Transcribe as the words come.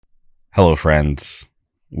Hello, friends.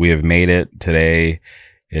 We have made it today.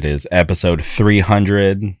 It is episode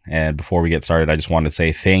 300. And before we get started, I just want to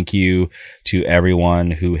say thank you to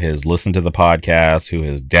everyone who has listened to the podcast, who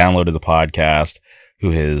has downloaded the podcast,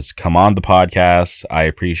 who has come on the podcast. I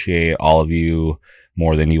appreciate all of you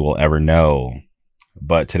more than you will ever know.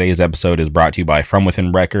 But today's episode is brought to you by From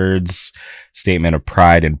Within Records, Statement of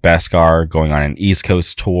Pride in Beskar, going on an East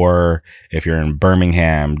Coast tour. If you're in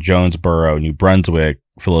Birmingham, Jonesboro, New Brunswick,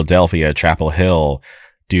 Philadelphia, Chapel Hill,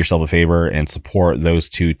 do yourself a favor and support those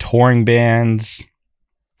two touring bands.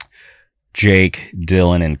 Jake,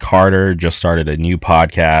 Dylan, and Carter just started a new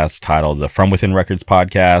podcast titled the From Within Records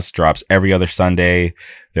Podcast. Drops every other Sunday.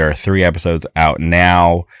 There are 3 episodes out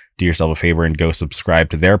now. Do yourself a favor and go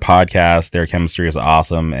subscribe to their podcast. Their chemistry is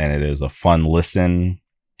awesome, and it is a fun listen.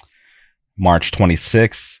 March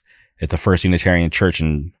 26th at the First Unitarian Church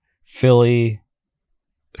in Philly,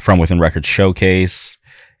 From Within Records Showcase.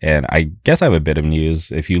 And I guess I have a bit of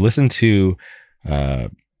news. If you listen to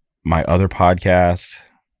my other podcast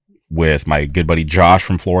with my good buddy Josh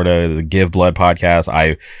from Florida, the Give Blood podcast,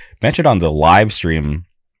 I mentioned on the live stream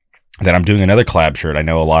that I'm doing another collab shirt. I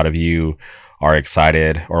know a lot of you are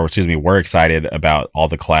excited, or were excited about all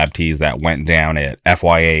the collab tees that went down at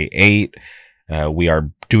FYA 8. We are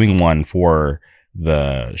doing one for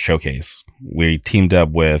the showcase. We teamed up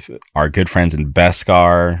with our good friends in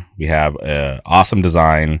Beskar. We have an awesome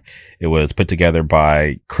design. It was put together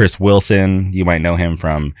by Chris Wilson. You might know him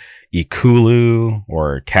from Ikulu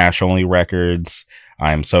or Cash Only Records.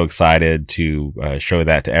 I'm so excited to show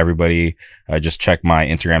that to everybody. Just check my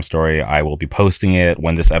Instagram story. I will be posting it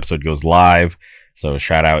when this episode goes live. So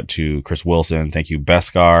shout out to Chris Wilson. Thank you,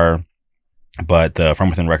 Beskar. But the From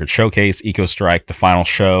Within Records Showcase, Eco Strike, the final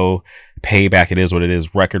show, Payback, It Is What It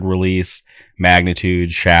Is, record release,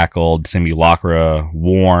 Magnitude, Shackled, Simulacra,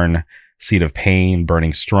 Worn, Seed of Pain,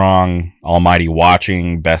 Burning Strong, Almighty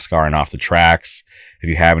Watching, Beskar, and Off the Tracks. If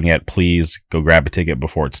you haven't yet, please go grab a ticket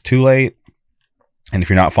before it's too late. And if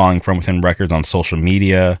you're not following From Within Records on social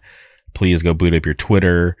media, please go boot up your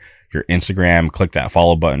Twitter, your Instagram, click that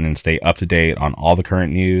follow button and stay up to date on all the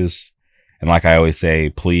current news. And like I always say,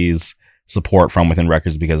 please support From Within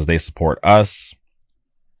Records because they support us.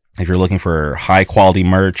 If you're looking for high quality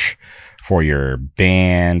merch for your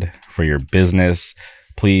band, for your business,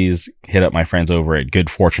 please hit up my friends over at Good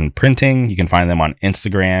Fortune Printing. You can find them on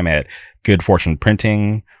Instagram at Good Fortune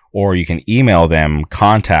Printing, or you can email them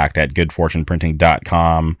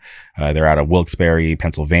contact@goodfortuneprinting.com. They're out of Wilkes-Barre,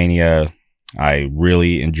 Pennsylvania. I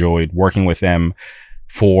really enjoyed working with them.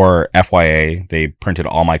 For FYA, they printed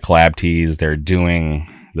all my collab tees. They're doing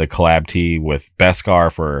the collab tee with Beskar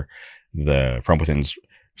for the From Within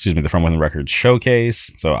Records Showcase.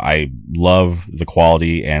 So I love the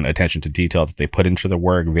quality and attention to detail that they put into the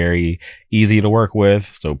work. Very easy to work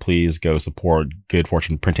with. So please go support Good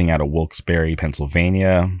Fortune Printing out of Wilkes-Barre,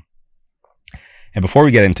 Pennsylvania. And before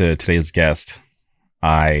we get into today's guest,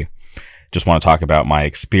 I just want to talk about my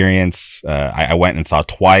experience. I went and saw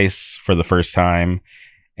Twice for the first time,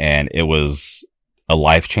 and it was a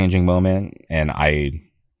life-changing moment, and I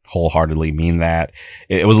wholeheartedly mean that.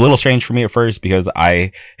 It was a little strange for me at first because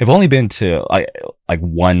I have only been to like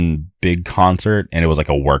one big concert, and it was like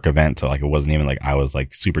a work event, so like it wasn't even like I was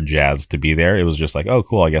like super jazzed to be there. It was just like, oh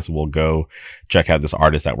cool, I guess we'll go check out this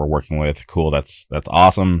artist that we're working with. Cool, that's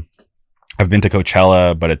awesome. I've been to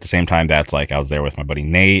Coachella, but at the same time, that's like I was there with my buddy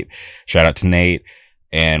Nate. Shout out to Nate.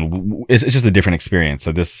 And it's just a different experience.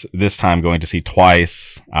 So this time going to see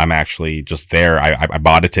Twice, I'm actually just there. I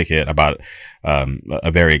bought a ticket. I bought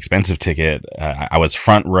a very expensive ticket. I was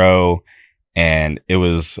front row, and it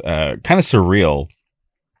was kind of surreal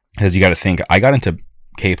because you got to think I got into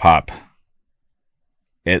K-pop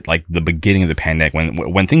at like the beginning of the pandemic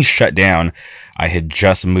when things shut down. I had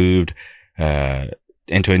just moved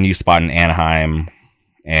into a new spot in Anaheim,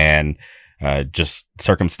 and just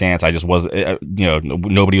circumstance. I just was,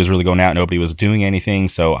 nobody was really going out. Nobody was doing anything.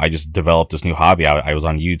 So I just developed this new hobby. I was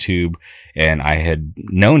on YouTube, and I had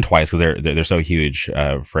known Twice because they're so huge.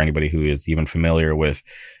 For anybody who is even familiar with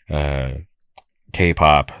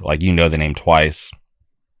K-pop, like the name Twice.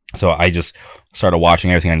 So I just started watching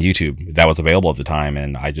everything on YouTube that was available at the time,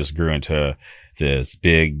 and I just grew into this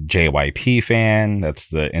big JYP fan. That's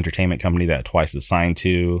the entertainment company that Twice is signed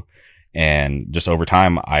to. And just over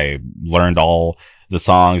time, I learned all the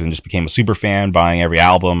songs and just became a super fan, buying every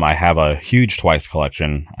album. I have a huge Twice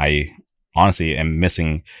collection. I honestly am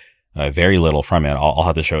missing very little from it. I'll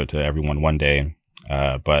have to show it to everyone one day.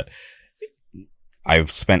 But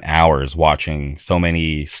I've spent hours watching so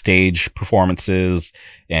many stage performances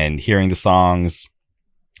and hearing the songs.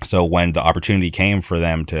 So when the opportunity came for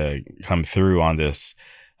them to come through on this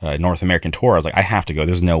North American tour. I was like, I have to go.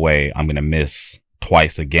 There's no way I'm going to miss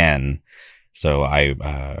Twice again. So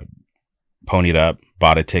I ponied up,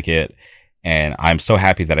 bought a ticket, and I'm so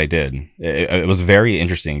happy that I did. It was very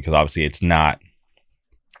interesting because obviously it's not.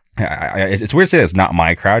 It's weird to say that it's not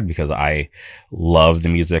my crowd because I love the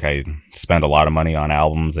music. I spend a lot of money on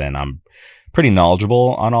albums, and I'm pretty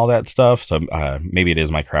knowledgeable on all that stuff. So maybe it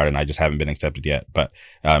is my crowd, and I just haven't been accepted yet. But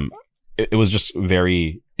it was just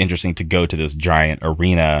very interesting to go to this giant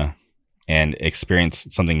arena and experience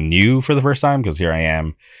something new for the first time, because here I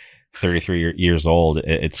am, 33 years old.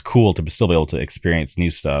 It's cool to still be able to experience new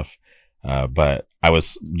stuff. But I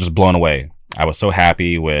was just blown away. I was so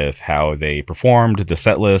happy with how they performed, the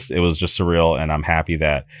set list. It was just surreal. And I'm happy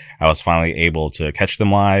that I was finally able to catch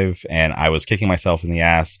them live. And I was kicking myself in the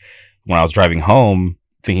ass when I was driving home,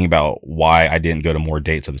 thinking about why I didn't go to more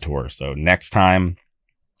dates of the tour. So next time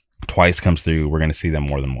Twice comes through, we're going to see them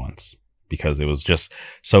more than once, because it was just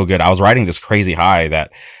so good. I was riding this crazy high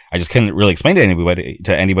that I just couldn't really explain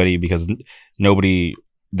to anybody because nobody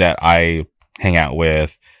that I hang out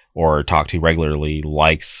with or talk to regularly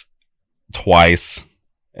likes Twice,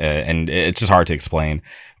 and it's just hard to explain.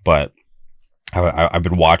 But I've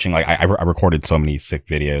been watching, like I recorded so many sick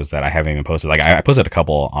videos that I haven't even posted. Like I posted a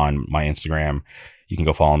couple on my Instagram. You can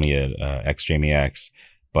go follow me at xjamiex.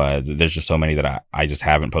 But there's just so many that I just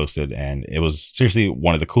haven't posted. And it was seriously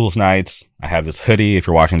one of the coolest nights. I have this hoodie. If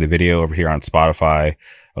you're watching the video over here on Spotify,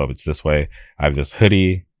 oh, it's this way. I have this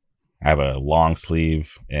hoodie. I have a long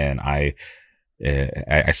sleeve, and I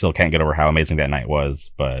still can't get over how amazing that night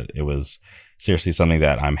was. But it was seriously something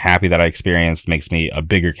that I'm happy that I experienced. Makes me a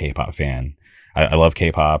bigger K-pop fan. I love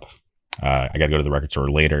K-pop. I got to go to the record store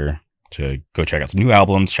later to go check out some new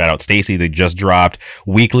albums. Shout out Stacy. They just dropped.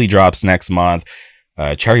 Weekly drops next month.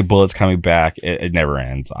 Cherry Bullet's coming back. It never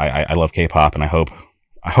ends. I love K-pop, and I hope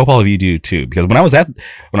all of you do too. Because when I was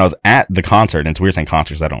at the concert, and it's weird saying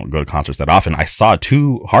concerts, I don't go to concerts that often. I saw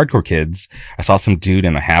two hardcore kids. I saw some dude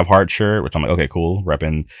in a Have Heart shirt, which I'm like, okay, cool,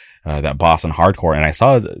 repping that Boston hardcore. And I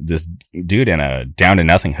saw this dude in a Down to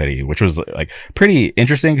Nothing hoodie, which was like pretty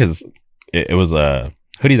interesting because it was a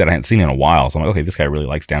hoodie that I hadn't seen in a while. So I'm like, okay, this guy really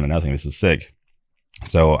likes Down to Nothing. This is sick.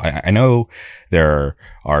 So I know there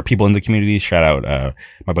are people in the community. Shout out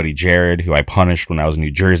my buddy Jared, who I punished when I was in New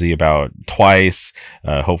Jersey about Twice.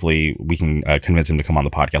 Hopefully we can convince him to come on the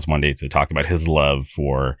podcast one day to talk about his love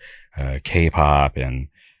for K-pop and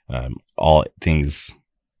all things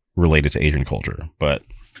related to Asian culture. But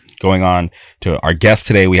going on to our guest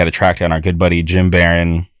today, we had to track down our good buddy Jim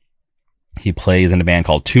Barron. He plays in a band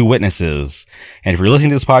called Two Witnesses. And if you're listening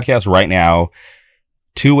to this podcast right now,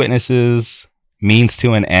 Two Witnesses Means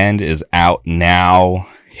to an End is out now.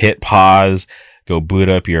 Hit pause, go boot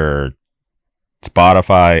up your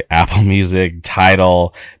Spotify, Apple Music,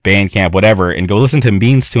 Tidal, Bandcamp, whatever, and go listen to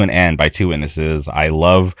Means to an End by Two Witnesses. I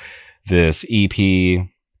love this EP. The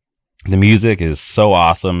music is so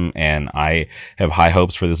awesome, and I have high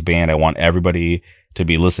hopes for this band. I want everybody to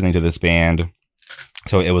be listening to this band.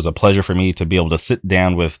 So it was a pleasure for me to be able to sit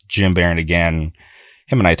down with Jim Barron again.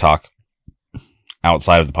 Him and I talk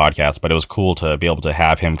outside of the podcast, but it was cool to be able to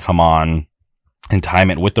have him come on and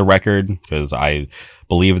time it with the record, because I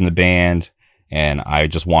believe in the band and I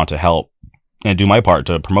just want to help and do my part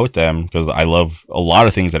to promote them, because I love a lot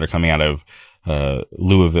of things that are coming out of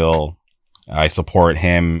Louisville. I support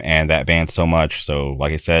him and that band so much. So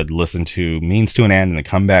like I said, listen to Means to an End and then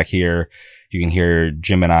come back here. You can hear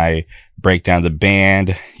Jim and I break down the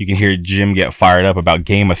band. You can hear Jim get fired up about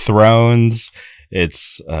Game of Thrones.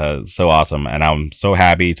 It's so awesome, and I'm so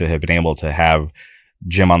happy to have been able to have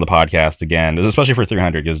Jim on the podcast again, especially for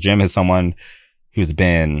 300, because Jim is someone who's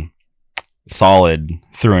been solid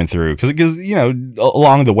through and through. Because you know,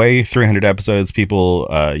 along the way, 300 episodes, people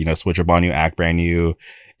switch up on you, act brand new,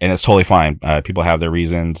 and it's totally fine. People have their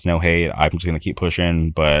reasons. No hate. I'm just gonna keep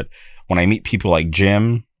pushing. But when I meet people like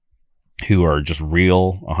Jim, who are just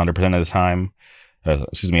real 100% of the time.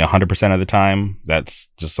 100% of the time. That's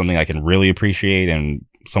just something I can really appreciate and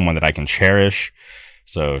someone that I can cherish.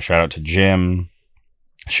 So shout out to Jim.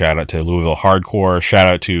 Shout out to Louisville Hardcore. Shout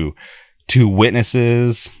out to Two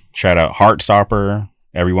Witnesses. Shout out Heartstopper.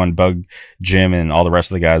 Everyone bug Jim and all the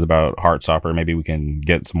rest of the guys about Heartstopper. Maybe we can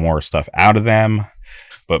get some more stuff out of them.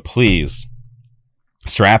 But please,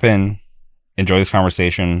 strap in. Enjoy this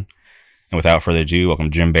conversation. And without further ado,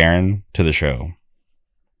 welcome Jim Barron to the show.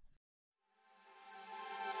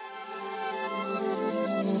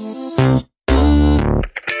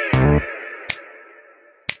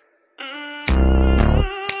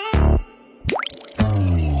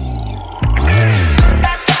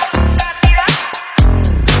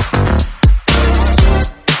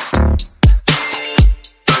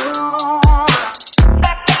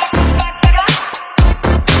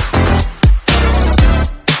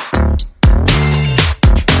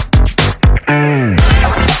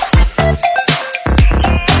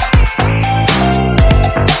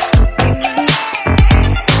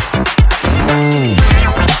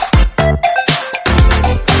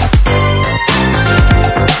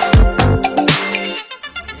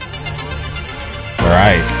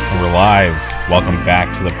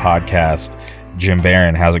 podcast. Jim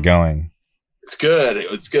Barron, how's it going? It's good.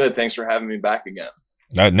 It's good. Thanks for having me back again.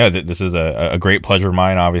 No, this is a great pleasure of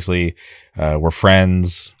mine. Obviously, we're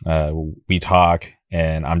friends. We talk,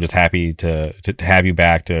 and I'm just happy to have you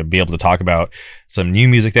back to be able to talk about some new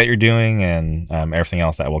music that you're doing and everything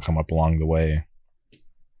else that will come up along the way.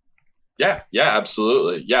 Yeah,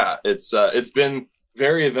 absolutely. Yeah, it's been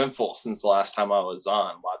very eventful since the last time I was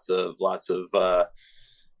on. Lots of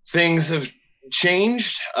things have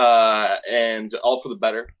changed, and all for the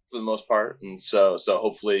better for the most part. And so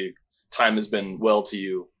hopefully time has been well to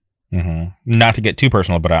you. Mm-hmm. Not to get too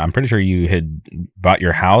personal, but I'm pretty sure you had bought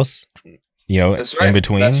your house, That's right. in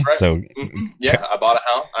between. That's right. So yeah, I bought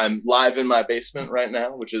a house. I'm live in my basement right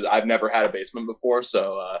now, which is, I've never had a basement before.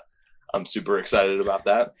 So I'm super excited about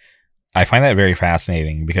that. I find that very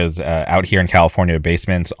fascinating because out here in California,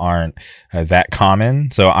 basements aren't that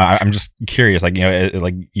common. So I'm just curious, like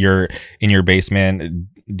you're in your basement.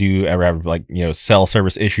 Do you ever have cell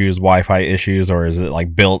service issues, Wi-Fi issues, or is it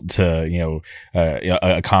like built to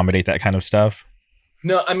accommodate that kind of stuff?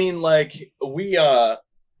 No, I mean, we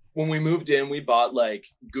when we moved in, we bought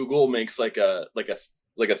Google makes like a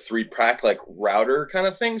 3-pack router kind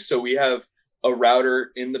of thing. So we have a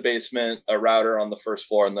router in the basement, a router on the first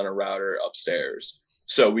floor, and then a router upstairs.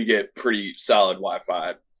 So we get pretty solid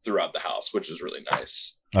Wi-Fi throughout the house, which is really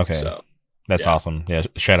nice. Okay. So that's awesome. Yeah.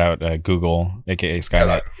 Shout out Google, aka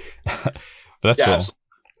Skynet. But that's cool. Absolutely.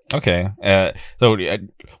 Okay. So I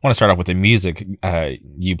want to start off with the music.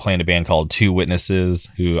 You play in a band called Two Witnesses,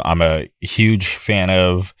 who I'm a huge fan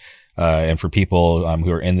of. And for people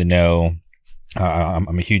who are in the know,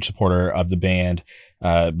 I'm a huge supporter of the band.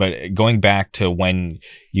 But going back to when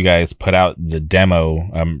you guys put out the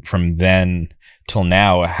demo, from then till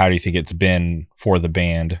now, how do you think it's been for the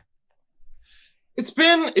band? It's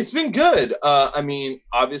been good. I mean,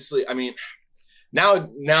 obviously,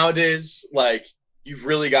 nowadays, you've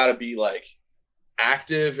really got to be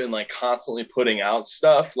active and constantly putting out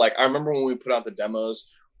stuff. I remember when we put out the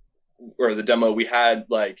demos, or the demo, we had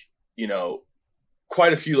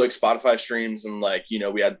quite a few Spotify streams, and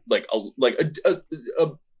we had a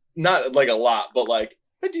not a lot, but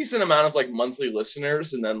a decent amount of monthly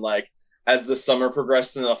listeners. And then as the summer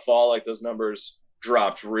progressed in the fall, those numbers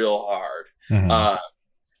dropped real hard. Mm-hmm.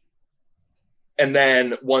 And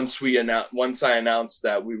then once I announced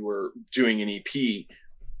that we were doing an EP,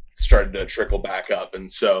 started to trickle back up. And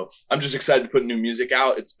so I'm just excited to put new music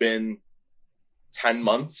out. It's been 10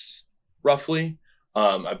 months roughly.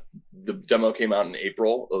 The demo came out in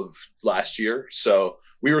April of last year. So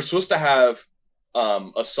we were supposed to have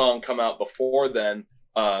a song come out before then.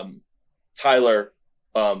 Tyler,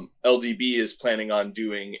 LDB, is planning on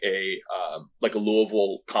doing a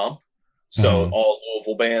Louisville comp. So all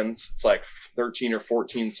Louisville bands, it's 13 or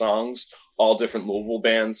 14 songs, all different Louisville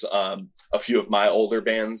bands. A few of my older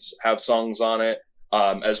bands have songs on it,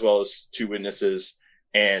 as well as Two Witnesses.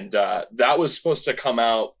 And that was supposed to come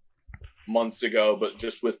out months ago, but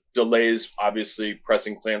just with delays, obviously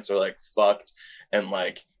pressing plants are fucked, and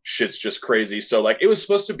shit's just crazy. So it was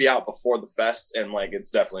supposed to be out before the fest, and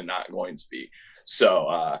it's definitely not going to be.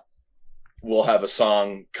 So we'll have a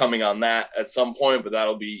song coming on that at some point, but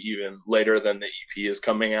that'll be even later than the EP is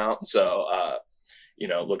coming out. So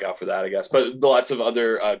look out for that, I guess. But lots of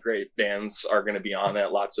other great bands are going to be on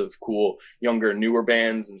it. Lots of cool, younger, newer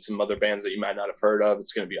bands, and some other bands that you might not have heard of.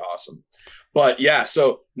 It's going to be awesome. But yeah,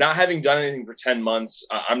 so not having done anything for 10 months,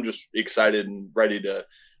 I'm just excited and ready to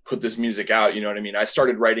put this music out. You know what I mean? I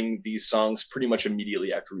started writing these songs pretty much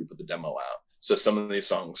immediately after we put the demo out. So some of these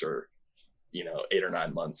songs are, 8 or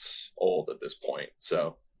 9 months old at this point.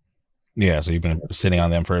 So yeah, so you've been sitting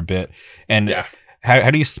on them for a bit. And yeah.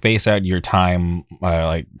 How do you space out your time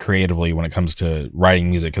creatively when it comes to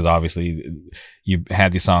writing music? Because obviously you've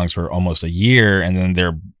had these songs for almost a year, and then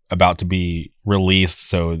they're about to be released,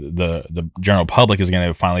 so the general public is going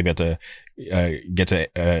to finally get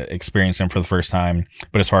to experience them for the first time.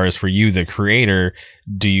 But as far as for you, the creator,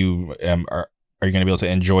 do you are you going to be able to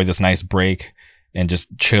enjoy this nice break and just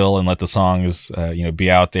chill and let the songs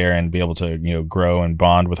be out there and be able to grow and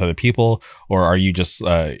bond with other people? Or are you just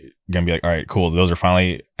gonna be all right, cool, those are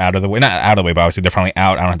finally out of the way, not out of the way, but obviously they're finally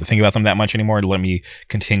out, I don't have to think about them that much anymore, let me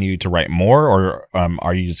continue to write more? Or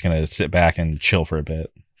are you just gonna sit back and chill for a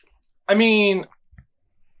bit? I mean,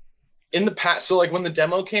 in the past, so when the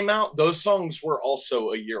demo came out, those songs were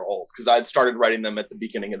also a year old, because I'd started writing them at the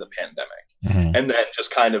beginning of the pandemic, and then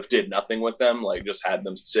just kind of did nothing with them, just had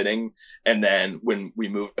them sitting. And then when we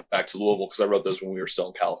moved back to Louisville, because I wrote those when we were still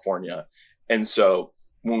in California, and so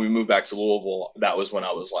when we moved back to Louisville, that was when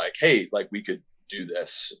I was like, hey, we could do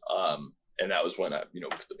this, and that was when I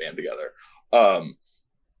put the band together.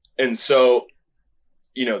 And so,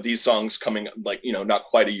 these songs coming like, not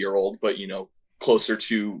quite a year old, but, closer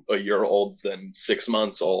to a year old than 6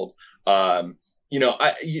 months old.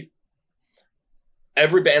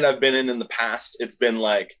 Every band I've been in the past, it's been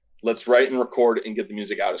like, let's write and record and get the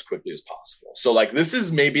music out as quickly as possible. So like, this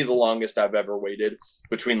is maybe the longest I've ever waited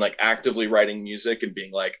between like actively writing music and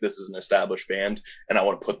being like, this is an established band and I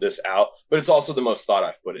want to put this out, but it's also the most thought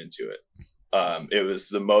I've put into it. It was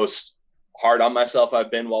the most hard on myself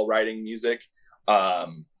I've been while writing music.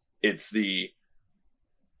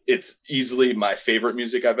 It's easily my favorite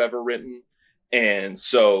music I've ever written. And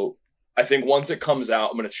so I think once it comes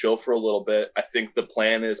out, I'm going to chill for a little bit. I think the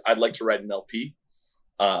plan is I'd like to write an LP.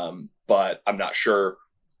 But I'm not sure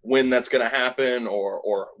when that's going to happen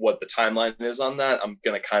or what the timeline is on that. I'm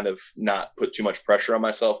going to kind of not put too much pressure on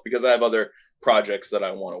myself because I have other projects that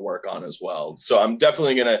I want to work on as well. So I'm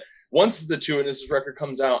definitely going to, once the Two Witnesses record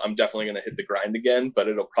comes out, I'm definitely going to hit the grind again, but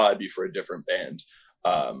it'll probably be for a different band.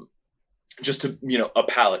 Just to, a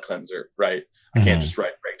palate cleanser, right? I can't just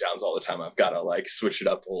write breakdowns all the time. I've got to like switch it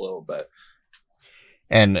up a little bit.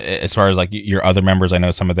 And as far as like your other members, I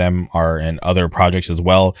know some of them are in other projects as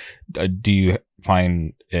well. Do you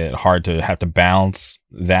find it hard to have to balance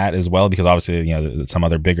that as well? Because obviously, some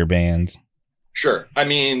other bigger bands. Sure. I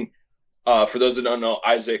mean, for those that don't know,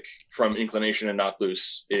 Isaac from Inclination and Knocked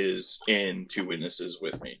Loose is in Two Witnesses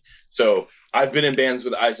with me. So I've been in bands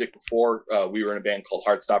with Isaac before. We were in a band called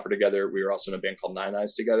Heartstopper together. We were also in a band called Nine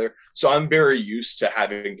Eyes together. So I'm very used to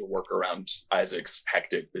having to work around Isaac's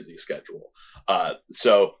hectic, busy schedule.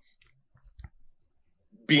 So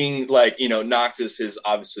being like, Knocked is his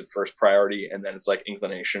obviously first priority, and then it's like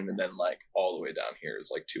Inclination, and then like all the way down here is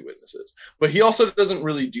like Two Witnesses. But he also doesn't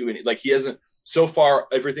really do any, like he hasn't, so far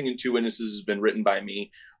everything in Two Witnesses has been written by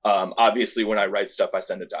me. Obviously when I write stuff, I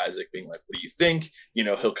send it to Isaac being like, what do you think?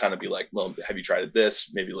 He'll kind of be like, well, have you tried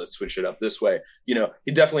this? Maybe let's switch it up this way.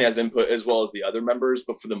 He definitely has input as well as the other members,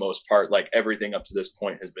 but for the most part, like everything up to this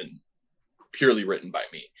point has been purely written by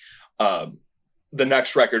me. The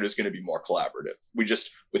next record is going to be more collaborative.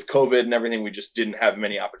 With COVID and everything, we just didn't have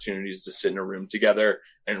many opportunities to sit in a room together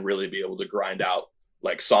and really be able to grind out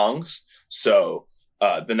like songs. So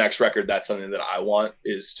the next record, that's something that I want,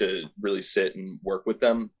 is to really sit and work with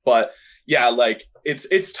them. But yeah, like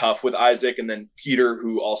it's tough with Isaac, and then Peter,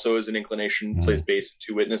 who also is an Inclination, plays bass in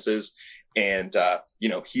Two Witnesses. And,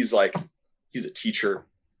 he's a teacher,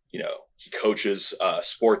 he coaches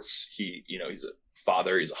sports. He's a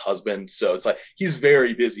father, he's a husband, so it's like he's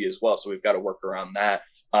very busy as well, so we've got to work around that.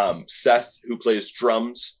 Seth, who plays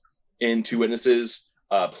drums in Two Witnesses,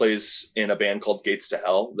 plays in a band called Gates to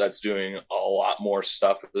Hell that's doing a lot more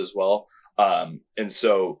stuff as well, and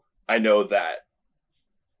so I know that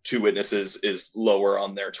Two Witnesses is lower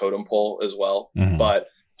on their totem pole as well. But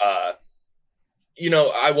I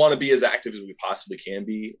want to be as active as we possibly can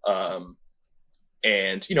be.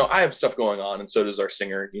 And, I have stuff going on, and so does our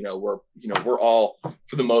singer. We're all,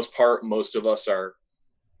 for the most part, most of us are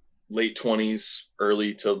late 20s,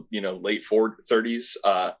 early to, late 30s.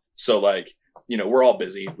 So like, we're all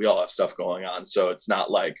busy. We all have stuff going on. So it's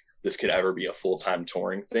not like this could ever be a full-time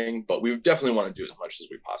touring thing, but we definitely want to do as much as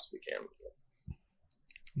we possibly can with it.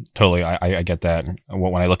 Totally. I get that.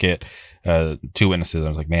 When I look at Two Witnesses, I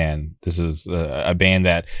was like, man, this is a band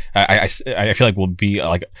that I feel like will be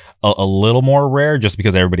like a little more rare just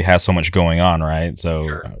because everybody has so much going on, right? So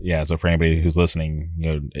sure. So for anybody who's listening,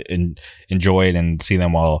 enjoy it and see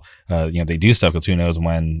them while they do stuff, because who knows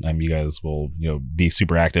when you guys will be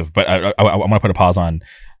super active. But I want to put a pause on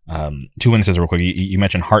Two Witnesses real quick. You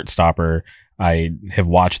mentioned Heartstopper. I have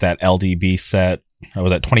watched that LDB set.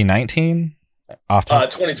 Was that 2019?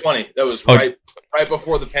 2020. That was right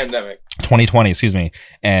before the pandemic. 2020, excuse me.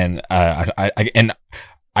 And I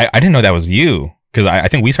didn't know that was you, because I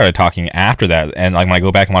think we started talking after that. And like when I go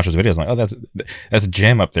back and watch those videos, I'm like, oh, that's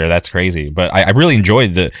Jim up there. That's crazy. But I really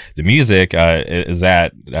enjoyed the music. Is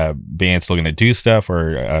that band still going to do stuff,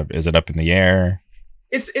 or is it up in the air?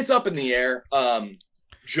 It's up in the air.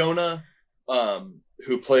 Jonah,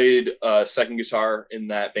 who played second guitar in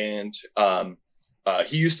that band,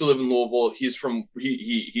 he used to live in Louisville. He's from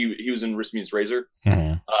he was in Rismi's Razor.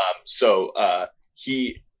 So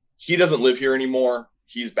he doesn't live here anymore.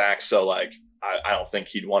 He's back, so like I don't think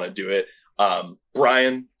he'd want to do it.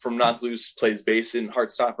 Brian from Knocked Loose plays bass in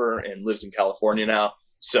Heartstopper and lives in California now,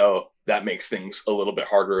 so that makes things a little bit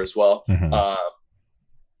harder as well.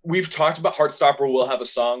 We've talked about Heartstopper will have a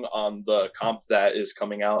song on the comp that is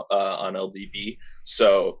coming out on LDB.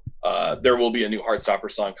 So there will be a new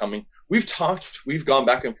Heartstopper song coming. We've gone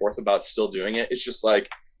back and forth about still doing it. It's just like,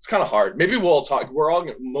 it's kind of hard. Maybe we'll talk.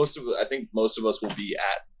 I think most of us will be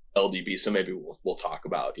at LDB. So maybe we'll talk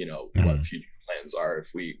about, you know, what future plans are if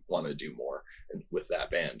we want to do more with that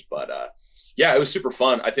band. But yeah, it was super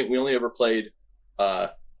fun. I think we only ever played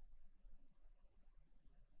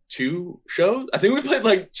 2 shows. I think we played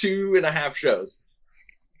like 2.5 shows.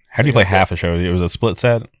 How do you play half a show? It was a split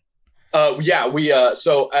set? Yeah, we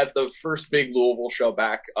so at the first big Louisville show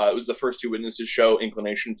back, it was the first Two Witnesses show.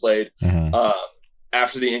 Inclination played.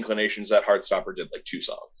 After the Inclination set, Heartstopper did like 2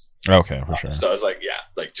 songs. Okay, for sure. So I was like, yeah,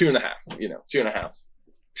 like 2.5, you know, 2.5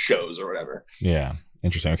 shows or whatever. Yeah,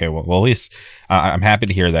 interesting. Okay, well at least I'm happy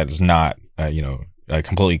to hear that it's not, you know,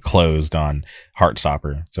 completely closed on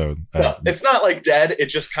Heartstopper. So no, it's not like dead. It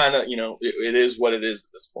just kind of, you know, it is what it is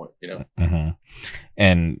at this point, you know.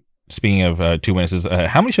 And speaking of Two Witnesses,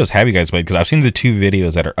 how many shows have you guys played? Because I've seen the 2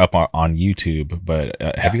 videos that are up on YouTube, but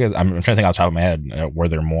have you guys? I'm trying to think off the top of my head. Were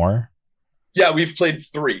there more? Yeah, we've played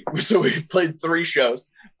 3. So we've played 3 shows.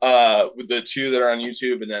 With the 2 that are on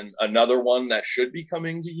YouTube, and then another one that should be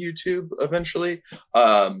coming to YouTube eventually.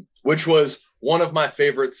 Which was one of my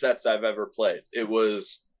favorite sets I've ever played. It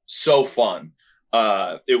was so fun.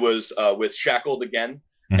 It was with Shackled again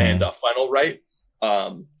and Final Right.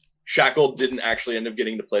 Shackled didn't actually end up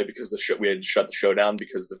getting to play because we had to shut the show down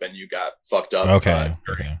because the venue got fucked up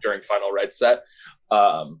during Final Right set.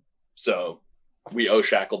 So we owe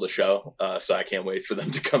Shackled a show. So I can't wait for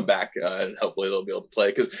them to come back and hopefully they'll be able to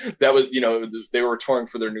play, because that was, you know, they were touring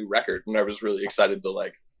for their new record and I was really excited to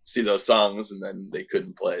like see those songs, and then they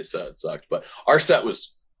couldn't play, so it sucked. But our set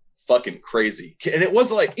was fucking crazy, and it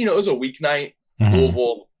was like, you know, it was a weeknight.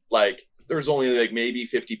 Louisville, like there was only like maybe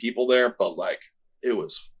 50 people there, but like it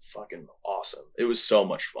was fucking awesome. It was so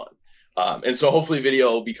much fun. And so hopefully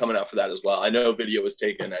video will be coming out for that as well. I know video was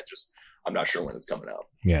taken, I'm not sure when it's coming out.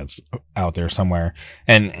 Yeah, it's out there somewhere.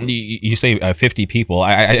 And you say 50 people.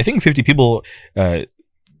 I think 50 people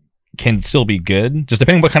can still be good, just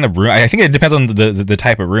depending what kind of room. I think it depends on the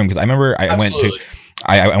type of room, because I remember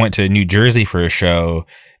I went to New Jersey for a show,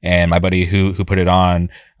 and my buddy who put it on,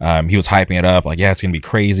 he was hyping it up like, yeah, it's gonna be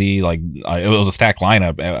crazy, like it was a stacked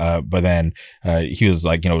lineup, but then he was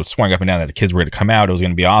like, you know, swearing up and down that the kids were to come out, it was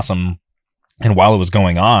gonna be awesome. And while it was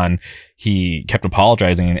going on, he kept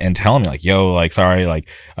apologizing and telling me like, yo, like, sorry, like,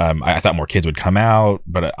 I thought more kids would come out,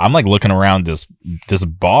 but I'm like looking around this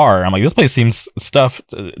bar. I'm like, this place seems stuffed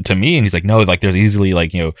to me. And he's like, no, like there's easily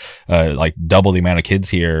like, you know, like double the amount of kids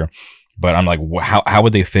here. But I'm like, how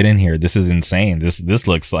would they fit in here? This is insane. This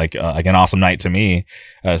looks like an awesome night to me.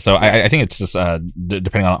 So I think it's just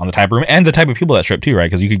depending on the type of room and the type of people that show up too, right?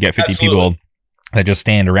 Because you could get 50 people that just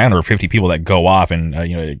stand around, or 50 people that go off and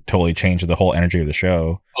you know, totally change the whole energy of the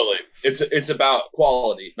show. Totally. It's about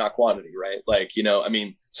quality, not quantity, right? Like, you know, I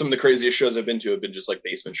mean, some of the craziest shows I've been to have been just like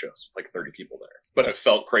basement shows with like 30 people there, but it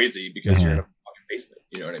felt crazy because you're in a fucking basement,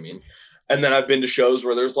 you know what I mean? And then I've been to shows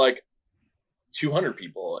where there's like 200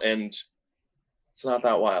 people and it's not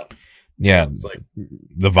that wild. Yeah, it's like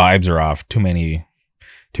the vibes are off. Too many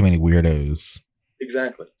weirdos.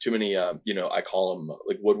 Exactly. Too many you know, I call them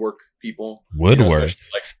like woodwork people. Woodwork. You know,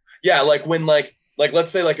 like, yeah, like when like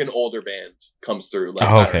let's say like an older band comes through, like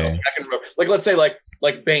I don't know, I can remember, like let's say like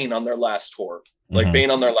Bane on their last tour. Like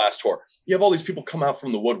Bane on their last tour. You have all these people come out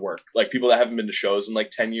from the woodwork, like people that haven't been to shows in like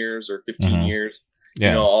 10 years or 15 years. Yeah.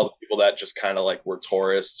 You know, all the people that just kind of like were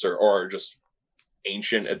tourists or just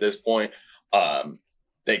ancient at this point.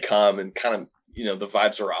 They come and kind of, you know, the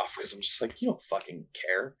vibes are off because I'm just like, you don't fucking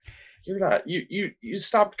care. You're not, you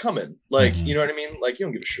stopped coming. Like, you know what I mean? Like, you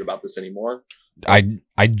don't give a shit about this anymore. I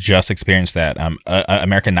just experienced that.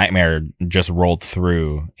 American Nightmare just rolled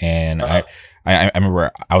through, and I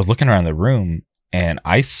remember I was looking around the room, and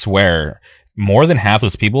I swear more than half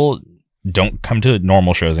those people don't come to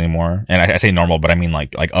normal shows anymore. And I say normal, but I mean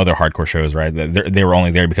like other hardcore shows, right? They were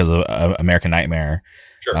only there because of American Nightmare.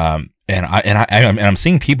 Sure. And I'm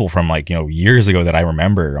seeing people from like, you know, years ago that I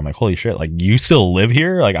remember. I'm like, holy shit, like you still live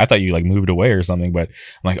here? Like I thought you like moved away or something. But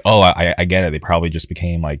I'm like, oh, I get it. They probably just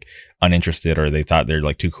became like uninterested, or they thought they're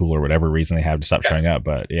like too cool, or whatever reason they have to stop showing up.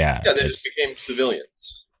 But yeah, they just became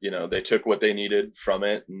civilians. You know, they took what they needed from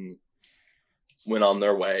it and went on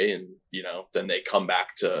their way, and you know, then they come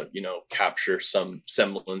back to, you know, capture some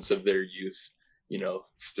semblance of their youth, you know,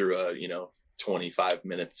 through a, you know,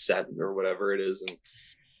 25-minute set or whatever it is. And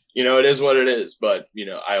you know, it is what it is. But you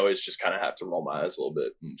know, I always just kind of have to roll my eyes a little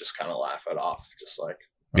bit and just kind of laugh it off, just like,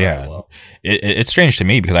 yeah, well. It's strange to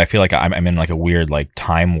me because I feel like I'm in like a weird like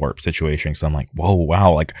time warp situation. So I'm like, whoa,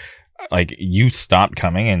 wow, like you stopped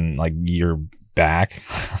coming and like you're back.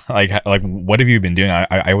 like what have you been doing?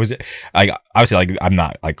 I always like, obviously, like I'm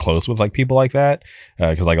not like close with like people like that,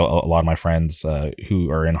 because like a lot of my friends who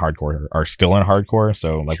are in hardcore are still in hardcore.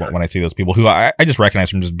 So like when I see those people who I just recognize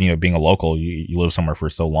from just being a local, you live somewhere for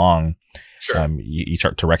so long, Sure. You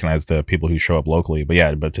start to recognize the people who show up locally. But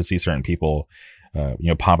yeah, but to see certain people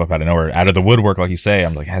pop up out of nowhere, out of the woodwork, like you say,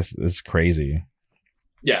 I'm like, this is crazy.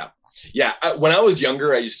 Yeah. When I was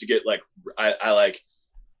younger, I used to get like, I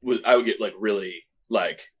would get like really,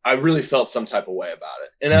 like, I really felt some type of way about it.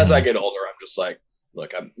 And as I get older, I'm just like,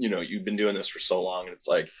 look, you've been doing this for so long, and it's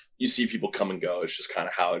like, you see people come and go. It's just kind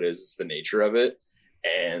of how it is. It's the nature of it.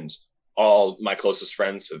 And all my closest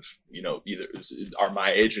friends have, either are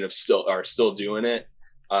my age and are still doing it.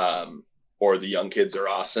 Or the young kids are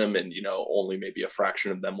awesome, and only maybe a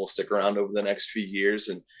fraction of them will stick around over the next few years,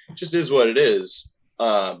 and it just is what it is.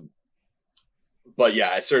 But yeah,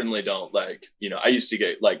 I certainly don't like, I used to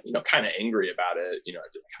get like, kind of angry about it.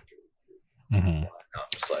 I'd be like, I'm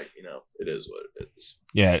just like, it is what it is.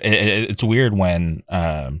 Yeah. It's weird when,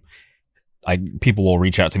 like people will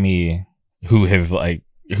reach out to me who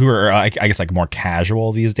are, I guess, like more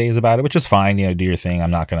casual these days about it, which is fine. Do your thing.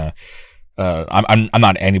 I'm not gonna, I'm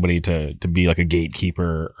not anybody to be like a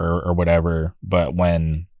gatekeeper or whatever. But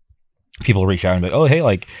when people reach out and be like, oh, hey,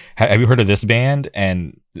 like, have you heard of this band?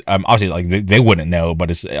 And obviously, like, they wouldn't know, but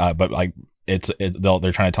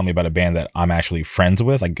they're trying to tell me about a band that I'm actually friends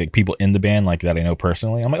with, like people in the band, like that I know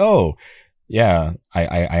personally. I'm like, oh, yeah,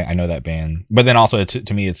 I know that band. But then also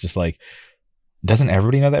to me, it's just like, doesn't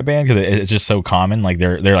everybody know that band? Because it's just so common. Like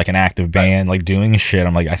they're like an active band, like doing shit.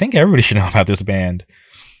 I'm like, I think everybody should know about this band.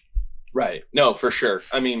 Right. No, for sure.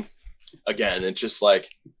 I mean, again, it's just like,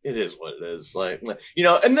 it is what it is. Like,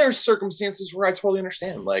 and there's circumstances where I totally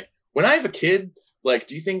understand. Like when I have a kid, like,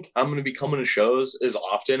 do you think I'm going to be coming to shows as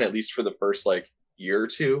often, at least for the first like year or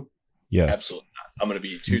two? Yes. Absolutely not. I'm going to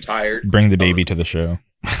be too tired. Bring the baby to the show.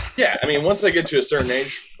 Yeah. I mean, once I get to a certain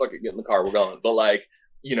age, fuck it, get in the car, we're going. But like,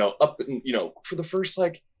 for the first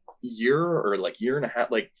like year or like year and a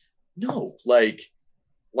half, like, no, like,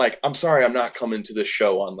 I'm sorry, I'm not coming to this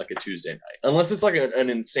show on like a Tuesday night unless it's like an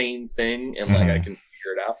insane thing and like I can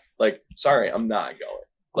figure it out. Like, sorry, I'm not going.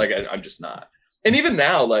 Like, I'm just not. And even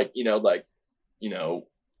now, like,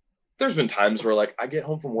 there's been times where like I get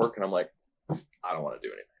home from work and I'm like, I don't want to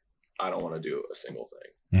do anything. I don't want to do a single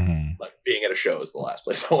thing. Like being at a show is the last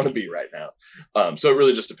place I want to be right now. So it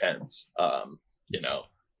really just depends. But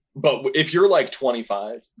if you're like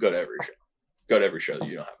 25, go to every show. Go to every show.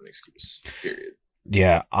 You don't have an excuse. Period.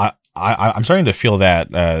 Yeah, I'm starting to feel that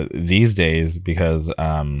these days because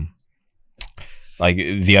like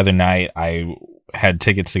the other night I had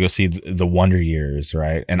tickets to go see the Wonder Years,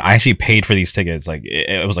 right? And I actually paid for these tickets. Like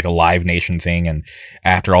it was like a Live Nation thing, and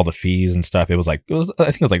after all the fees and stuff, I think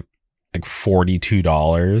it was like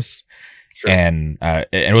 $42. Sure. And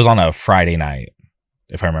it was on a Friday night,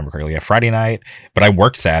 if I remember correctly. Yeah, Friday night, but I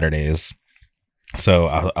worked Saturdays. So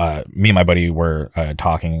me and my buddy were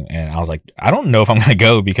talking, and I was like, I don't know if I'm going to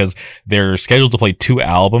go because they're scheduled to play 2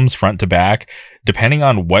 albums front to back. Depending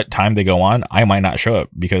on what time they go on, I might not show up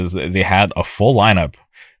because they had a full lineup.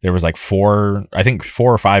 There was like 4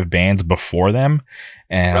 or 5 bands before them.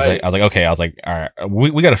 And right. I was like, okay, all right,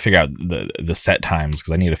 we got to figure out the set times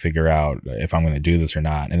because I need to figure out if I'm going to do this or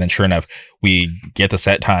not. And then sure enough, we get the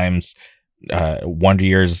set times. Wonder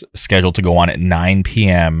Years scheduled to go on at 9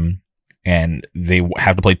 p.m. and they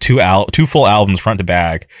have to play 2 full albums front to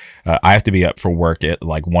back. I have to be up for work at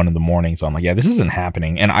like 1 a.m. So I'm like, yeah, this isn't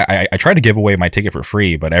happening. And I tried to give away my ticket for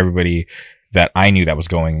free, but everybody that I knew that was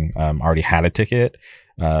going already had a ticket,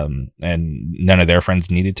 and none of their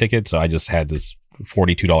friends needed tickets. So I just had this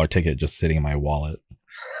 $42 ticket just sitting in my wallet.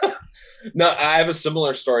 No, I have a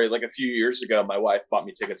similar story. Like a few years ago, my wife bought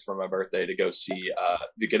me tickets for my birthday to go see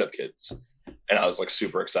the Get Up Kids. And I was like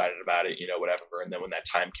super excited about it, whatever. And then when that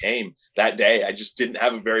time came that day, I just didn't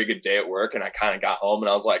have a very good day at work. And I kind of got home and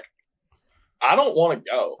I was like, I don't want to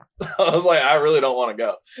go. I was like, I really don't want to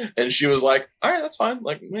go. And she was like, all right, that's fine.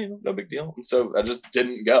 Like, no big deal. And so I just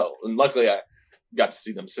didn't go. And luckily I got to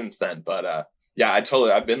see them since then. But yeah,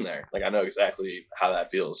 I've been there. Like, I know exactly how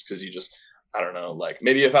that feels. Cause I don't know, like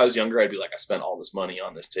maybe if I was younger, I'd be like, I spent all this money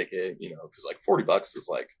on this ticket, cause like $40 is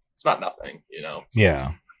like, it's not nothing,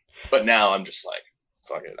 Yeah. But now I'm just like,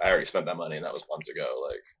 fuck it. I already spent that money and that was months ago.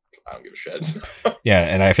 Like, I don't give a shit. Yeah.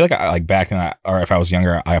 And I feel like back then, or if I was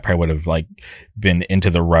younger, I probably would have like been into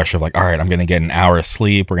the rush of like, all right, I'm going to get an hour of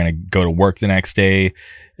sleep. We're going to go to work the next day.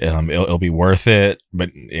 It'll be worth it. But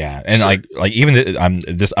yeah. And sure. like even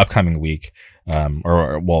this upcoming week,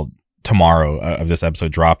 tomorrow of this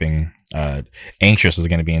episode dropping, Anxious is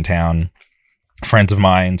going to be in town, friends of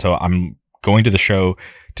mine. So I'm going to the show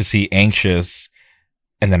to see Anxious,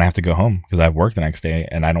 and then I have to go home because I have work the next day,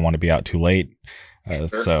 and I don't want to be out too late. Sure.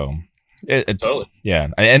 So, Totally. yeah.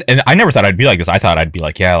 And I never thought I'd be like this. I thought I'd be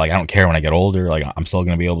like, yeah, like I don't care when I get older. Like I'm still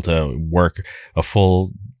gonna be able to work a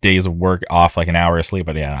full days of work off like an hour of sleep.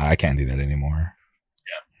 But yeah, I can't do that anymore.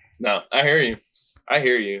 Yeah. No, I hear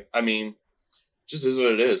you. I mean, just is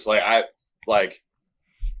what it is.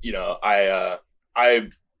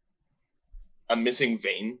 I'm missing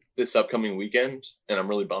Vane this upcoming weekend, and I'm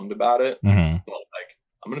really bummed about it. Mm-hmm. But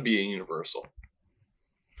I'm gonna be at Universal.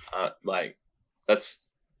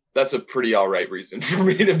 That's a pretty all right reason for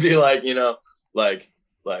me to be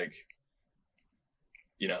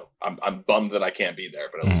I'm bummed that I can't be there,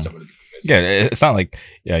 but at least I'm gonna be missing. Yeah, it's not like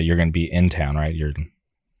you're gonna be in town, right?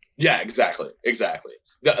 Yeah, exactly.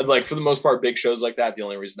 For the most part, big shows like that, the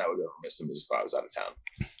only reason I would ever miss them is if I was out of town.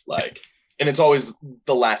 And it's always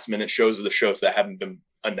the last minute shows of the shows that haven't been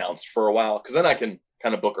announced for a while, because then I can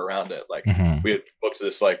kind of book around it. We had booked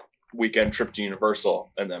this weekend trip to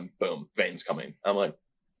Universal, and then boom, Vane's coming. I'm like,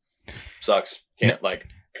 sucks. I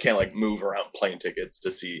can't move around plane tickets to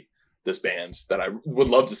see this band that I would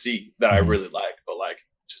love to see, that I really like, but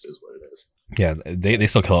just is what it is. Yeah, they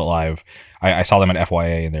still kill it live. I saw them at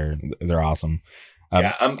FYA, and they're awesome.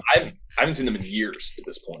 I haven't seen them in years at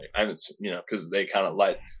this point. I haven't, because they kind of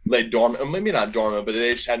lay dormant, maybe not dormant, but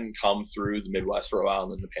they just hadn't come through the Midwest for a while,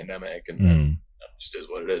 and then the pandemic, and then, just is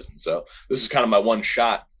what it is. And so this is kind of my one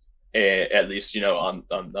shot, at least,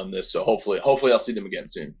 on this. So hopefully I'll see them again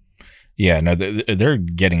soon. Yeah, no, they're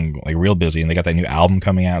getting real busy, and they got that new album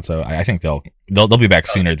coming out. So I think they'll be back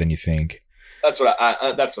sooner than you think. That's what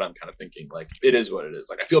that's what I'm kind of thinking. It is what it is.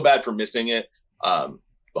 I feel bad for missing it.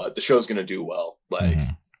 But the show's gonna do well.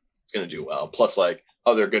 It's gonna do well. Plus,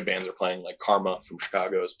 other good bands are playing. Karma from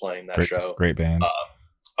Chicago is playing that show. Great band.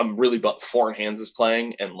 I'm really Foreign Hands is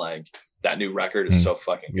playing, and that new record is so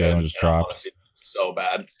fucking good. Yeah, it just dropped. So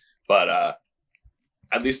bad, but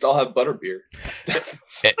at least I'll have butterbeer.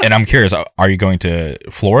 And I'm curious, are you going to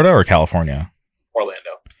Florida or California? Orlando.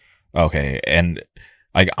 Okay, and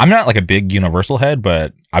I'm not a big Universal head,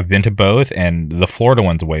 but I've been to both, and the Florida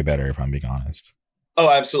one's way better, if I'm being honest. Oh,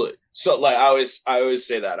 absolutely. So I always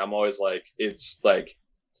say that. I'm always it's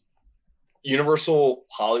Universal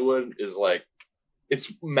Hollywood is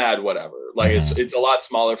it's mad whatever. It's a lot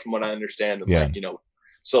smaller from what I understand. And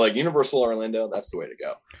so Universal Orlando, that's the way to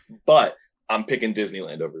go. But I'm picking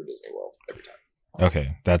Disneyland over Disney World every time.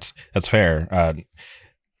 Okay, that's fair.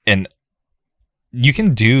 And you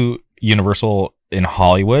can do Universal in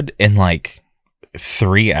Hollywood in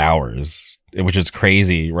 3 hours, which is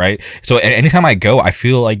crazy, right? So anytime I go, I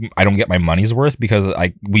feel like I don't get my money's worth, because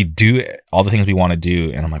we do all the things we want to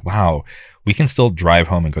do, and I'm like, wow, we can still drive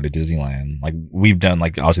home and go to Disneyland. We've done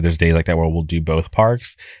obviously there's days like that where we'll do both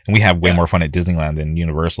parks, and we have way more fun at Disneyland than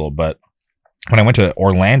Universal. But when I went to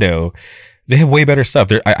Orlando, they have way better stuff.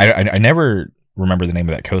 I never remember the name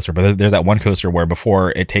of that coaster, but there's that one coaster where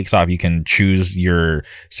before it takes off, you can choose your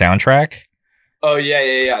soundtrack. Oh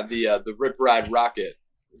yeah. The Rip Ride Rocket.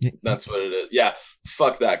 That's what it is. Yeah,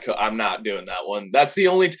 fuck that. I'm not doing that one. That's the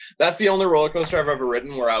only roller coaster I've ever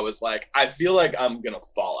ridden where I was I feel like I'm gonna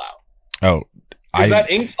fall out. Oh, because that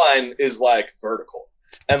incline is vertical,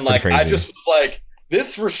 and I just was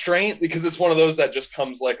this restraint, because it's one of those that just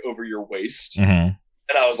comes over your waist, and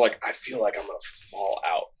I was I feel like I'm gonna fall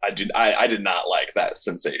out. I did not like that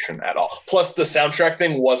sensation at all. Plus, the soundtrack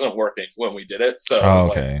thing wasn't working when we did it, so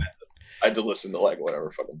okay. I had to listen to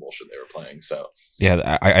whatever fucking bullshit they were playing. So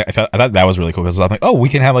yeah, I thought that was really cool, because I'm oh, we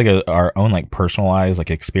can have our own personalized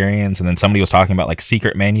experience. And then somebody was talking about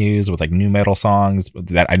secret menus with new metal songs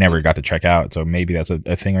that I never got to check out. So maybe that's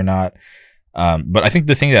a thing or not. But I think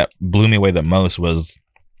the thing that blew me away the most was,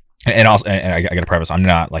 and also, and I got to preface, I'm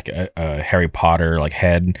not a Harry Potter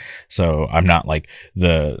head, so I'm not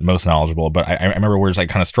the most knowledgeable. But I remember we were just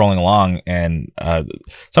kind of strolling along, and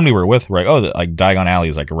somebody we were with were Diagon Alley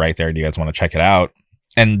is right there. Do you guys want to check it out?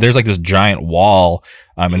 And there's this giant wall,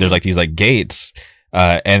 and there's these gates,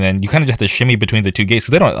 and then you kind of just have to shimmy between the two gates,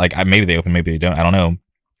 because they don't maybe they open, maybe they don't, I don't know.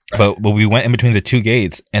 But we went in between the two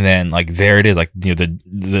gates, and then there it is,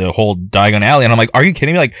 the whole Diagon Alley, and I'm are you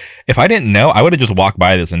kidding me? If I didn't know, I would have just walked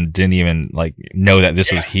by this and didn't even know that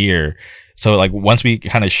this was here. So once we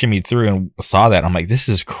kind of shimmied through and saw that, I'm this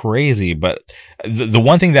is crazy. But the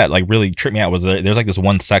one thing that really tripped me out was there's this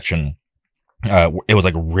one section. It was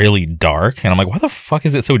really dark, and I'm why the fuck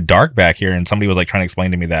is it so dark back here? And somebody was trying to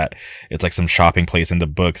explain to me that it's some shopping place in the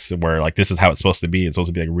books where this is how it's supposed to be. It's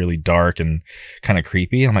supposed to be really dark and kind of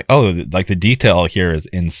creepy. And I'm oh, the detail here is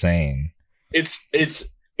insane. It's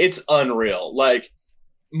unreal.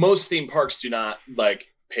 Most theme parks do not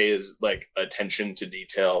pays like attention to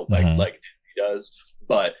detail Mhm. like Disney does,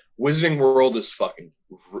 but Wizarding World is fucking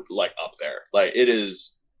like up there. Like it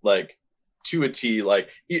is like to a T.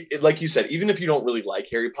 Like like you said, even if you don't really like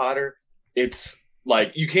Harry Potter, it's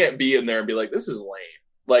like you can't be in there and be like, this is lame.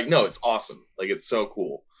 Like no, it's awesome. Like it's so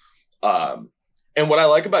cool. And what I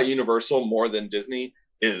like about Universal more than Disney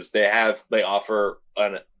is they offer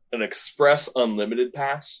an express unlimited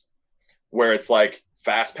pass where it's like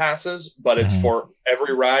fast passes, but it's Mhm. for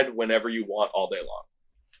every ride whenever you want all day long.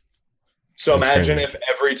 So That's imagine crazy. if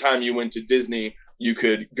every time you went to Disney, you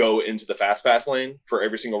could go into the fast pass lane for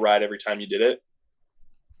every single ride every time you did it.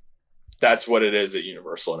 That's what it is at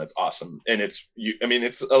Universal, and it's awesome. And I mean,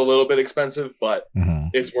 it's a little bit expensive, but Mhm.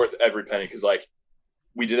 it's worth every penny because like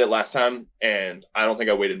we did it last time, and I don't think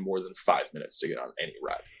I waited more than 5 minutes to get on any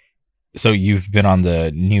ride. So you've been on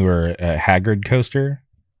the newer Hagrid coaster?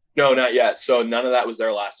 No, not yet. So none of that was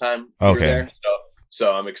there last time we were Okay. there.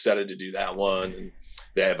 So I'm excited to do that one. And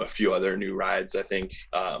they have a few other new rides, I think,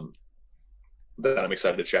 that I'm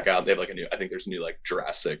excited to check out. They have like I think there's a new like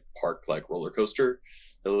Jurassic Park like roller coaster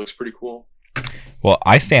that looks pretty cool. Well,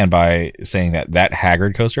 I stand by saying that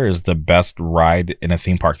Hagrid coaster is the best ride in a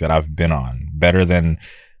theme park that I've been on. Better than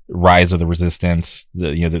Rise of the Resistance,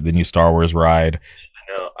 the new Star Wars ride.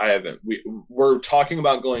 No, I haven't. We're talking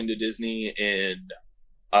about going to Disney in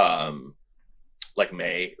like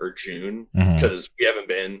May or June because we haven't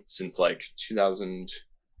been since like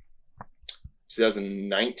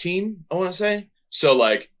 2019, I want to say. So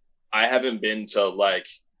like I haven't been to like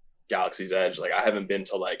Galaxy's Edge. Like I haven't been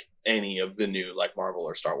to like any of the new like Marvel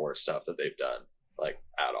or Star Wars stuff that they've done like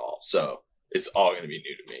at all. So it's all going to be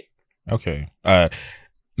new to me. Okay.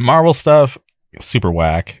 Marvel stuff, super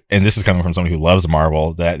whack. And this is coming from somebody who loves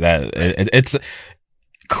Marvel. It's a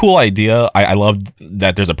cool idea. I love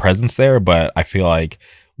that there's a presence there, but I feel like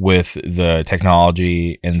with the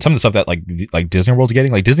technology and some of the stuff that like Disney World's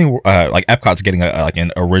getting, like Disney, like Epcot's getting like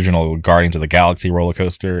an original Guardians of the Galaxy roller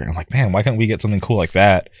coaster. And I'm like, man, why can't we get something cool like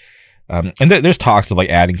that? And there's talks of like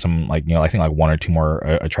adding some like I think like one or two more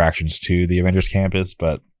attractions to the Avengers Campus,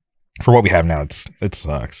 but for what we have now, it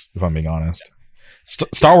sucks if I'm being honest.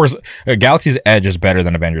 Star Wars Galaxy's Edge is better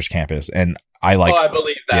than Avengers Campus, and I like. Oh, I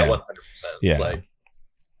believe that 100%. Yeah. Like,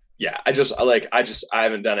 yeah, I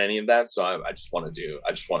haven't done any of that, so I just want to I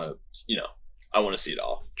want to see it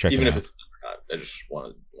all, even if it's time. I just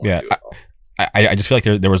want to do it all. I just feel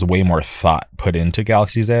like there was way more thought put into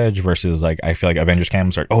Galaxy's Edge versus like I feel like Avengers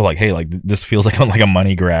Campus are hey, like this feels like a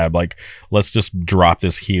money grab, like let's just drop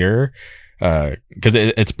this here because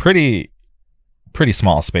it's pretty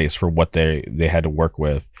small space for what they had to work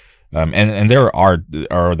with. And there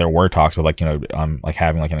were talks of like like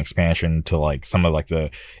having like an expansion to like some of like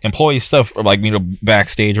the employee stuff or like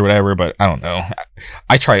backstage or whatever, but I don't know.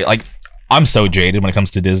 I try like I'm so jaded when it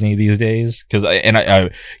comes to Disney these days because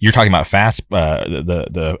you're talking about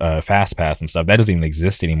the Fast Pass and stuff that doesn't even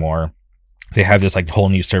exist anymore. They have this like whole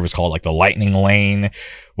new service called like the Lightning Lane,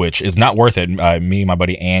 which is not worth it. Me and my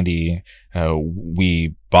buddy Andy,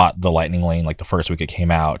 we bought the Lightning Lane like the first week it came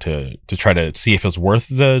out to try to see if it was worth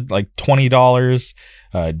the like $20.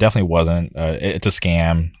 Definitely wasn't. It's a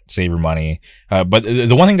scam. Save your money. But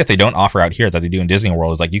the one thing that they don't offer out here that they do in Disney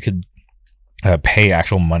World is like you could pay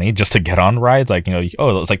actual money just to get on rides. Like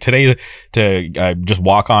it's like today to just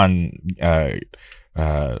walk on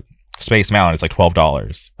Space Mountain, it's like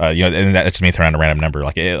 $12. And that's just me throwing out a random number.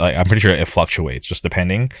 Like I'm pretty sure it fluctuates just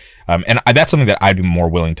depending. And that's something that I'd be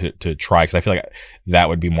more willing to try because I feel like that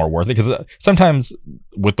would be more worth it. Because sometimes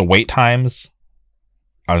with the wait times,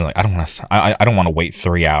 I was like, I don't want to wait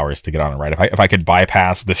 3 hours to get on a ride. If I could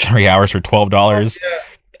bypass the 3 hours for $12,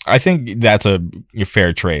 I think that's a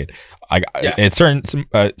fair trade. In certain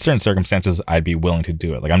circumstances, I'd be willing to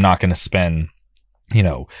do it. Like I'm not going to spend,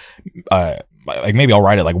 like maybe I'll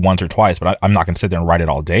ride it like once or twice, but I'm not going to sit there and ride it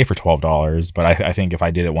all day for $12. But I think if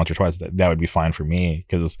I did it once or twice, that would be fine for me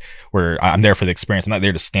because I'm there for the experience. I'm not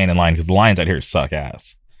there to stand in line because the lines out here suck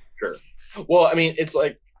ass. Sure. Well, I mean, it's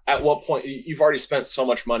like at what point you've already spent so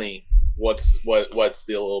much money. What's the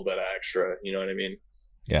little bit of extra? You know what I mean?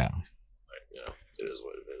 Yeah. It is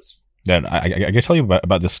what it is. That I can tell you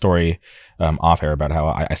about this story off air about how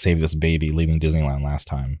I saved this baby leaving Disneyland last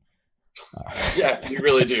time. Yeah, you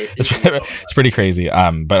really do. It's pretty crazy.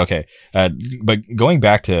 But okay. But going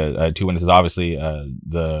back to Two Witnesses, obviously,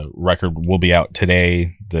 the record will be out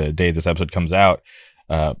today, the day this episode comes out.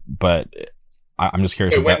 But I'm just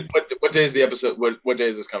curious. What day is the episode? What day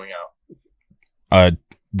is this coming out?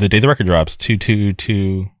 The day the record drops,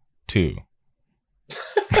 2/2/22.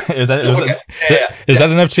 Is that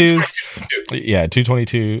enough twos? Yeah,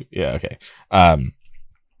 2/22. Yeah, okay.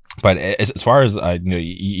 But as far as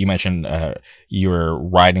you mentioned, you were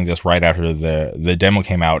writing this right after the demo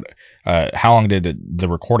came out. How long did the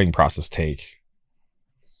recording process take?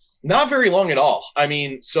 Not very long at all. I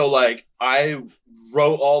mean, so like I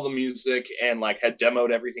wrote all the music and like had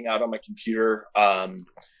demoed everything out on my computer.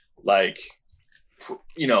 Like,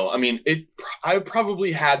 I mean, I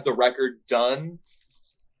probably had the record done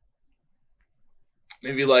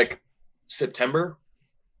maybe like September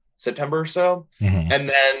or so. Mm-hmm. And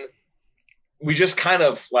then we just kind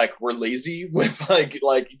of like were lazy with like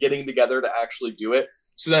getting together to actually do it.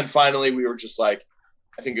 So then finally we were just like,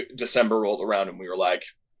 I think December rolled around and we were like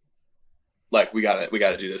we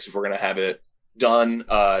gotta do this if we're gonna have it done.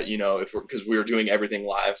 Because we were doing everything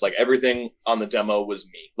live, like everything on the demo was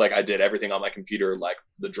me. Like I did everything on my computer, like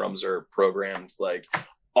the drums are programmed, like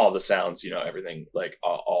all the sounds, everything, like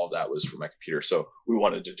all of that was from my computer. So we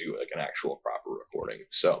wanted to do like an actual proper recording.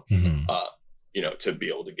 So, Mm-hmm. to be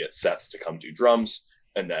able to get Seth to come do drums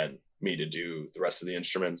and then me to do the rest of the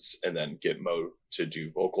instruments and then get Mo to do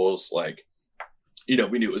vocals, like, we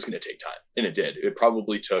knew it was going to take time, and it did. It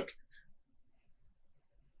probably took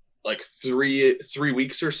like three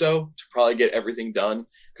weeks or so to probably get everything done,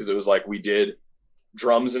 because it was like we did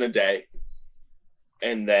drums in a day,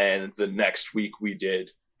 and then the next week we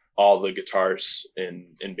did all the guitars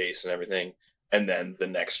and bass and everything, and then the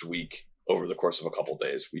next week over the course of a couple of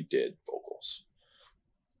days we did vocals.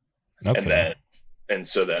 Okay. But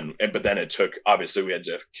then it took, obviously we had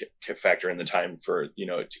to factor in the time for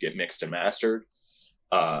to get mixed and mastered,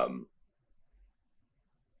 and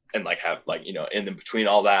like have like and then between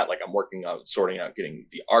all that, like I'm working out, sorting out, getting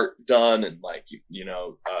the art done, and like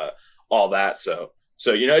all that. So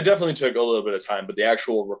it definitely took a little bit of time, but the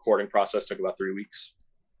actual recording process took about 3 weeks.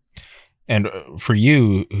 And for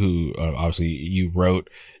you, who obviously you wrote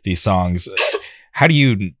these songs, how do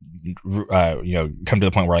you come to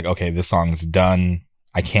the point where like, okay, this song's done,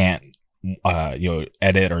 I can't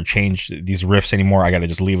edit or change these riffs anymore, I gotta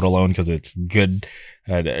just leave it alone because it's good?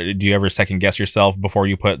 Do you ever second guess yourself before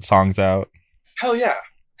you put songs out? Hell yeah,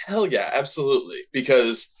 absolutely.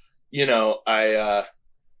 Because I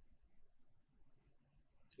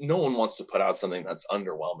no one wants to put out something that's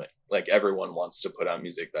underwhelming. Like everyone wants to put out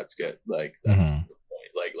music that's good. Like that's the point.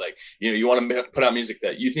 Like you want to put out music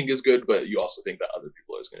that you think is good, but you also think that other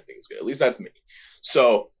people are going to think is good. At least that's me.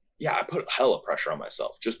 So yeah, I put hella pressure on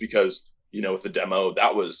myself just because with the demo,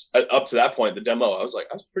 that was up to that point. The demo, I was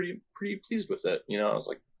pretty pleased with it. I was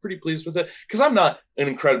like pretty pleased with it because I'm not an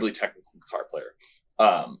incredibly technical guitar player.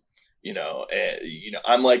 I'm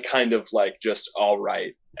like kind of like just all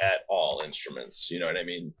right at all instruments, you know what I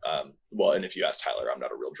mean? Well, and if you ask Tyler, I'm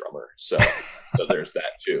not a real drummer, so there's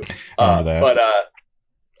that too. But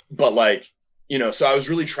like, so I was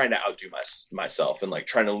really trying to outdo myself and like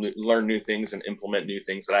trying to learn new things and implement new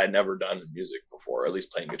things that I had never done in music before, or at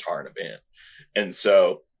least playing guitar in a band. And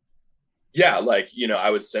so, yeah, like, I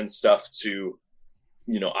would send stuff to,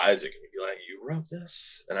 Isaac, and he'd be like, "You wrote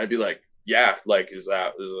this?" And I'd be like, "Yeah, like, is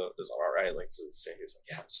that all right? Like, he's like,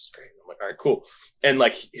 "Yeah, this is great." I'm like, "All right, cool." And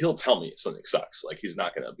like, he'll tell me if something sucks. Like, he's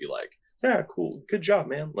not gonna be like, "Yeah, cool, good job,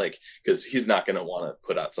 man." Like, because he's not gonna want to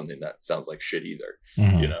put out something that sounds like shit either,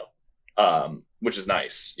 which is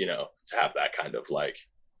nice, to have that kind of like,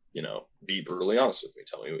 be brutally honest with me,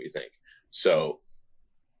 tell me what you think. So,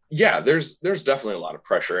 yeah, there's definitely a lot of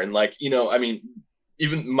pressure, and like, I mean,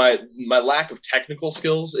 even my lack of technical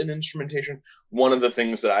skills in instrumentation, one of the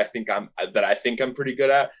things that I think I'm pretty good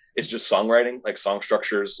at is just songwriting, like song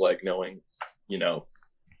structures, like knowing,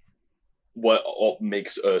 what all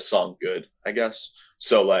makes a song good, I guess.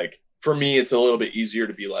 So like for me, it's a little bit easier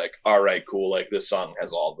to be like, all right, cool, like this song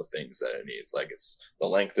has all the things that it needs. Like the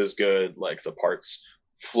length is good, like the parts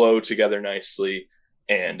flow together nicely,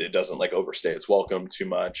 and it doesn't like overstay its welcome too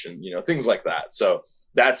much, and things like that. So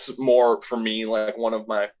that's more for me like one of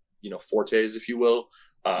my fortes, if you will,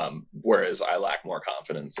 whereas I lack more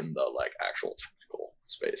confidence in the like actual technical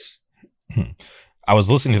space. I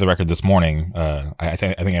was listening to the record this morning. I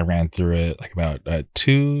think I ran through it like about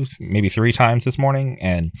 2, maybe 3 times this morning,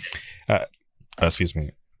 and excuse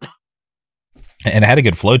me, and it had a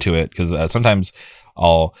good flow to it because sometimes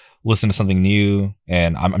I'll listen to something new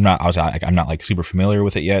and I'm not like super familiar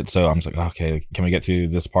with it yet, so I'm just like, okay, can we get through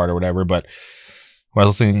this part or whatever? But when I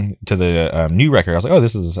was listening to the new record, I was like, oh,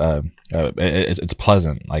 this is it's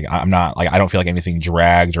pleasant. Like I'm not like, I don't feel like anything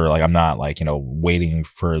drags, or like I'm not like waiting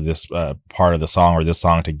for this part of the song or this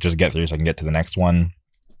song to just get through so I can get to the next one.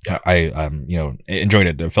 Yeah. I enjoyed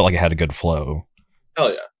it. It felt like it had a good flow. Oh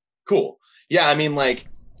yeah, cool. Yeah, I mean, like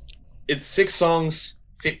it's 6 songs,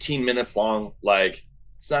 15 minutes long. Like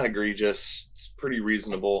it's not egregious. It's pretty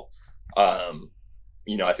reasonable.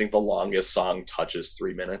 I think the longest song touches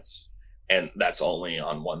 3 minutes, and that's only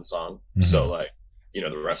on one song. Mhm. So like,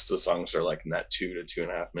 the rest of the songs are like in that 2 to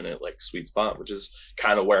 2.5 minute like sweet spot, which is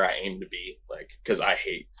kind of where I aim to be. Like, because I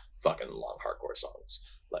hate fucking long hardcore songs.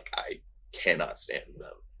 Like, I cannot stand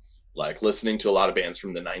them. Like, listening to a lot of bands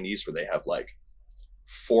from the 90s where they have like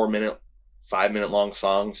 4 minute, 5 minute long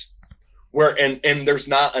songs where and there's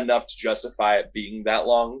not enough to justify it being that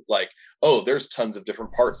long. Like, oh, there's tons of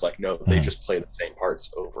different parts. Like, no, they just play the same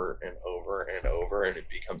parts over and over and over, and it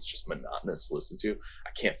becomes just monotonous to listen to.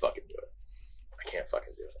 I can't fucking do it.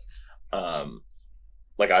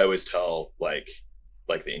 Like, I always tell like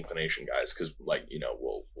the Inclination guys, because like,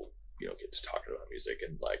 we'll get to talking about music,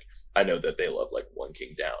 and like, I know that they love like One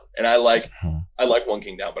King Down, and I like One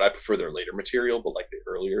King Down, but I prefer their later material. But like the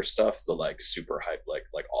earlier stuff, the like super hype,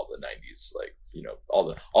 like all the 90s, like,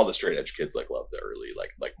 all the straight edge kids like love the early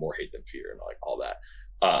like More Hate Than Fear and like all that.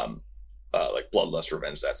 Like Bloodlust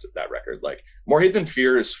Revenge, that's that record. Like, More Hate Than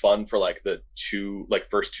Fear is fun for like the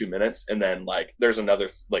first 2 minutes, and then like there's another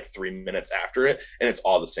like 3 minutes after it, and it's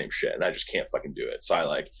all the same shit, and I just can't fucking do it. So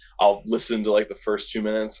I'll listen to like the first 2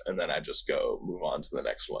 minutes, and then I just go move on to the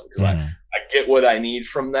next one, because I get what I need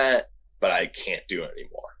from that, but I can't do it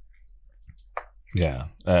anymore.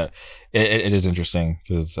 Yeah, it is interesting,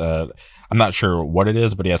 because I'm not sure what it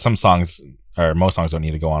is, but yeah, some songs or most songs don't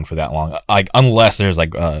need to go on for that long, like unless there's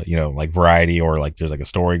like like variety, or like there's like a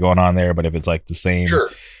story going on there. But if it's like the same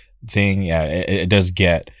thing, yeah, it does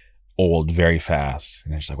get old very fast,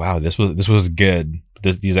 and it's like, wow, this was good.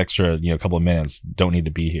 These extra couple of minutes don't need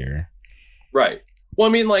to be here. Right. Well,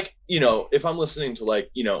 I mean, like, if I'm listening to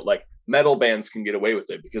like metal bands can get away with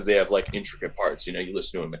it because they have like intricate parts. You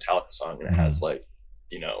listen to a Metallica song and it has like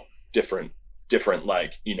different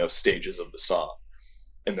like stages of the song,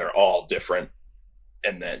 and they're all different,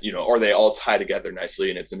 and then or they all tie together nicely,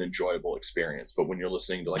 and it's an enjoyable experience. But when you're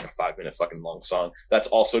listening to like a 5 minute fucking long song that's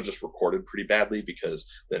also just recorded pretty badly,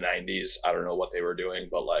 because the 90s, I don't know what they were doing,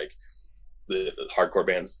 but like the hardcore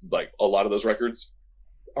bands, like a lot of those records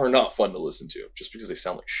are not fun to listen to just because they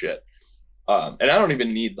sound like shit. And I don't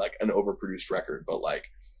even need like an overproduced record, but like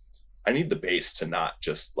I need the bass to not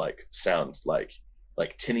just like sound like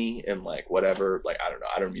tinny and like whatever. Like, I don't know,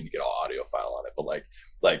 I don't mean to get all audiophile on it, but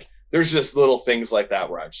like there's just little things like that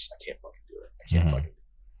where I can't fucking do it. I can't fucking do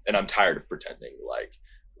it. And I'm tired of pretending like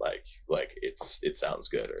it sounds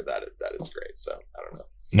good or that it's great. So I don't know.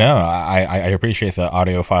 No, I appreciate the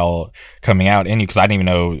audiophile coming out in you, because I didn't even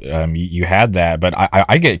know you had that. But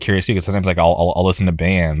I get curious too, because sometimes like I'll listen to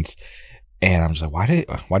bands, and I'm just like,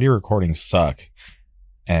 why do your recordings suck?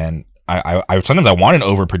 And I sometimes I want an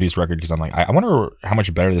overproduced record, because I'm like, I wonder how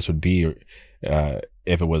much better this would be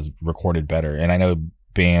if it was recorded better. And I know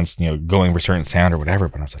bands going for certain sound or whatever,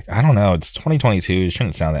 but I was like, I don't know, it's 2022, it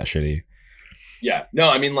shouldn't sound that shitty. Yeah, no,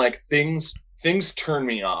 I mean, like things turn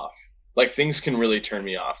me off. Like, things can really turn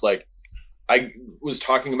me off. Like, I was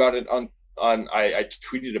talking about it on I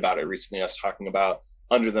tweeted about it recently. I was talking about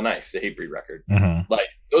Under the Knife, the Hatebreed record. Like,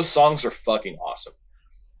 those songs are fucking awesome.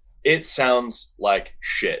 It sounds like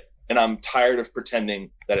shit, and I'm tired of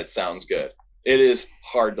pretending that it sounds good. It is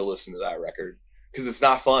hard to listen to that record because it's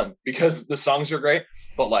not fun, because the songs are great,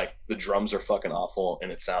 but like the drums are fucking awful,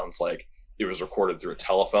 and it sounds like it was recorded through a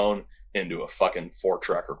telephone into a fucking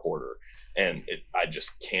 4-track recorder, and I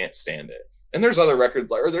just can't stand it. And there's other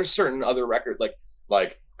records there's certain other records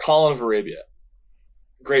like Colin of Arabia,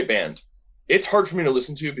 great band. It's hard for me to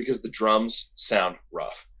listen to because the drums sound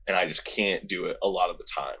rough, and I just can't do it a lot of the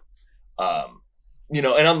time.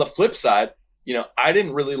 And on the flip side, I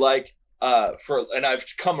didn't really like and I've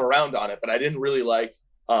come around on it, but I didn't really like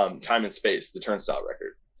Time and Space, the Turnstile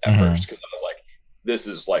record at first, because I was like, this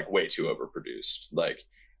is like way too overproduced. Like,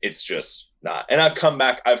 it's just not. And I've come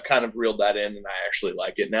back, I've kind of reeled that in, and I actually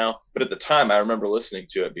like it now. But at the time, I remember listening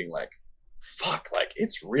to it being like, fuck, like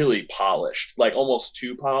it's really polished, like almost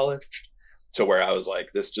too polished, to where I was like,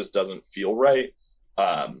 this just doesn't feel right.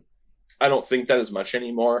 I don't think that as much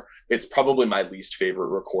anymore. It's probably my least favorite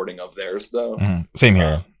recording of theirs, though. Same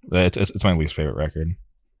here. It's my least favorite record.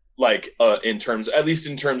 Like, at least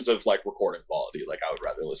in terms of like recording quality, like I would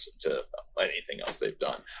rather listen to anything else they've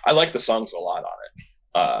done. I like the songs a lot on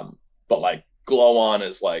it. But like Glow On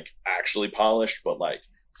is like actually polished, but like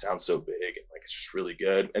it sounds so big, and like it's just really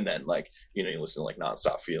good. And then like, you listen to like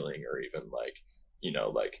Nonstop Feeling, or even like,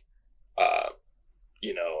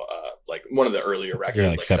 like one of the earlier records,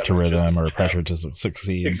 like Step to Rhythm or Pressure to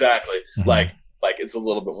Succeed. Exactly. Like it's a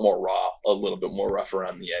little bit more raw, a little bit more rough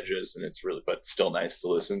around the edges, and it's really, but still nice to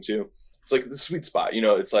listen to. it's like the sweet spot, you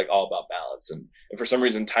know, it's like all about balance. And for some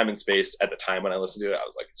reason, Time and Space at the time when I listened to it, I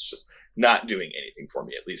was like, it's just not doing anything for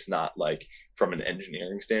me, at least not like from an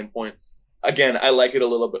engineering standpoint. Again, I like it a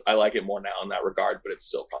little bit. I like it more now in that regard, but it's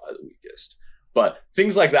still probably the weakest. But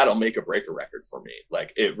things like that'll make or break a record for me.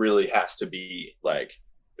 Like it really has to be like,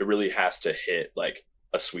 it really has to hit like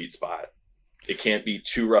a sweet spot. It can't be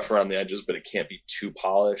too rough around the edges, but it can't be too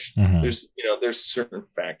polished. Mm-hmm. There's certain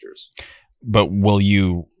factors. But will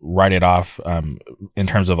you write it off in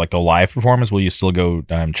terms of like the live performance? Will you still go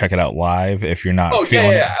check it out live if you're not?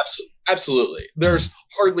 Yeah, absolutely. There's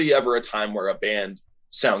hardly ever a time where a band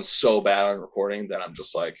sounds so bad on recording that I'm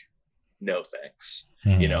just like, no thanks,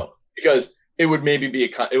 you know, because it would maybe be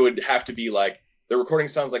it would have to be like the recording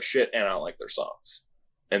sounds like shit and I don't like their songs,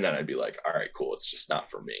 and then I'd be like, all right, cool, it's just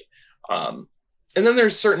not for me. And then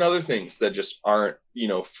there's certain other things that just aren't, you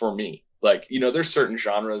know, for me. Like, you know, there's certain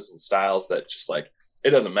genres and styles that just like, it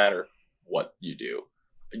doesn't matter what you do,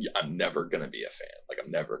 I'm never gonna be a fan. Like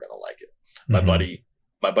I'm never gonna like it.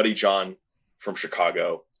 My buddy John from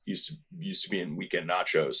Chicago used to be in Weekend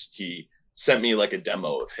Nachos. He sent me like a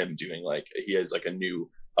demo of him doing like, he has like a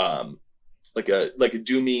new like a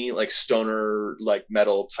doomy like stoner like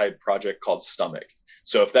metal type project called Stomach.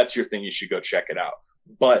 So if that's your thing, you should go check it out.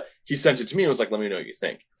 But he sent it to me and was like, let me know what you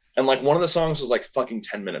think. And like one of the songs was like fucking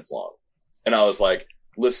 10 minutes long. And I was like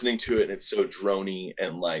listening to it and it's so drony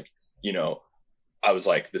and like, you know, I was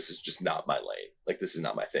like, this is just not my lane. Like, this is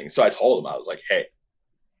not my thing. So I told him, I was like, hey,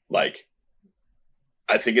 like,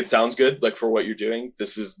 I think it sounds good. Like for what you're doing,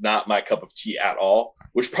 this is not my cup of tea at all,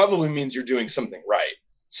 which probably means you're doing something right.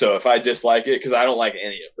 So if I dislike it, because I don't like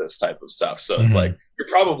any of this type of stuff. So it's like, you're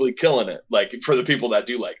probably killing it, like for the people that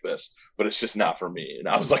do like this, but it's just not for me. And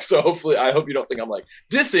I was like, so hopefully, I hope you don't think I'm like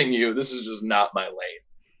dissing you. This is just not my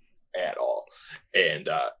lane at all. And,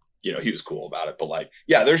 you know, he was cool about it, but like,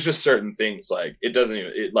 yeah, there's just certain things like it doesn't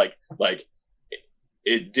even,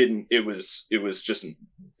 it was just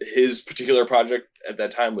his particular project at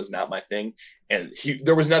that time was not my thing. And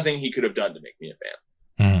there was nothing he could have done to make me a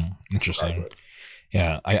fan. Interesting.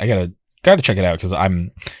 Yeah, I gotta check it out because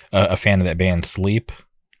I'm a fan of that band Sleep.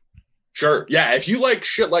 Sure, yeah. If you like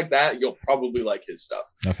shit like that, you'll probably like his stuff.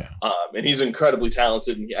 Okay. And he's incredibly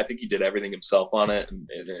talented, and I think he did everything himself on it. And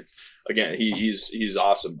it's again, he's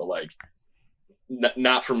awesome. But like,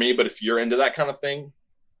 not for me. But if you're into that kind of thing,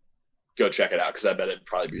 go check it out because I bet it'd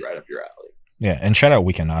probably be right up your alley. Yeah, and shout out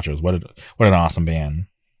Weekend Nachos. What an awesome band.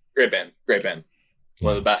 Great band.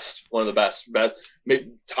 One of the best,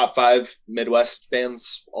 top 5 Midwest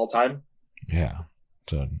bands all time. Yeah.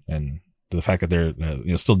 So, and the fact that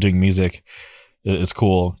they're still doing music is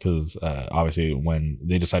cool because obviously when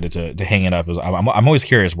they decided to hang it up, I'm always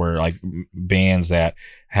curious where like bands that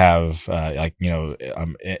have an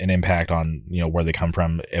impact on where they come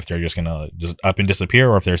from, if they're just gonna just up and disappear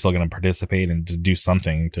or if they're still gonna participate and just do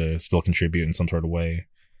something to still contribute in some sort of way.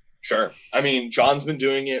 Sure. I mean, John's been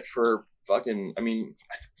doing it for he's been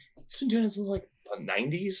doing it since like the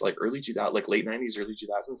 90s, like early 2000s, like late 90s, early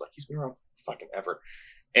 2000s. Like he's been around fucking ever.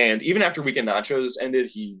 And even after Weekend Nachos ended,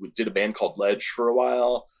 he did a band called Ledge for a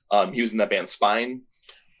while. He was in that band Spine.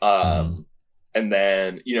 And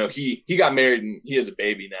then, he got married and he has a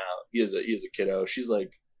baby now. He has a kiddo. She's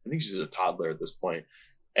like, I think she's a toddler at this point.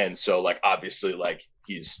 And so like, obviously like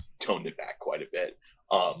he's toned it back quite a bit.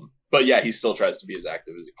 But yeah, he still tries to be as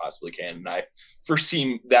active as he possibly can. And I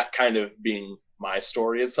foresee that kind of being my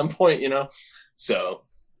story at some point, So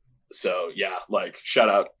yeah, like shout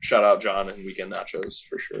out John and Weekend Nachos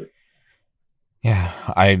for sure. Yeah,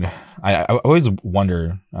 I always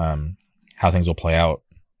wonder how things will play out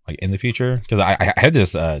like in the future because I had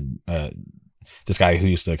this this guy who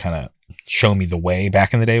used to kind of show me the way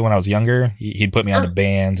back in the day when I was younger. He'd put me onto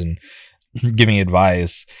bands and give me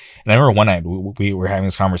advice. And I remember one night we were having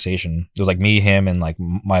this conversation. It was like me, him, and like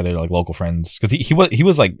my other like local friends because he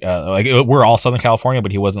was like we're all Southern California,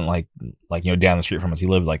 but he wasn't like down the street from us. He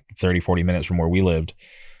lived like 30-40 minutes from where we lived.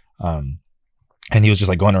 And he was just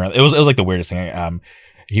like going around. It was like the weirdest thing.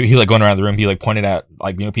 He like going around the room. He like pointed out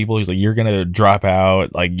like people. He's like, you're gonna drop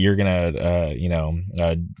out. Like you're gonna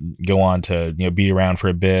go on to be around for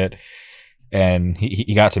a bit. And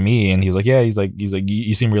he got to me and he was like, yeah, he's like,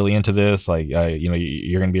 you seem really into this. Like,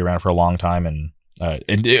 you're going to be around for a long time. And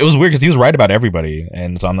it was weird because he was right about everybody.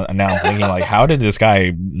 And so now I'm thinking like, how did this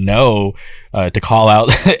guy know to call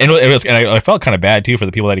out? And I felt kind of bad too for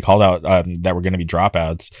the people that he called out that were going to be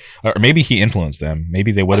dropouts, or maybe he influenced them.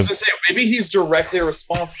 Maybe they would have. Maybe he's directly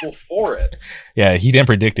responsible for it. Yeah, he didn't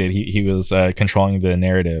predict it. He was controlling the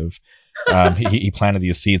narrative. He planted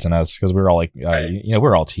these seeds in us because we were all like, we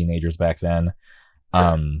were all teenagers back then.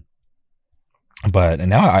 But and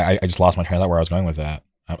now I just lost my train of thought where I was going with that.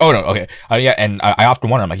 Oh no, okay, yeah, and I often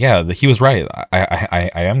wonder. I'm like, yeah, he was right. I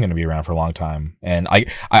am going to be around for a long time, and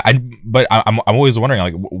but I'm always wondering,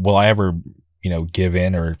 like, will I ever, give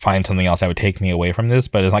in or find something else that would take me away from this?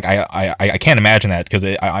 But it's like I can't imagine that because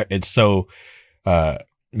it's so, I'm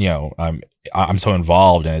so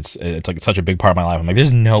involved, and it's like such a big part of my life. I'm like,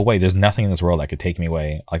 there's no way, there's nothing in this world that could take me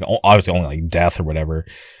away. Like, obviously only like death or whatever,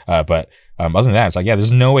 but. Other than that, it's like, yeah,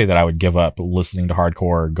 there's no way that I would give up listening to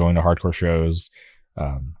hardcore, going to hardcore shows,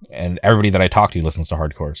 and everybody that I talk to listens to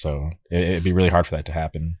hardcore, so it'd be really hard for that to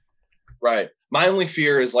happen. Right. My only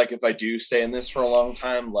fear is like if I do stay in this for a long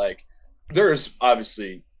time, like there's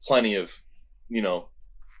obviously plenty of,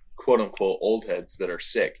 quote unquote old heads that are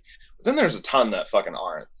sick, but then there's a ton that fucking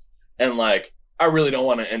aren't, and like I really don't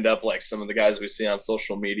want to end up like some of the guys we see on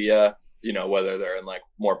social media, whether they're in like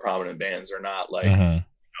more prominent bands or not, like. Mm-hmm.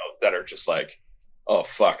 That are just like, oh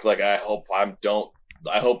fuck, like I hope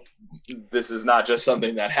this is not just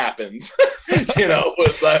something that happens,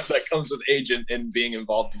 with that comes with age and being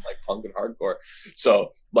involved in like punk and hardcore.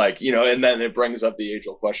 So like, and then it brings up the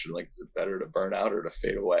age-old question, like, is it better to burn out or to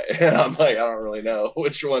fade away? And I'm like, I don't really know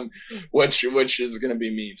which is going to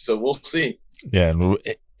be me. So we'll see. Yeah,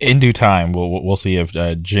 in due time, we'll see if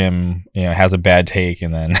Jim has a bad take,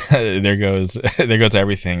 and then there goes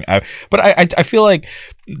everything. But I feel like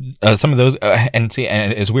some of those and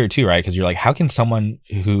it's weird too, right? Because you're like, how can someone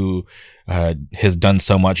who has done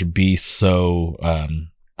so much be so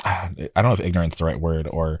I don't know if ignorance is the right word,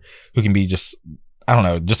 or who can be just, I don't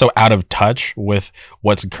know, just so out of touch with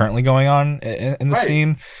what's currently going on in the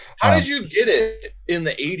scene. How did you get it in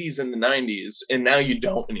the 80s and the 90s and now you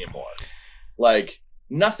don't anymore? Like,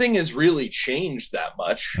 nothing has really changed that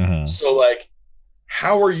much. Mm-hmm. So like,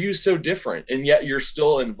 how are you so different? And yet you're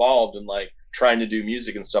still involved in like trying to do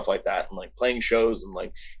music and stuff like that, and like playing shows and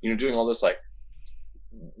like, doing all this. Like,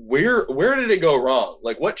 where did it go wrong?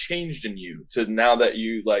 Like, what changed in you to now that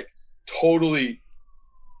you like totally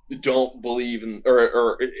don't believe in,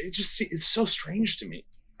 or it's so strange to me.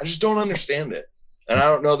 I just don't understand it. And I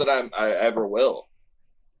don't know that I ever will.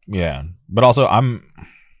 Yeah. But also I'm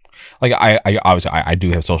like, I obviously I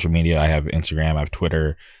do have social media. I have Instagram, I have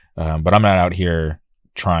Twitter, but I'm not out here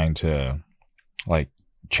trying to like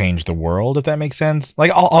change the world, if that makes sense.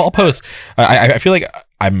 Like I'll post. I feel like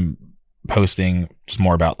I'm posting just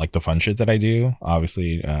more about like the fun shit that I do.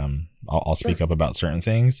 Obviously, I'll speak up about certain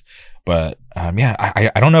things, but yeah,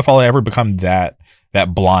 I don't know if I'll ever become that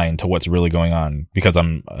blind to what's really going on, because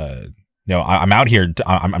I'm I'm out here.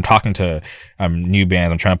 I'm talking to new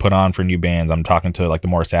bands. I'm trying to put on for new bands. I'm talking to like the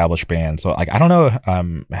more established bands. So like, I don't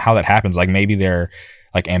know how that happens. Like, maybe their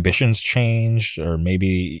like ambitions changed, or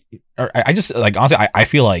maybe, or I just like, honestly, I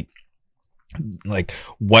feel like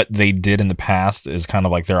what they did in the past is kind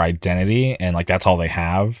of like their identity, and like that's all they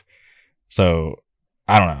have. So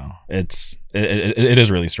I don't know. It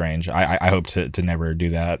is really strange. I hope to never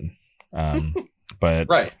do that. But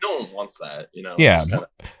right, no one wants that, Yeah,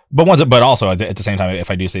 but also at the same time,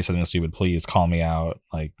 if I do say something stupid, please call me out.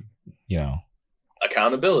 Like,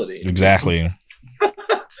 accountability. Exactly.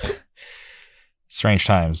 Strange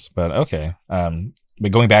times, but okay.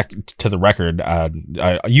 But going back to the record,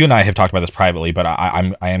 you and I have talked about this privately, but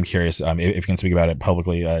I am curious if you can speak about it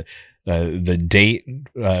publicly. The date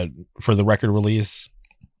for the record release.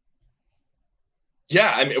 Yeah,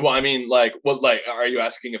 I mean, like, what, like, are you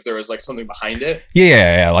asking if there was like something behind it?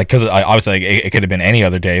 Yeah. Like, because obviously, like, it could have been any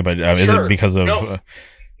other day, but is it because of?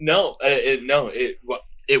 No,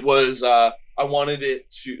 it was. I wanted it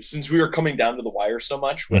to, since we were coming down to the wire so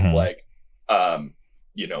much with like,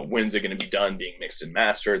 when's it going to be done, being mixed and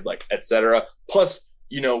mastered, like, etc. Plus,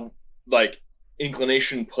 like,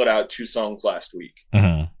 Inclination put out 2 songs last week.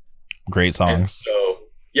 Great songs. And so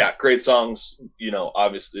yeah, great songs.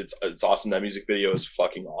 Obviously it's awesome. That music video is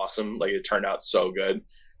fucking awesome. Like, it turned out so good.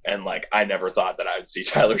 And like, I never thought that I would see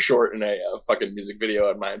Tyler Short in a fucking music video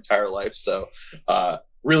in my entire life. So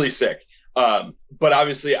really sick. But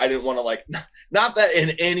obviously I didn't want to, like, not that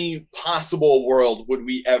in any possible world would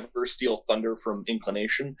we ever steal thunder from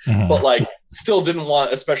Inclination, but like, still didn't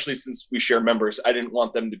want, especially since we share members, I didn't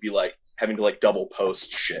want them to be like having to like double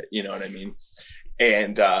post shit. You know what I mean?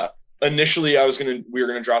 And initially we were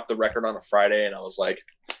gonna drop the record on a Friday, and I was like,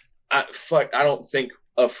 I don't think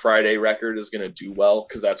a Friday record is gonna do well,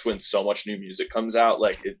 because that's when so much new music comes out.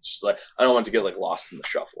 Like, it's just like, I don't want to get like lost in the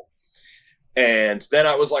shuffle. And then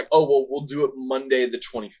I was like, oh well, we'll do it Monday the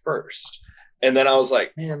 21st. And then I was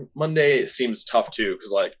like, man, Monday seems tough too,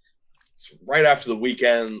 because like, it's right after the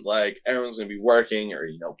weekend, like, everyone's gonna be working or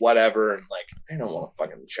whatever, and like, I don't want to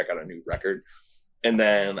fucking check out a new record. And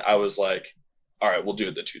then I was like, all right, we'll do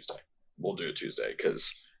it the Tuesday. we'll do it Tuesday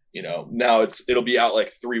because now it'll be out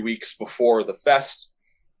like 3 weeks before the fest.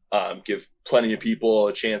 Give plenty of people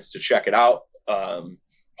a chance to check it out.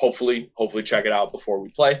 Hopefully check it out before we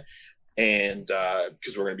play, and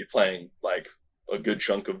because we're going to be playing like a good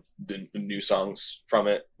chunk of the new songs from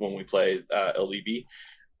it when we play LDB,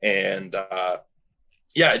 and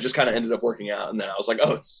it just kind of ended up working out. And then I was like,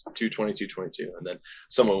 oh, it's 2/22/22, and then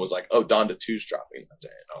someone was like, oh, Donda 2's dropping that day,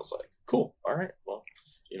 and I was like, cool, all right, well,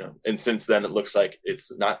 and since then it looks like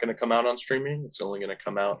it's not going to come out on streaming. It's only going to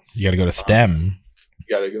come out. You got to go to STEM.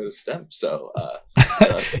 You got to go to STEM. So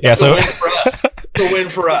yeah, so a win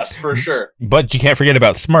for us for sure. But you can't forget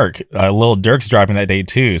about Smirk. Lil Durk's dropping that day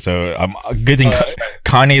too. So good thing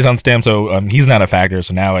Kanye's on STEM, so he's not a factor.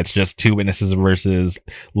 So now it's just 2 Witnesses versus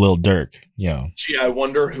Lil Durk. Gee, I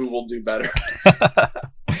wonder who will do better.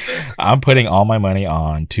 I'm putting all my money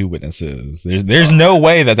on 2 Witnesses. There's no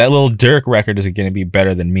way that Lil Durk record is going to be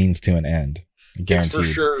better than Means to an End. Guaranteed. It's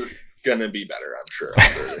for sure gonna be better. I'm sure.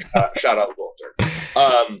 Shout out Lil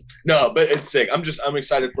Durk. No, but it's sick. I'm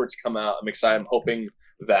excited for it to come out. I'm excited. I'm hoping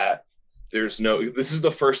that this is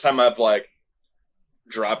the first time I've like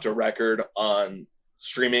dropped a record on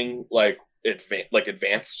streaming, like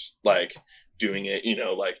advanced, like doing it,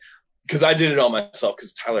 because I did it all myself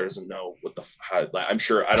because Tyler doesn't know I'm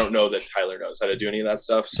sure I don't know that Tyler knows how to do any of that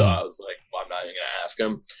stuff. So I was like, well, I'm not even gonna ask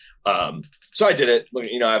him. So I did it.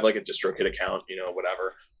 I have like a DistroKid account,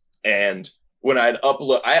 whatever. And when I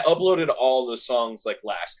uploaded all the songs like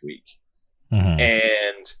last week,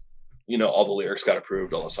 and all the lyrics got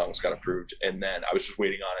approved, all the songs got approved, and then I was just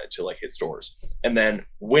waiting on it to like hit stores. And then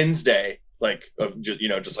Wednesday,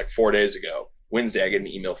 just like 4 days ago, Wednesday, I get an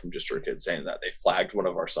email from DistroKid saying that they flagged one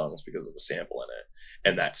of our songs because of a sample in it,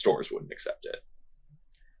 and that stores wouldn't accept it.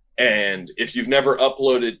 And if you've never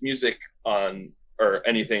uploaded music on or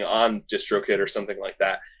anything on DistroKid or something like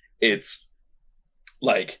that, it's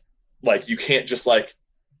like you can't just like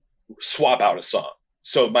swap out a song.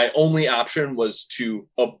 So my only option was to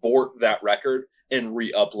abort that record and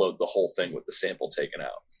re-upload the whole thing with the sample taken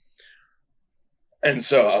out. And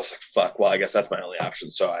so I was like, fuck, well, I guess that's my only option.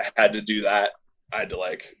 So I had to do that. I had to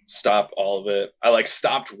like stop all of it. I like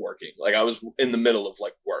stopped working. Like I was in the middle of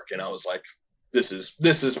like work, and I was like, this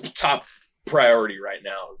is top priority right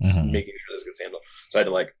now. Just making sure this gets handled. So I had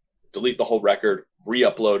to like delete the whole record,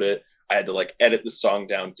 re-upload it. I had to like edit the song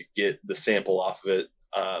down to get the sample off of it.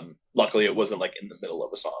 Luckily it wasn't like in the middle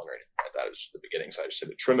of a song or anything like that. It was just the beginning. So I just had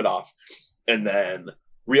to trim it off and then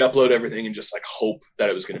re-upload everything and just like hope that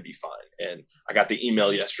it was going to be fine. And I got the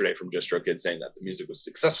email yesterday from DistroKid saying that the music was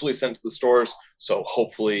successfully sent to the stores. So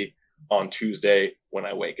hopefully on Tuesday when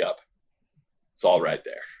I wake up, it's all right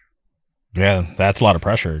there. Yeah, that's a lot of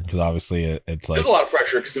pressure because obviously it's like... There's a lot of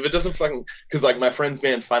pressure because if it doesn't because like my friend's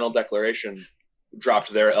band Final Declaration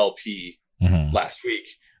dropped their LP last week.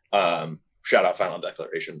 Shout out Final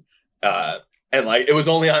Declaration. And like it was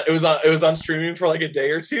on streaming for like a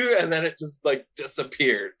day or two, and then it just like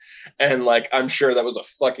disappeared. And like I'm sure that was a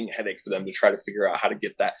fucking headache for them to try to figure out how to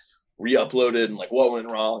get that re-uploaded and like what went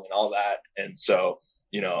wrong and all that. And so,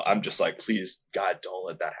 I'm just like, please God, don't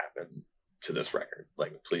let that happen to this record.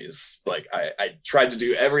 Like, please. Like I tried to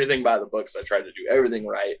do everything by the books. I tried to do everything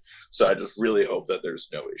right. So I just really hope that there's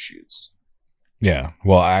no issues. Yeah,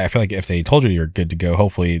 well, I feel like if they told you you're good to go,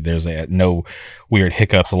 hopefully there's no weird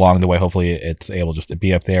hiccups along the way. Hopefully it's able just to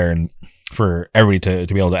be up there and for everybody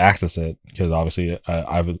to be able to access it. Because obviously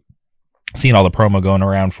I've seen all the promo going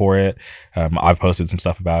around for it. I've posted some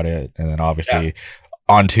stuff about it, and then obviously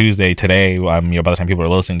on Tuesday today, by the time people are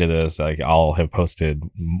listening to this, like I'll have posted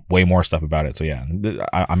way more stuff about it. So yeah,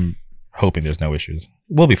 I'm hoping there's no issues.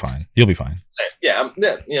 We'll be fine. You'll be fine. Yeah,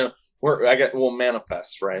 we'll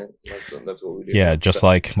manifest, right? That's what we do. Yeah, just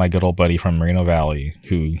like my good old buddy from Moreno Valley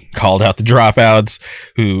who called out the dropouts,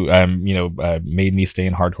 who made me stay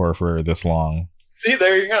in hardcore for this long. See,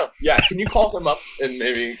 there you go. Yeah, can you call him up and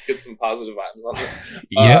maybe get some positive vibes on this?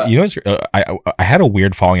 I had a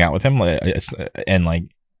weird falling out with him, and like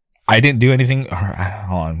I didn't do anything.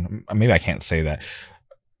 Hold on, maybe I can't say that.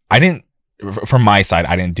 I didn't. From my side,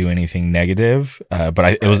 I didn't do anything negative,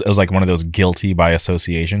 but it was like one of those guilty by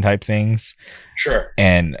association type things. Sure.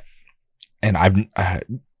 And I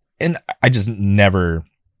just never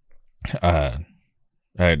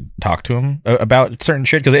talked to him about certain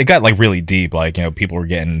shit because it got like really deep. Like people were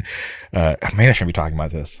getting. Maybe I shouldn't be talking about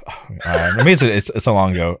this. Maybe it's so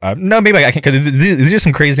long ago. No, maybe I can't because these are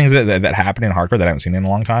some crazy things that happen in hardcore that I haven't seen in a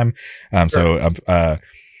long time. Sure.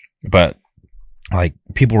 But. Like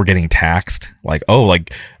people were getting taxed, like, oh,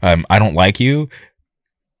 like I don't like you,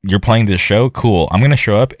 you're playing this show, cool. I'm gonna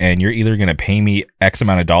show up, and you're either gonna pay me X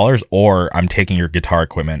amount of dollars, or I'm taking your guitar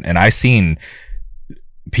equipment. And I've seen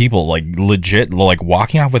people like legit like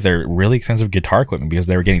walking off with their really expensive guitar equipment because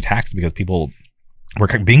they were getting taxed because people were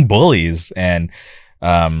being bullies. And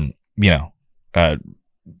you know,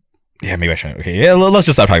 yeah, maybe I shouldn't. Okay, yeah, let's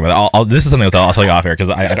just stop talking about it. This is something that I'll tell you off air, because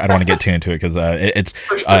I don't want to get too into it, because it's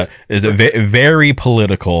very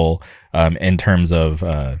political in terms of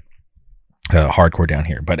hardcore down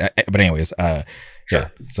here. But anyways, yeah.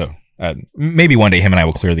 So maybe one day him and I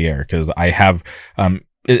will clear the air, because I have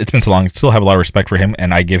it's been so long. I still have a lot of respect for him,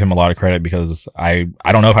 and I give him a lot of credit, because I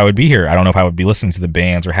don't know if I would be here. I don't know if I would be listening to the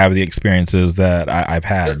bands or have the experiences that I've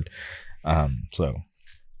had. So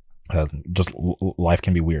just life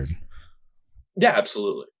can be weird. Yeah,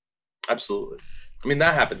 absolutely. Absolutely. I mean,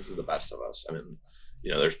 that happens to the best of us. I mean, you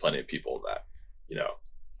know, there's plenty of people that, you know,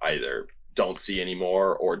 either don't see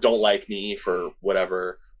anymore or don't like me for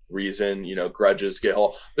whatever reason, you know, grudges get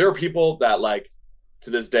hold. There are people that, like, to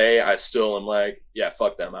this day, I still am like, yeah,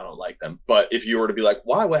 fuck them. I don't like them. But if you were to be like,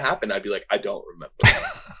 why, what happened? I'd be like, I don't remember.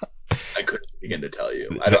 I couldn't begin to tell you.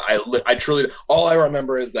 I truly, all I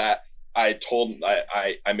remember is that I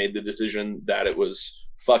made the decision that it was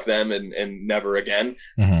fuck them and never again.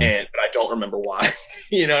 Mm-hmm. But I don't remember why.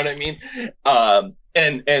 You know what I mean?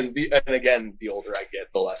 And again, the older I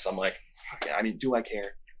get, the less I'm like, I mean, do I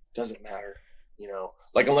care? Doesn't matter. You know,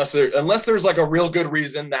 like, unless there's like a real good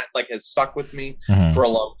reason that like has stuck with me mm-hmm. for a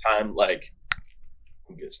long time, like,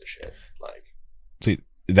 who gives a shit? Like, see,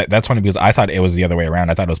 that's funny, because I thought it was the other way around.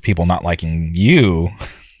 I thought it was people not liking you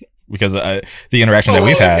because the interaction that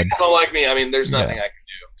we've had. People don't like me. I mean, there's nothing I can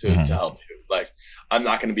do mm-hmm. to help you. Like, I'm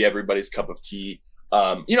not going to be everybody's cup of tea.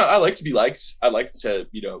 You know, I like to be liked. I like to,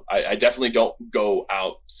 you know, I definitely don't go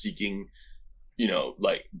out seeking, you know,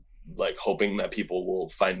 like hoping that people will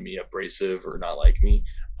find me abrasive or not like me.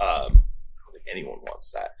 I don't think anyone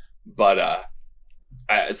wants that. But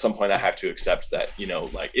at some point I have to accept that, you know,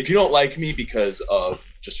 like, if you don't like me because of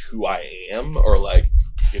just who I am, or like,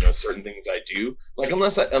 you know, certain things I do, like,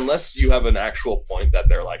 unless you have an actual point that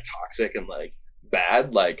they're like toxic and like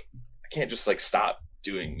bad, like, I can't just like stop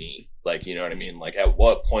doing me. Like, you know what I mean? Like, at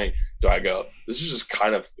what point do I go, this is just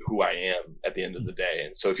kind of who I am at the end of the day?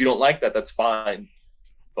 And so if you don't like that, that's fine.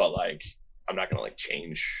 But like, I'm not gonna like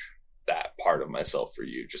change that part of myself for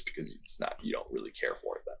you just because you don't really care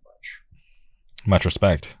for it that much. Much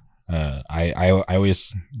respect. I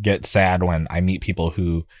always get sad when I meet people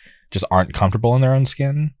who just aren't comfortable in their own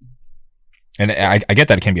skin. And I get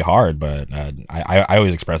that it can be hard, but I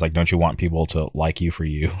always express, like, don't you want people to like you for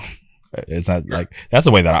you? It's not like, that's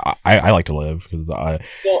the way that I like to live.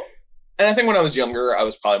 Well, and I think when I was younger, I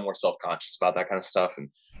was probably more self-conscious about that kind of stuff. And,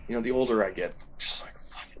 you know, the older I get, just like,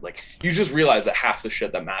 fuck it. Like, you just realize that half the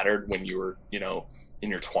shit that mattered when you were, you know, in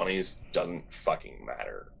your 20s doesn't fucking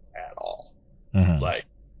matter at all. Mm-hmm. Like,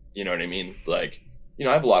 you know what I mean? Like, you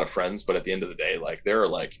know, I have a lot of friends, but at the end of the day, like, there are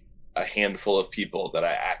like a handful of people that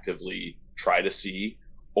I actively try to see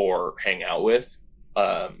or hang out with.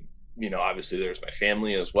 You know, obviously there's my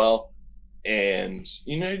family as well. And,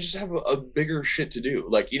 you know, you just have a bigger shit to do.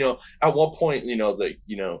 Like, you know, at one point, you know,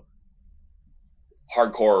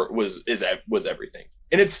 hardcore was everything.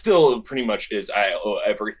 And it still pretty much is. I owe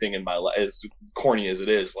everything in my life, as corny as it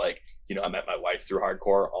is. Like, you know, I met my wife through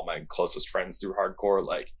hardcore, all my closest friends through hardcore.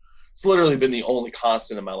 Like, it's literally been the only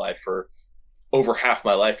constant in my life for over half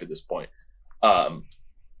my life at this point.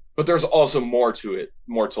 But there's also more to it,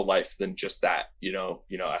 more to life than just that. You know,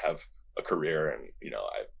 I have a career, and, you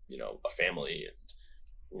know, a family, and,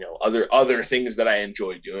 you know, other things that I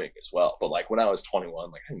enjoy doing as well. But like, when I was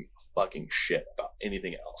 21, like, I didn't give a fucking shit about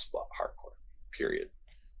anything else but hardcore, period.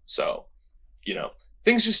 So, you know,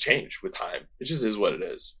 things just change with time. It just is what it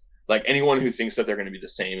is. Like, anyone who thinks that they're going to be the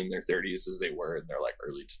same in their 30s as they were in their like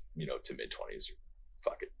early, to mid 20s,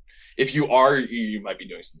 fuck it. If you are, you might be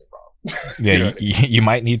doing something wrong. Yeah, you know, you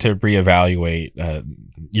might need to reevaluate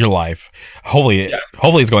your life. Hopefully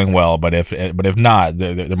it's going well, but if not,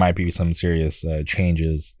 there might be some serious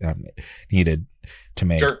changes needed to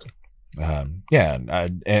make. Sure. And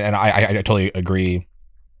I totally agree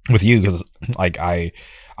with you, because like I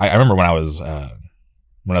remember when I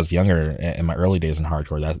was younger, in my early days in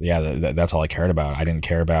hardcore, that's all I cared about. I didn't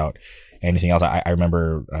care about anything else. I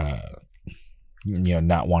remember you know,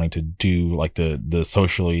 not wanting to do like the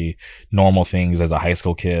socially normal things as a high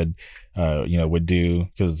school kid you know, would do,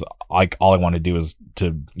 because like all I wanted to do is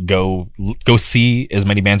to go see as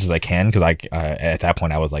many bands as I can, because at that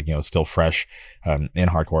point I was like, you know, still fresh in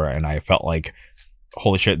hardcore, and I felt like,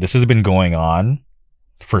 holy shit, this has been going on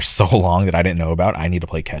for so long that I didn't know about. I need to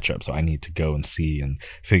play catch up, so I need to go and see and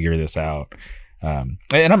figure this out. And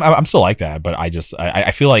I'm still like that, but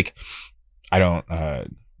I feel like I don't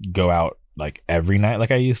go out like every night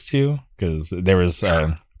like I used to, because there's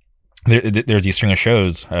these string of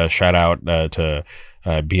shows. Shout out to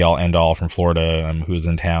Be All End All from Florida, who's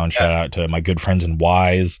in town. Shout out to my good friends in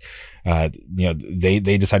Wise.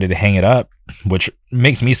 They decided to hang it up, which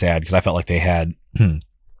makes me sad because I felt like they had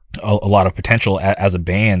a lot of potential as a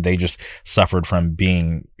band. They just suffered from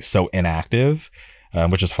being so inactive,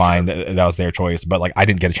 which is fine. That was their choice. But like, I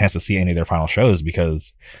didn't get a chance to see any of their final shows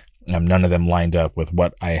because none of them lined up with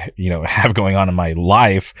what I have going on in my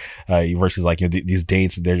life, versus like these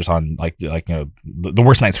dates. They're just on like the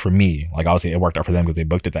worst nights for me. Like obviously it worked out for them because they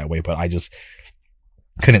booked it that way, but I just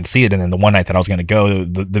couldn't see it. And then the one night that I was going to go,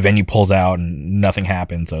 the venue pulls out and nothing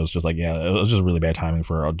happened. So it was just like, yeah, it was just really bad timing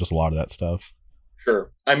for just a lot of that stuff.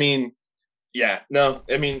 Sure. I mean, yeah, no,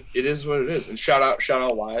 I mean, it is what it is. And shout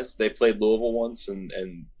out Wise. They played Louisville once, and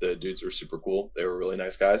the dudes were super cool. They were really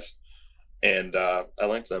nice guys. And I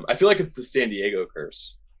liked them. I feel like it's the San Diego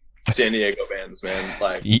curse. San Diego bands, man.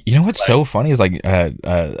 Like, you know what's so funny is like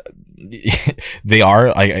they are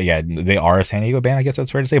a San Diego band, I guess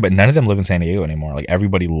that's fair to say, but none of them live in San Diego anymore. Like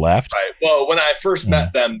everybody left. Right. Well, when I first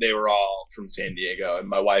met them, they were all from San Diego, and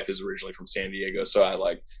my wife is originally from San Diego, so I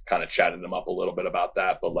like kind of chatted them up a little bit about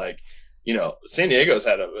that. But like, San Diego's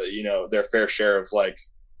had their fair share of like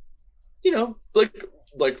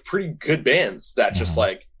pretty good bands that just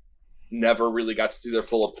like never really got to see their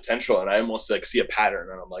full potential. And I almost like see a pattern,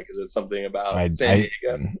 and I'm like, is it something about San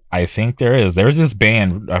Diego? I think there's this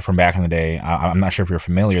band from back in the day. I'm not sure if you're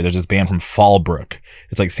familiar. There's this band from Fallbrook.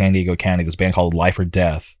 It's like San Diego County. This band called Life or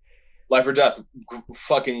Death. Life or Death,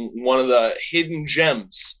 fucking one of the hidden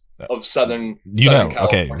gems of Southern California.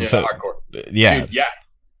 Okay, so, hardcore. Yeah. Dude, yeah,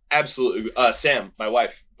 absolutely. Sam, my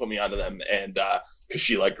wife, put me onto them, and because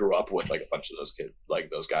she like grew up with like a bunch of those kids, like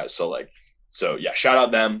those guys. So yeah, shout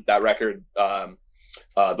out them. That record, the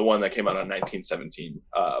one that came out in 1917,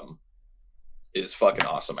 is fucking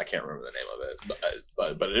awesome. I can't remember the name of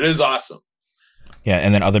it, but it is awesome. Yeah,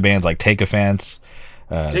 and then other bands like Take Offense.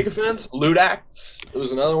 Ludax. It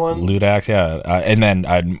was another one. Ludax, yeah, and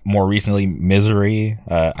then more recently, Misery.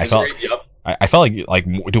 I felt like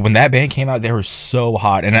when that band came out, they were so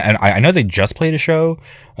hot, and I know they just played a show,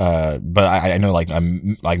 but I know like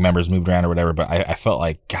members moved around or whatever. But I felt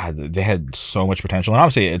like, God, they had so much potential, and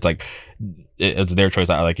obviously it's like it's their choice.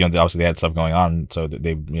 Like obviously they had stuff going on, so that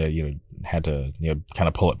they had to kind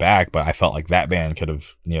of pull it back. But I felt like that band could have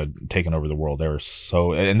taken over the world. They were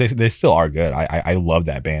so, and they still are good. I love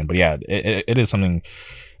that band. But yeah, it is something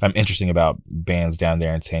interesting about bands down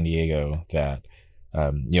there in San Diego that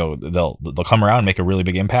they'll come around and make a really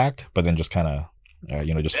big impact, but then just kind of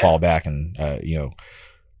just fall back and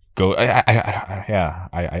go.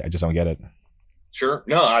 I just don't get it. Sure,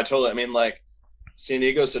 no, I totally. I mean, like, San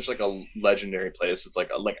Diego is such like a legendary place. It's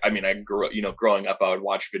like I mean, I grew up, growing up, I would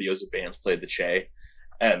watch videos of bands play the Che,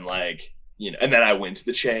 and like, and then I went to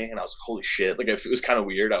the Che, and I was like, holy shit! Like, it was kind of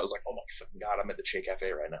weird. I was like, oh my fucking God, I'm at the Che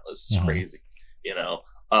Cafe right now. This is crazy,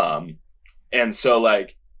 and so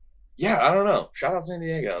like, yeah, I don't know. Shout out San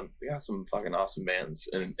Diego. We got some fucking awesome bands,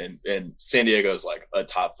 and San Diego is like a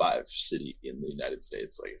top 5 city in the United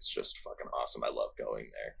States. Like, it's just fucking awesome. I love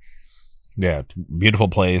going there. Yeah, beautiful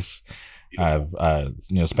place. I've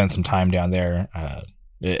spent some time down there.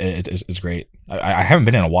 It's great. I haven't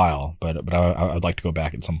been in a while, but I'd like to go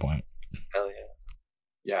back at some point. Hell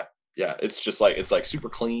yeah, yeah. It's just like, it's like super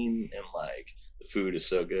clean, and like the food is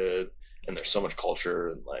so good, and there's so much culture,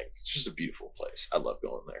 and like it's just a beautiful place. I love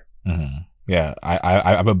going there. Mm-hmm. Yeah,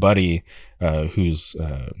 I have a buddy who's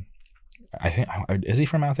I think, is he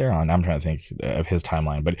from out there? I'm trying to think of his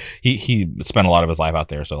timeline, but he spent a lot of his life out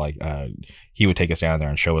there. So like he would take us down there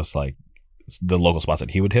and show us like the local spots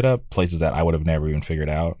that he would hit up, places that I would have never even figured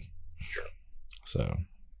out. Sure. So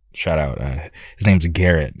shout out. His name's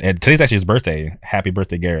Garrett, and today's actually his birthday. Happy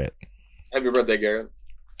birthday, Garrett. Happy birthday, Garrett.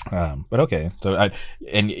 But okay, so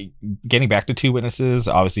and getting back to Two Witnesses,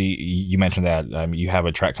 obviously you mentioned that you have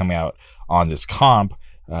a track coming out on this comp.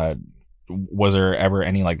 Was there ever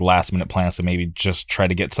any like last minute plans to maybe just try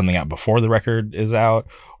to get something out before the record is out,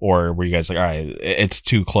 or were you guys like, all right, it's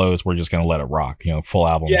too close, we're just gonna let it rock, full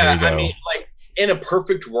album? Yeah, I mean, like, in a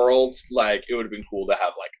perfect world, like, it would have been cool to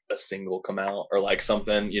have like a single come out, or like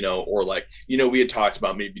something, or like, we had talked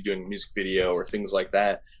about maybe doing a music video or things like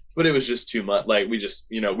that, but it was just too much. Like, we just,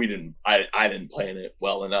 I didn't plan it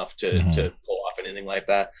well enough to pull off anything like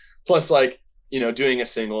that. Plus, like, doing a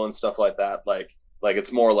single and stuff like that, like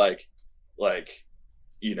it's more like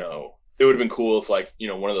it would have been cool if like, you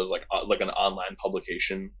know, one of those like an online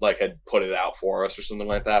publication like had put it out for us or something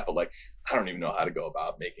like that. But like, I don't even know how to go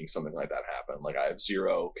about making something like that happen. Like I have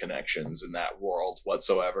zero connections in that world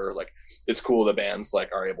whatsoever. Like it's cool that bands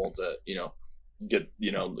like are able to, you know, get,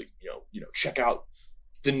 you know, like, check out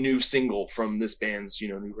the new single from this band's, you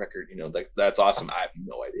know, new record, you know, like that's awesome. I have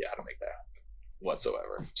no idea how to make that happen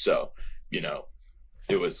whatsoever. So, you know,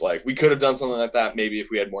 it was like we could have done something like that maybe if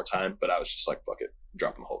we had more time, but I was just like, fuck it,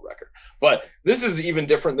 dropping the whole record. But this is even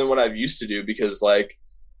different than what I've used to do, because like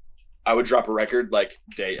I would drop a record like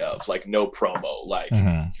day of, like no promo, like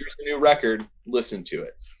here's the new record, listen to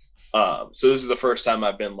it. So this is the first time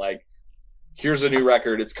I've been like, here's a new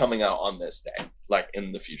record, it's coming out on this day, like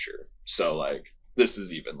in the future. So like this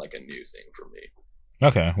is even like a new thing for me.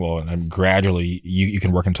 Okay, well, and gradually you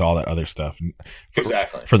can work into all that other stuff.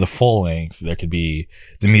 Exactly. For the full length, there could be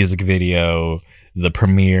the music video, the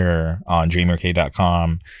premiere on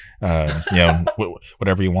dreamerk.com, you know,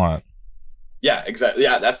 whatever you want. Yeah, exactly.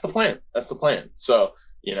 Yeah, that's the plan. That's the plan. So,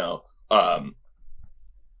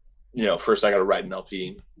 first I got to write an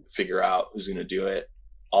LP, figure out who's going to do it,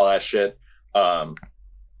 all that shit. But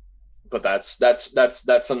that's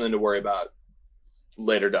something to worry about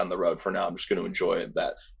later down the road. For now, I'm just going to enjoy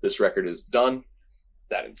that this record is done,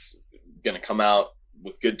 that it's going to come out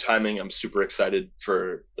with good timing. I'm super excited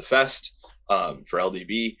for the fest, for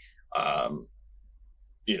LDB. I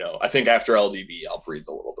think after LDB, I'll breathe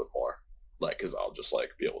a little bit more, like, because I'll just like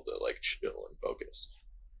be able to like chill and focus.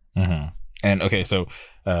 Mm-hmm. And okay, so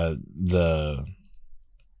the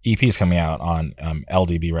EP is coming out on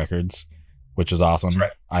LDB Records, which is awesome.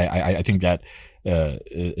 Right. I think that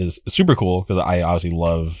is super cool, because I obviously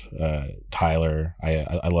love Tyler.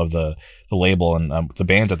 I love the label and the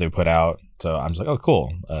bands that they put out. So I'm just like, oh,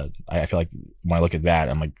 cool. I feel like when I look at that,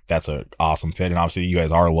 I'm like, that's an awesome fit. And obviously, you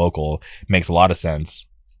guys are local. It makes a lot of sense.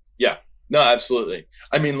 Yeah, no, absolutely.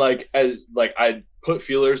 I mean, like, as like I put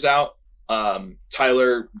feelers out.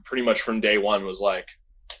 Tyler pretty much from day one was like,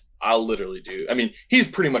 I'll literally do. I mean, he's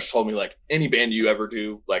pretty much told me like, any band you ever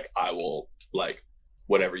do, like, I will, like,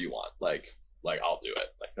 whatever you want, like I'll do it,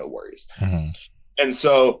 like, no worries. Mm-hmm. And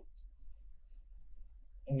so,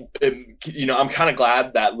 I'm kind of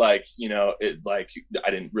glad that like, it, like,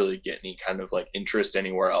 I didn't really get any kind of like interest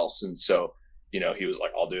anywhere else. And so, he was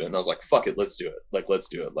like, I'll do it. And I was like, fuck it, let's do it. Like, let's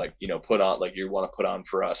do it. Like, put on, like, you want to put on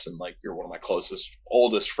for us. And like, you're one of my closest,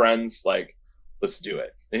 oldest friends. Like, let's do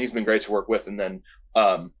it. And he's been great to work with. And then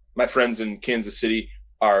my friends in Kansas City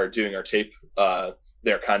are doing our tape.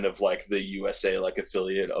 They're kind of like the USA like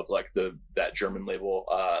affiliate of like that German label,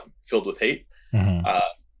 Filled with Hate. Mm-hmm.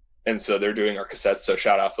 And so they're doing our cassettes. So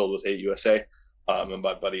shout out Filled with Hate USA. And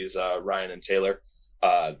my buddies Ryan and Taylor.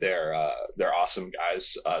 They're awesome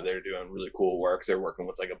guys. They're doing really cool work. They're working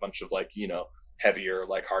with like a bunch of like, heavier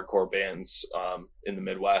like hardcore bands in the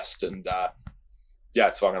Midwest. And yeah,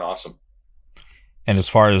 it's fucking awesome. And as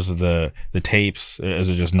far as the tapes, is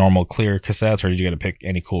it just normal clear cassettes, or did you get to pick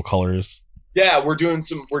any cool colors? Yeah, we're doing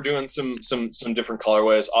some different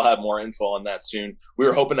colorways. I'll have more info on that soon. We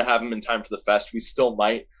were hoping to have them in time for the fest. We still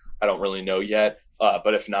might. I don't really know yet.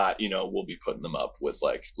 But if not, we'll be putting them up with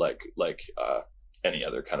like any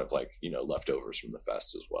other kind of like, leftovers from the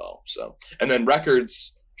fest as well. So, and then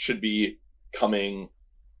records should be coming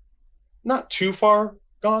not too far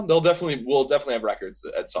gone. We'll definitely have records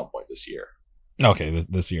at some point this year. Okay,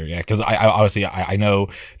 this year, yeah, because I obviously I know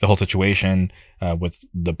the whole situation with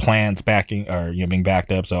the plants backing or being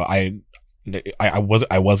backed up. So I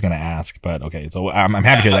was gonna ask, but okay, so I'm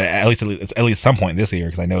happy to hear that at least some point this year,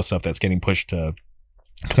 because I know stuff that's getting pushed to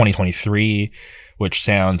 2023, which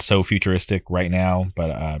sounds so futuristic right now.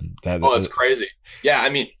 But it's crazy. Yeah, I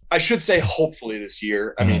mean, I should say hopefully this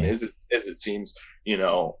year. I mean, as it seems,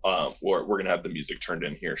 we're gonna have the music turned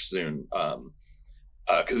in here soon,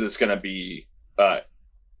 because it's gonna be.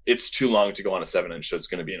 It's too long to go on a 7-inch, so it's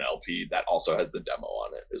going to be an LP that also has the demo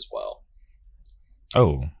on it as well.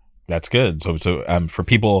 Oh, that's good. So for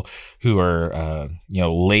people who are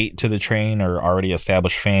late to the train or already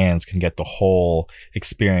established fans, can get the whole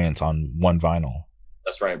experience on one vinyl.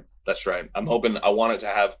 That's right. I'm hoping. I want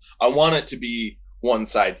it to be one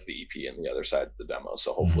side's the EP and the other side's the demo.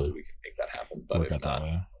 So hopefully we can make that happen. But if not,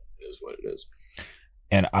 it is what it is.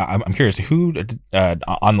 And I'm curious, who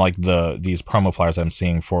on like these promo flyers I'm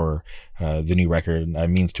seeing for the new record,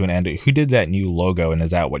 Means to an End, who did that new logo, and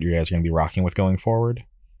is that what you guys are going to be rocking with going forward?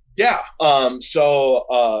 Yeah.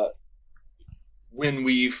 So when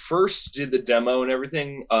we first did the demo and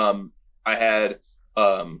everything, I had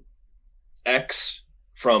X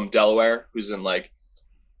from Delaware, who's in like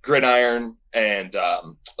Gridiron and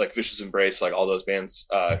like Vicious Embrace, like all those bands.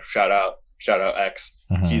 Shout out shout out X.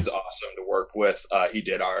 Mhm. He's awesome to work with. He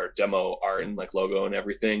did our demo art and like logo and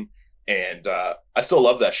everything. And I still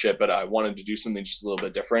love that shit, but I wanted to do something just a little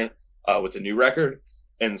bit different with the new record.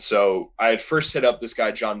 And so I had first hit up this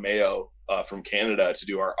guy, John Mayo, from Canada to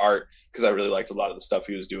do our art because I really liked a lot of the stuff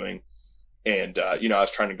he was doing. And, you know, I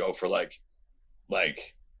was trying to go for like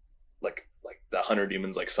the 100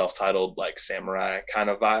 Demons, like self-titled, like samurai kind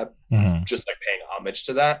of vibe, just like paying homage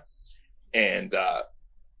to that. And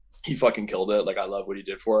he fucking killed it. Like, I love what he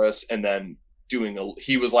did for us. And then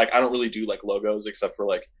he was like, I don't really do like logos except for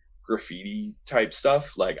like graffiti type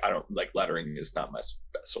stuff. Like, I don't like lettering is not my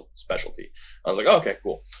specialty. I was like, oh, okay,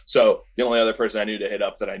 cool. So the only other person I knew to hit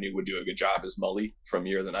up that I knew would do a good job is Mully from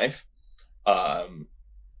Year of the Knife.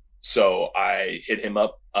 So I hit him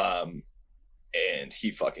up, and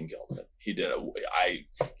he fucking killed it.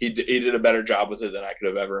 He did a better job with it than I could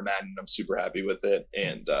have ever imagined. I'm super happy with it,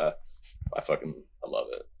 and I love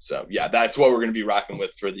it. So yeah, that's what we're going to be rocking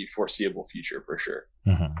with for the foreseeable future for sure.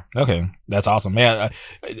 Okay, that's awesome, man.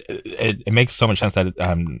 It makes so much sense that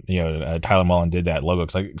Tyler Mullen did that logo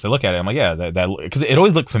because I look at it, I'm like, yeah, that because it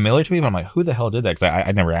always looked familiar to me, but I'm like, who the hell did that? Because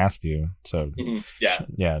I never asked you. So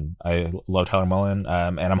yeah, I love Tyler Mullen,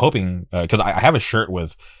 and I'm hoping because I have a shirt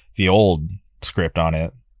with the old script on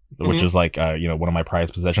it, which is like one of my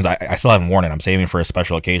prized possessions. I still haven't worn it. I'm saving for a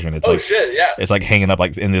special occasion. It's shit, yeah. It's like hanging up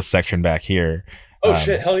like in this section back here.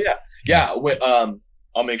 Shit, hell yeah.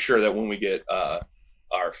 I'll make sure that when we get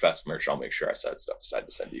our fest merch, I'll make sure I set stuff aside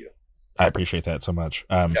to send to you. I appreciate that so much.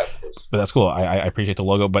 But that's cool. I appreciate the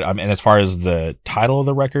logo. But and as far as the title of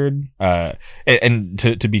the record, and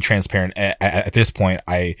to be transparent, at this point,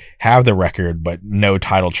 I have the record, but no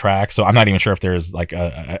title track. So I'm not even sure if there's like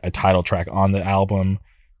a title track on the album.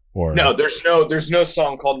 Or no, there's no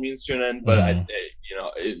song called Means to an End, but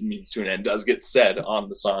it Means to an End does get said on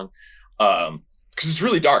the song. Because it's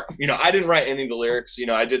really dark. I didn't write any of the lyrics.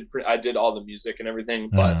 I did all the music and everything,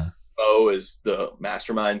 but Mo is the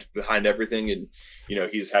mastermind behind everything, and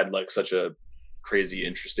he's had like such a crazy,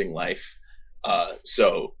 interesting life.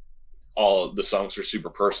 So all the songs are super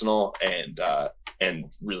personal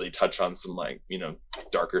and really touch on some like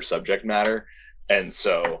darker subject matter, and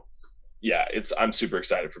so yeah, I'm super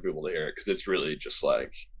excited for people to hear it because it's really just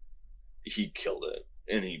like he killed it,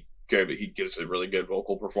 and he gives a really good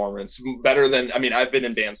vocal performance, better than I've been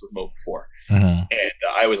in bands with Mo before, and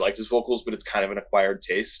I always liked his vocals, but it's kind of an acquired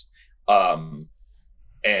taste.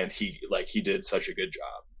 And he did such a good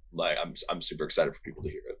job. Like I'm super excited for people to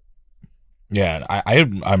hear it. Yeah,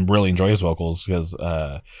 I'm really enjoy his vocals because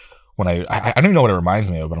when I don't even know what it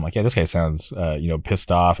reminds me of, but I'm like, yeah, this guy sounds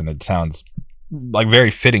pissed off, and it sounds like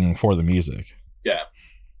very fitting for the music. Yeah.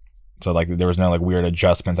 So like there was no like weird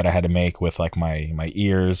adjustment that I had to make with like my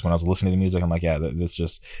ears when I was listening to the music. I'm like, yeah, this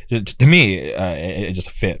just to me it just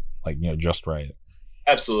fit like just right.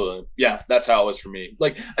 Absolutely, yeah, that's how it was for me.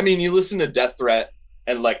 Like, you listen to Death Threat,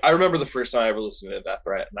 and like I remember the first time I ever listened to Death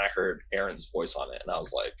Threat, and I heard Aaron's voice on it, and I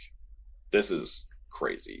was like, this is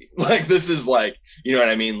crazy. Like, this is like, you know what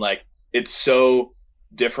I mean? Like, it's so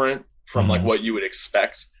different from like what you would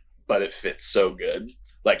expect, but it fits so good.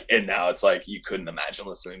 Like, and now it's like you couldn't imagine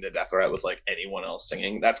listening to Death Threat with like anyone else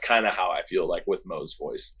singing. That's kind of how I feel like with Mo's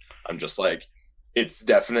voice. I'm just like, it's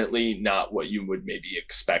definitely not what you would maybe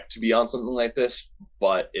expect to be on something like this,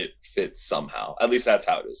 but it fits somehow. At least that's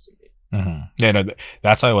how it is to me. Yeah, no,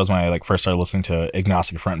 that's how it was when I like first started listening to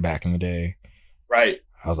Agnostic Front back in the day. Right.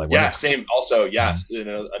 I was like, yeah, same. Also, yes,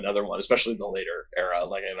 another one, especially in the later era,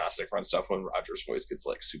 like Agnostic Front stuff, when Roger's voice gets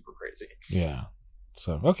like super crazy. Yeah.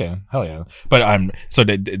 So okay, hell yeah. But so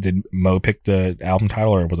did Mo pick the album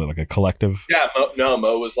title, or was it like a collective? Yeah,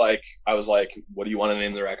 Mo was like, I was like, what do you want to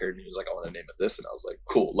name the record? And he was like, I want to name it this, and I was like,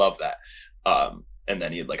 cool, love that. And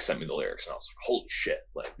then he had like sent me the lyrics, and I was like, holy shit,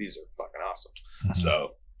 like these are fucking awesome.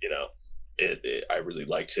 So I really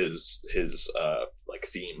liked his like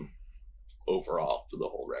theme overall for the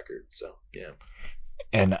whole record. So yeah.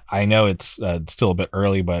 And I know it's still a bit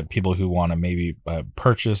early, but people who want to maybe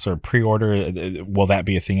purchase or pre-order, will that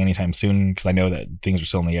be a thing anytime soon? Because I know that things are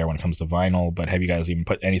still in the air when it comes to vinyl, but have you guys even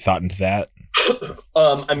put any thought into that?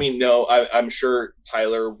 No, I'm sure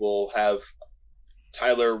Tyler will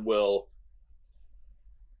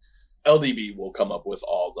LDB will come up with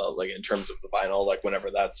all the, like, in terms of the vinyl, like whenever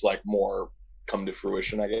that's like more come to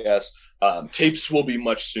fruition, I guess. Tapes will be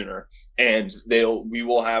much sooner, and we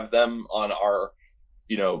will have them on our,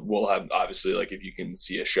 we'll have, obviously, like if you can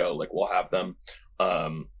see a show, like we'll have them,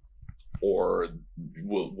 or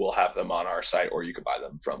we'll have them on our site, or you could buy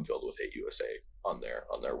them from Filled with Hate USA on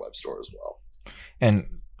their web store as well. And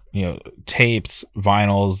tapes,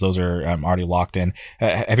 vinyls, those are already locked in.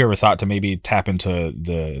 Have you ever thought to maybe tap into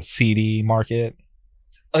the CD market?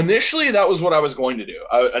 Initially, that was what I was going to do.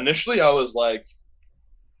 I was like,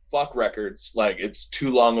 fuck records. Like, it's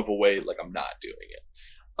too long of a wait. Like, I'm not doing it.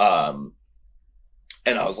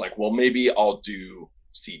 And I was like, well, maybe I'll do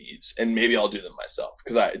CDs and maybe I'll do them myself.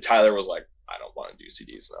 Because Tyler was like, I don't want to do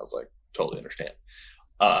CDs. And I was like, totally understand.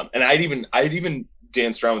 And I'd even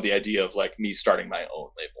danced around with the idea of like me starting my own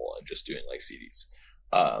label and just doing like CDs.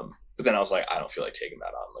 But then I was like, I don't feel like taking that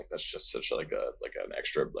on. Like, that's just such like an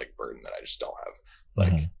extra like burden that I just don't have.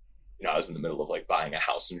 Like, I was in the middle of like buying a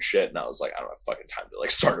house and shit. And I was like, I don't have fucking time to like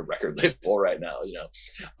start a record label right now,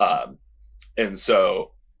 And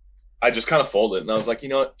so I just kind of folded and I was like, you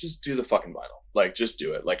know what, just do the fucking vinyl. Like, just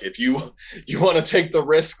do it. Like, if you want to take the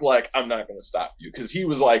risk, like, I'm not going to stop you. Cause he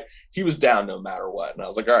was down no matter what. And I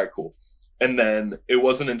was like, all right, cool. And then it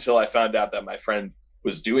wasn't until I found out that my friend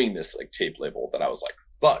was doing this like tape label that I was like,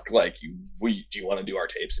 fuck, like do you want to do our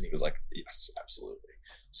tapes? And he was like, yes, absolutely.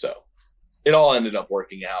 So it all ended up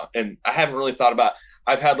working out. And I haven't really thought about,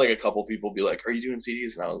 I've had like a couple people be like, are you doing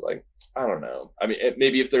CDs? And I was like, I don't know. I mean,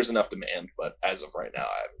 maybe if there's enough demand, but as of right now,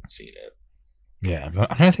 I haven't seen it. Yeah,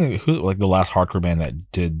 I'm trying to think who like the last hardcore band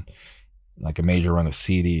that did like a major run of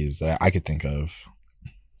CDs that I could think of.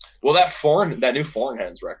 Well, that new Foreign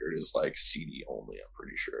Hands record is like CD only. I'm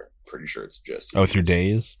pretty sure. Pretty sure it's just CDs. Through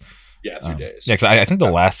Days. Yeah, through Days. Yeah, because I think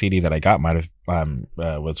the last CD that I got might have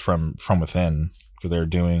was from Within, because they're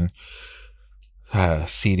doing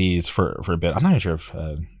CDs for a bit. I'm not even sure if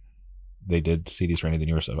they did CDs for any of the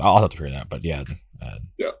newer stuff. I'll have to figure it out. But yeah.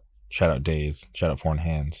 Shout out Days. Shout out Foreign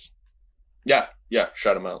Hands. Yeah.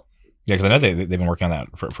 Shout them out. Yeah, because I know they've been working on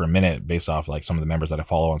that for a minute, based off like some of the members that I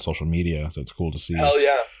follow on social media. So it's cool to see. Hell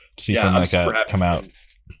yeah. To see something like that come out.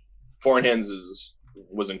 Foreign Hands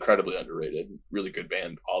was incredibly underrated. Really good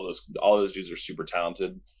band. All those dudes are super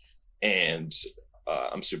talented, and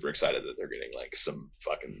I'm super excited that they're getting like some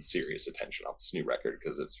fucking serious attention off this new record,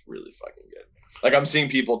 because it's really fucking good. Like, I'm seeing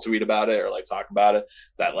people tweet about it or like talk about it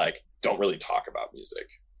that like don't really talk about music,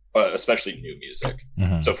 especially new music.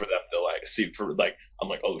 Mm-hmm. So for them to like see, for like, I'm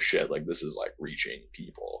like, oh shit, like this is like reaching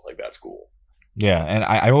people. Like, that's cool. Yeah, and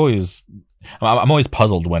I'm always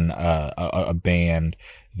puzzled when a band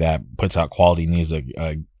that puts out quality music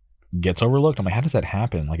gets overlooked. I'm like, how does that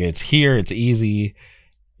happen? Like, it's here, it's easy.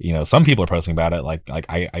 Some people are posting about it. Like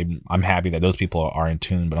I'm happy that those people are in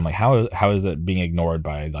tune, but I'm like, how is it being ignored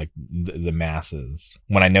by like the masses,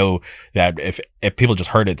 when I know that if people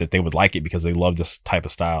just heard it, that they would like it because they love this type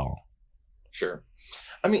of style. Sure.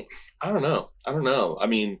 I mean, I don't know. I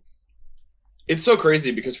mean, it's so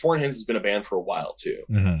crazy because Foreign Hands has been a band for a while too.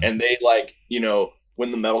 Mm-hmm. And they like,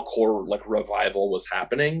 when the metalcore like revival was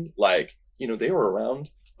happening, like, they were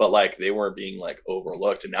around, but like they weren't being like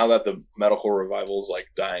overlooked. And now that the metalcore revival is like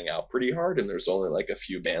dying out pretty hard, and there's only like a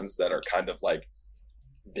few bands that are kind of like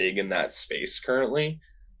big in that space currently,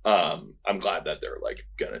 I'm glad that they're like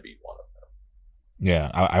gonna be one of them. Yeah,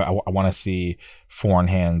 I want to see Foreign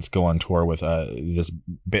Hands go on tour with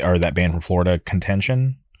that band from Florida,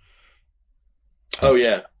 Contention. Oh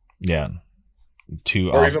yeah.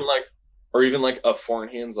 Or even like a Foreign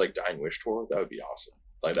Hands like Dying Wish tour. That would be awesome.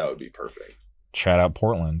 Like, that would be perfect. Shout out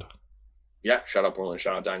Portland. Yeah, shout out Portland.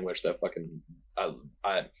 Shout out Dying Wish. That fucking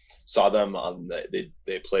I saw them on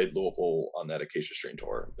they played Louisville on that Acacia Strain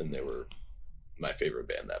tour, and they were my favorite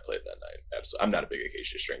band that played that night. Absolutely. I'm not a big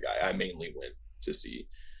Acacia Strain guy. I mainly went to see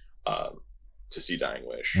Dying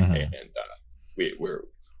Wish, mm-hmm. and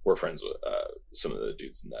we're friends with some of the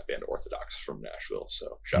dudes in that band, Orthodox from Nashville.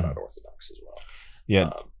 So shout out Orthodox as well.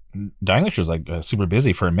 Yeah. Dying Wish was like super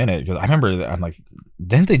busy for a minute, because I remember I'm like,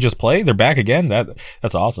 didn't they just play? They're back again.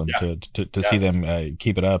 That's awesome to see them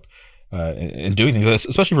keep it up and doing things,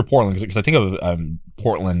 especially for Portland, because I think of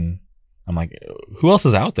Portland. I'm like, who else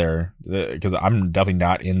is out there? Because I'm definitely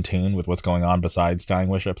not in tune with what's going on besides Dying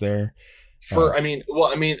Wish up there. I mean,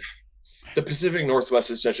 the Pacific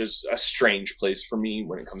Northwest is such a strange place for me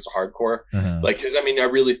when it comes to hardcore. Mm-hmm. Like, because I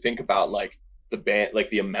really think about like the band, like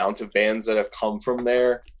the amount of bands that have come from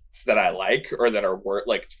there that I like, or that are worth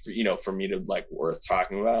like, for me to like worth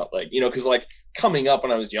talking about, like, because like coming up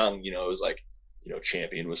when I was young, it was like,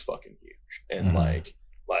 Champion was fucking huge, and mm-hmm.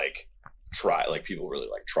 like Try, like people really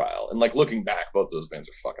like Trial, and like looking back, both those bands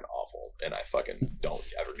are fucking awful, and I fucking don't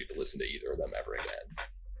ever need to listen to either of them ever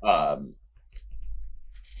again.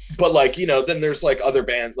 But like, then there's like other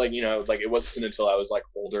bands, like, like it wasn't until I was like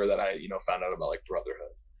older that I, found out about like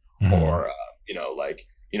Brotherhood, mm-hmm. or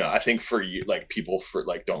I think for you, like people for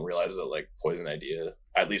like don't realize that like Poison Idea,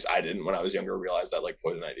 at least I didn't when I was younger, realize that like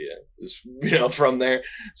Poison Idea is from there.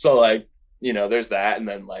 So like, there's that. And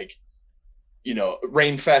then like,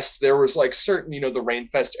 Rainfest, there was like certain, the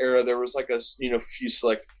Rainfest era, there was like a, few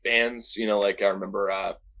select bands, like I remember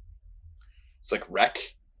it's like Wreck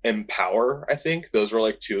and Power, I think. Those were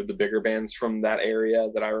like two of the bigger bands from that area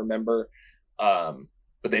that I remember.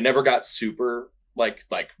 But they never got super like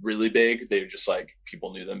really big. They were just like,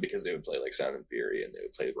 people knew them because they would play like Sound and Fury, and they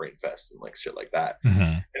would play Rainfest and like shit like that.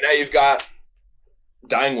 And now you've got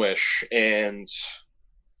Dying Wish, and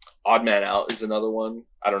Odd Man Out is another one.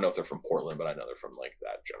 I don't know if they're from Portland, but I know they're from like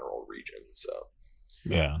that general region. So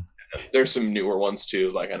yeah, and there's some newer ones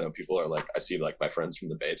too. Like I know people are like, I see like my friends from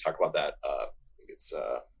the Bay talk about that. I think it's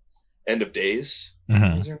End of Days.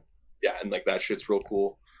 Yeah, and like that shit's real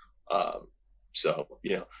cool. So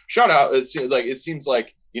shout out. It seems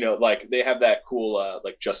like like they have that cool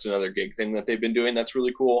like Just Another Gig thing that they've been doing. That's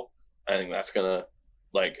really cool. I think that's gonna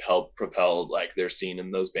like help propel like their scene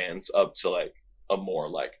in those bands up to like a more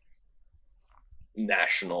like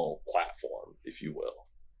national platform, if you will.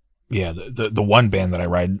 Yeah, the one band that I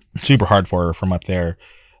ride super hard for from up there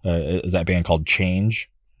is that band called Change.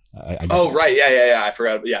 Right, yeah. I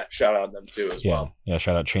forgot. Yeah, shout out them too as well. Yeah,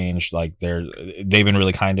 shout out Change. Like they've been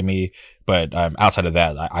really kind to me. But outside of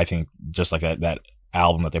that, I think just like that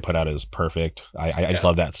album that they put out is perfect. I just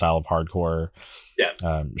love that style of hardcore.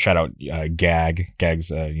 Yeah. Shout out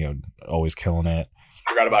Gag's always killing it.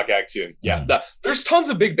 Forgot about Gag too. Yeah. There's tons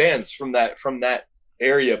of big bands from that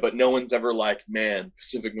area, but no one's ever like, man,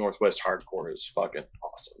 Pacific Northwest hardcore is fucking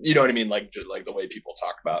awesome. You know what I mean? Like the way people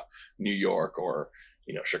talk about New York or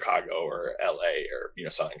Chicago or LA or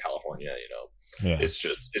Southern California. It's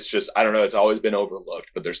just I don't know. It's always been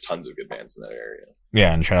overlooked, but there's tons of good bands in that area.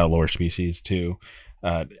 Yeah, and shout out Lower Species too.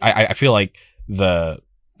 I feel like the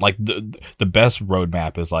best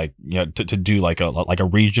roadmap is like to do like a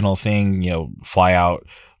regional thing. Fly out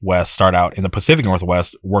west, start out in the Pacific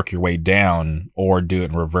Northwest, work your way down, or do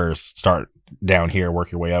it in reverse. Start down here,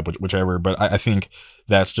 work your way up, whichever. But I think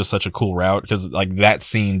that's just such a cool route because like that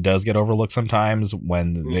scene does get overlooked sometimes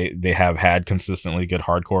when they have had consistently good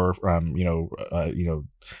hardcore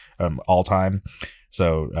all time.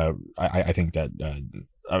 So I think that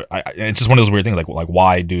it's just one of those weird things like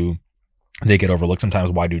why do they get overlooked sometimes?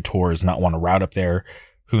 Why do tours not want to route up there?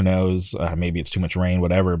 Who knows? Maybe it's too much rain,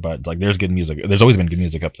 whatever, but like there's good music. There's always been good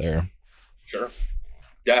music up there. Sure.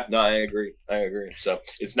 Yeah, no, I agree. So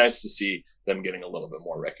it's nice to see them getting a little bit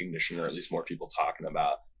more recognition, or at least more people talking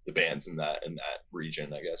about the bands in that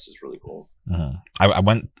region. I guess is really cool. I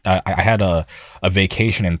went. I had a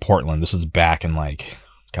vacation in Portland. This is back in like,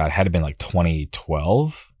 God, it had to have been like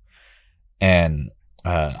 2012, and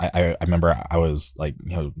I remember I was like,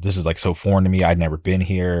 this is like so foreign to me. I'd never been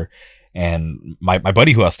here. And my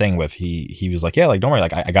buddy who I was staying with, he was like, yeah, like don't worry,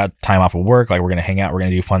 like I got time off of work, like we're gonna hang out, we're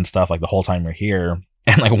gonna do fun stuff like the whole time we're here.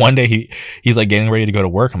 And like one day he's like getting ready to go to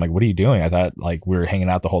work. I'm like, what are you doing? I thought like we were hanging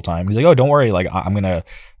out the whole time. He's like, oh, don't worry, like I'm gonna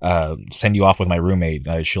send you off with my roommate.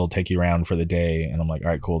 She'll take you around for the day. And I'm like, all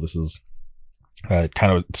right, cool. This is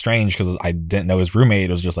kind of strange because I didn't know his roommate.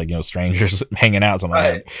 It was just like strangers hanging out. So I'm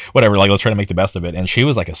like, whatever, like let's try to make the best of it. And she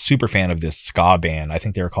was like a super fan of this ska band. I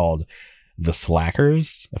think they were called The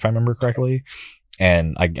Slackers, if I remember correctly.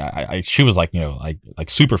 And she was like, like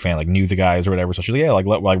super fan, like knew the guys or whatever. So she's like, yeah, like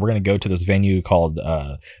we're gonna go to this venue called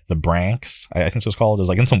the Branks, I think so it's called. It was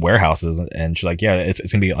like in some warehouses, and she's like, yeah, it's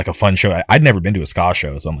gonna be like a fun show. I'd never been to a ska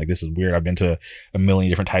show, so I'm like, this is weird. I've been to a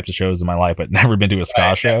million different types of shows in my life, but never been to a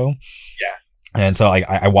ska show. Yeah. And so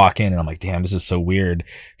I walk in and I'm like, damn, this is so weird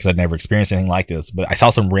because I'd never experienced anything like this. But I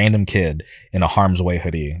saw some random kid in a Harm's Way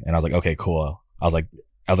hoodie, and I was like, okay, cool. I was like,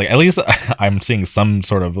 at least I'm seeing some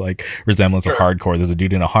sort of like resemblance of hardcore. There's a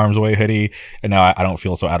dude in a Harm's Way hoodie, and now I don't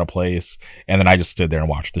feel so out of place. And then I just stood there and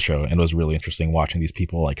watched the show, and it was really interesting watching these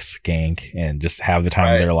people like skank and just have the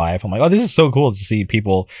time of their life. I'm like, oh, this is so cool to see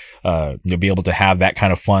people be able to have that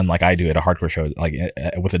kind of fun like I do at a hardcore show, like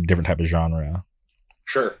with a different type of genre.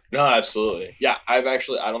 Sure. No, absolutely. Yeah, I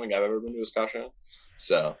don't think I've ever been to a ska show,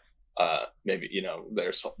 so maybe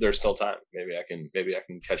there's still time. Maybe I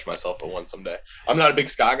can catch myself at one someday. I'm not a big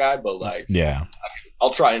ska guy, but like, yeah, I'll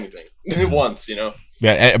try anything once.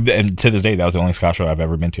 Yeah, and to this day, that was the only ska show I've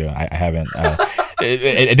ever been to. I haven't.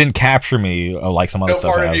 It didn't capture me like some other stuff. No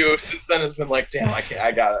part of you since then has been like, damn,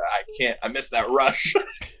 I missed that rush.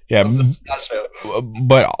 Yeah,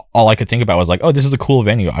 but all I could think about was like, oh, this is a cool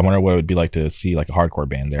venue. I wonder what it would be like to see like a hardcore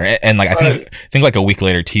band there. And like I think like a week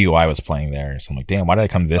later, TUI was playing there. So I'm like, damn, why did I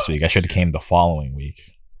come this week? I should have came the following week.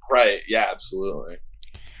 Right. Yeah. Absolutely.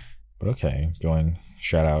 But okay,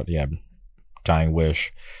 shout out, Dying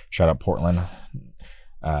Wish, shout out Portland.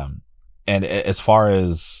 And as far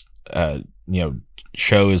as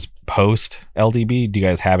shows post LDB? Do you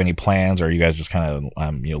guys have any plans, or are you guys just kind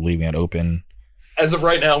of leaving it open? As of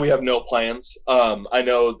right now, we have no plans. I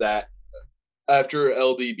know that after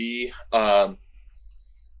LDB,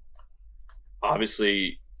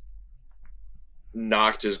 obviously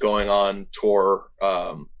Noct is going on tour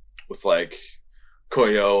with like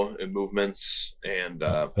Koyo and Movements, and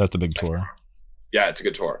that's a big tour. Yeah, it's a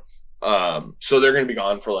good tour. So they're going to be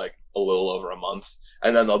gone for like a little over a month,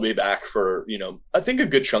 and then they'll be back for, I think a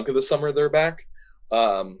good chunk of the summer they're back.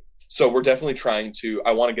 So we're definitely trying to,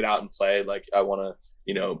 I want to get out and play. Like I want to,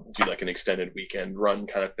 do like an extended weekend run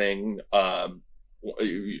kind of thing.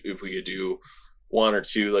 If we could do one or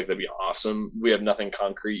two, like that'd be awesome. We have nothing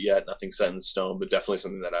concrete yet, nothing set in stone, but definitely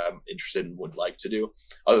something that I'm interested in, would like to do.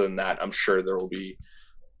 Other than that, I'm sure there will be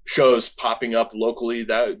shows popping up locally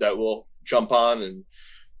that will jump on, and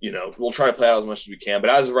we'll try to play out as much as we can. But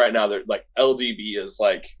as of right now, they're like LDB is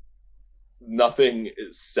like nothing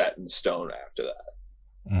is set in stone after that.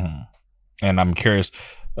 Mm-hmm. And I'm curious,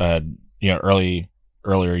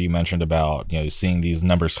 earlier you mentioned about seeing these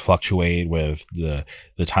numbers fluctuate with the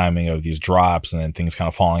timing of these drops and then things kind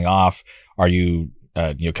of falling off. Are you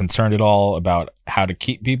concerned at all about how to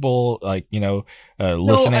keep people listening?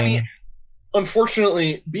 No, I mean,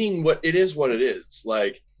 unfortunately, being what it is,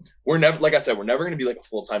 like we're never, like I said, we're never going to be like a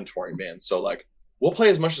full-time touring band. So like we'll play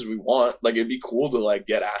as much as we want. Like it'd be cool to like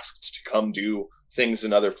get asked to come do things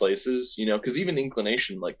in other places, because even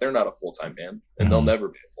Inclination, like they're not a full-time band, and they'll never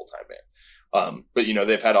be a full-time band. But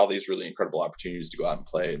they've had all these really incredible opportunities to go out and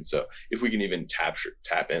play, and so if we can even tap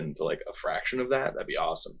into like a fraction of that, that'd be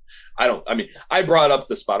awesome. I brought up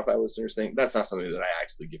the Spotify listeners thing. That's not something that I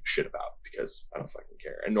actively give a shit about, because I don't fucking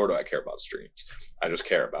care, and nor do I care about streams. I just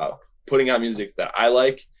care about putting out music that I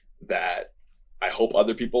like, that I hope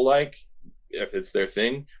other people like, if it's their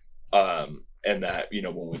thing, and that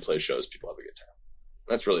when we play shows, people have a good time.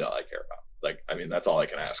 That's really all I care about. Like, that's all I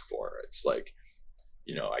can ask for. It's like,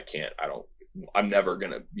 I'm never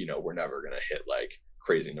gonna, we're never gonna hit like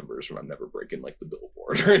crazy numbers, or I'm never breaking like the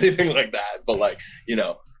Billboard or anything like that. But like, it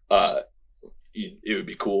would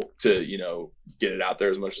be cool to, get it out there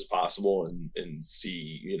as much as possible, and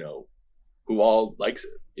see, who all likes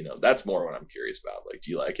it. That's more what I'm curious about. Like,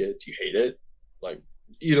 do you like it? Do you hate it? Like,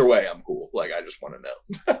 either way, I'm cool. Like, I just want to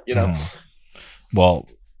know, Well,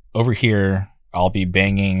 over here, I'll be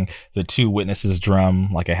banging the Two Witnesses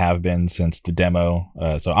drum like I have been since the demo.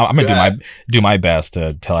 So I'm gonna do my best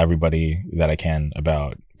to tell everybody that I can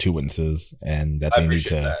about Two Witnesses, and that they need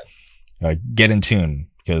to get in tune,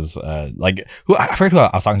 because I forget who I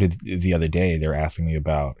was talking to the other day. They were asking me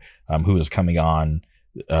about who is coming on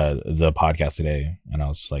the podcast today, and I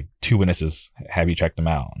was just like, Two Witnesses, have you checked them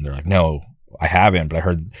out? And they're like, no, I haven't, but I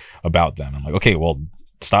heard about them. I'm like, okay, well,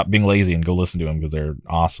 stop being lazy and go listen to them, because they're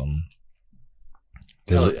awesome.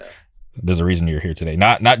 There's a reason you're here today,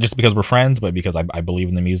 not just because we're friends, but because I believe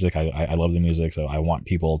in the music. I love the music, so I want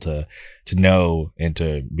people to know and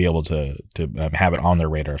to be able to have it on their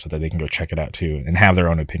radar, so that they can go check it out too and have their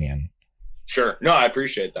own opinion. Sure. No, I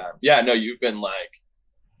appreciate that. Yeah, no, you've been like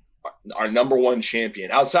our number one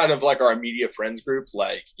champion outside of like our immediate friends group,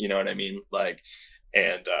 like, you know what I mean? Like,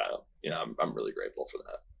 and I'm really grateful for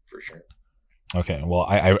that, for sure. Okay. Well,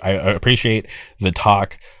 I appreciate the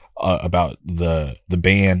talk about the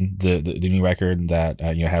band, the new record that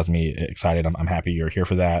has me excited. I'm happy you're here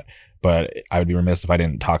for that, but I would be remiss if I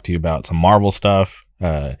didn't talk to you about some Marvel stuff.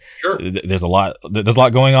 Sure. There's a lot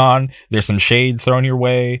going on. There's some shade thrown your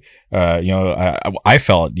way. I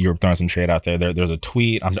felt you were throwing some shade out there. There's a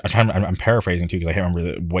tweet. I'm paraphrasing too, because I can't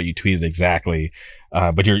remember what you tweeted exactly.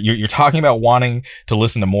 But you're talking about wanting to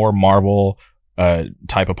listen to more Marvel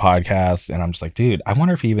type of podcasts, and I'm just like, dude, I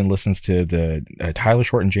wonder if he even listens to the Tyler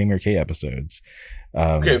Short and Jamie K episodes.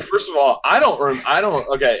 Okay, first of all, I don't.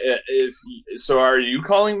 Okay, so are you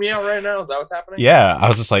calling me out right now? Is that what's happening? Yeah, I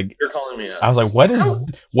was just like, you're calling me out. I was like,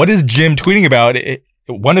 what is Jim tweeting about?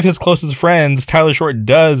 One of his closest friends, Tyler Short,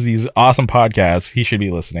 does these awesome podcasts. He should be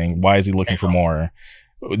listening. Why is he looking for more?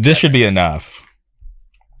 This should be enough.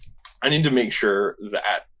 I need to make sure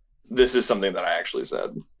that this is something that I actually said.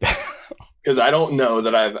 Because I don't know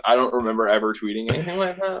that I don't remember ever tweeting anything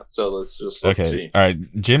like that. So let's see. All right.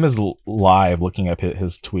 Jim is live looking up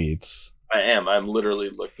his tweets. I'm literally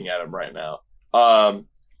looking at him right now.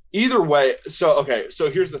 Either way. So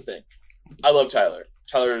here's the thing. I love Tyler.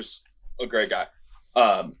 Tyler's a great guy.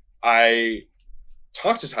 I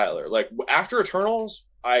talked to Tyler, like after Eternals,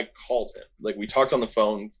 I called him, like we talked on the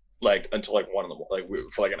phone, like until like 1 a.m, like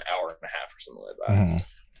for like an hour and a half or something like that. Mm-hmm.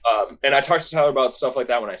 And I talk to Tyler about stuff like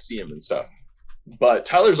that when I see him and stuff. But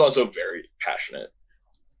Tyler's also very passionate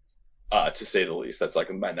to say the least. That's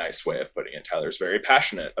like my nice way of putting it. Tyler's very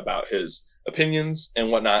passionate about his opinions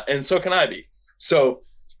and whatnot, and so can I be. So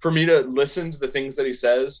for me to listen to the things that he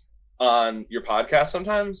says on your podcast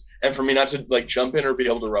sometimes, and for me not to like jump in or be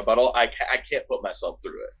able to rebuttal, I can't put myself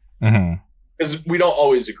through it because we don't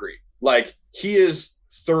always agree. Like, he is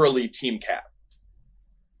thoroughly Team Cap,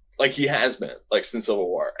 like he has been like since Civil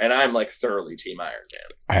War, and I'm like thoroughly Team Iron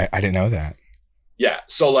Man. I didn't know that. Yeah,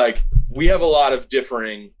 so like we have a lot of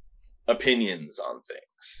differing opinions on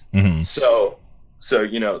things. So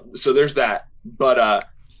you know, so there's that. But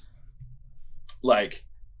like,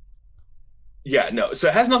 yeah, no. So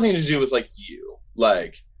it has nothing to do with like you.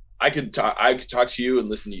 Like, I could talk to you and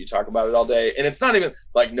listen to you talk about it all day, and it's not even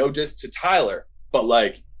like no diss to Tyler, but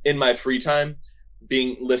like in my free time,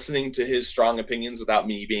 listening to his strong opinions without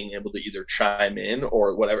me being able to either chime in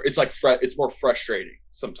or whatever. It's like it's more frustrating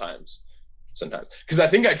sometimes because I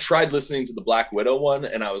think I tried listening to the Black Widow one,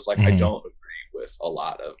 and I was like, I don't agree with a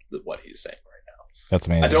lot of what he's saying right now. That's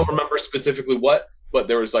amazing. I don't remember specifically what, but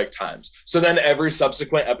there was like times. So then every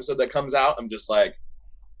subsequent episode that comes out, I'm just like,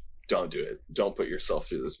 don't do it. Don't put yourself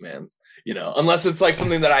through this, man. You know, unless it's like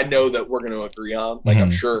something that I know that we're going to agree on. Like,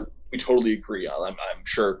 I'm sure we totally agree on. I'm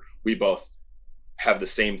sure we both have the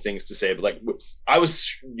same things to say. But like, I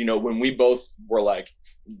was, you know, when we both were like,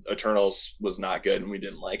 Eternals was not good and we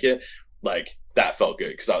didn't like it, like that felt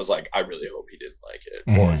good because I was like, I really hope he didn't like it.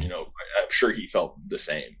 Or, you know, I'm sure he felt the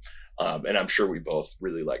same. And I'm sure we both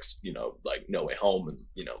really like, you know, like No Way Home, and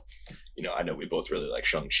you know, I know we both really like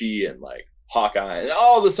Shang-Chi and like Hawkeye and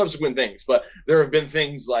all the subsequent things. But there have been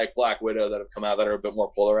things like Black Widow that have come out that are a bit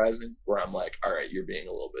more polarizing, where I'm like, all right, you're being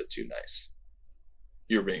a little bit too nice.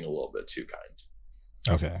 You're being a little bit too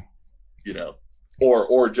kind. Okay. You know,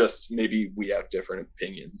 or just maybe we have different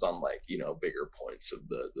opinions on like, you know, bigger points of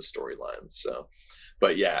the storylines. So,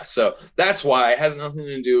 but yeah, so that's why it has nothing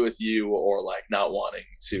to do with you or like not wanting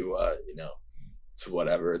to, you know, to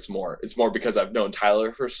whatever. It's more because I've known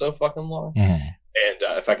Tyler for so fucking long. And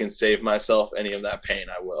if I can save myself any of that pain,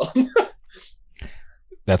 I will.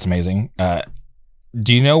 That's amazing.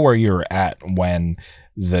 Do you know where you were at when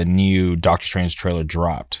the new Doctor Strange trailer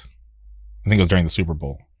dropped? I think it was during the Super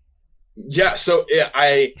Bowl. Yeah, so yeah,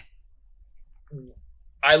 I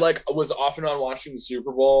like was off and on watching the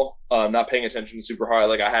Super Bowl, not paying attention super hard.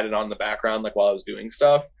 Like I had it on in the background, like while I was doing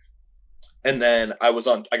stuff. And then I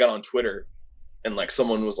got on Twitter, and like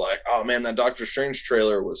someone was like, "Oh man, that Doctor Strange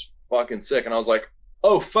trailer was fucking sick," and I was like,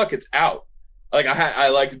 "Oh fuck, it's out!" Like I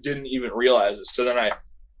like didn't even realize it. So then I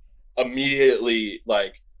immediately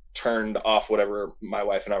like turned off whatever my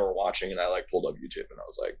wife and I were watching, and I like pulled up YouTube, and I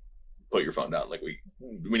was like, "Put your phone down. Like we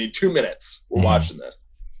need 2 minutes. We're watching this."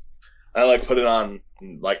 And I like put it on.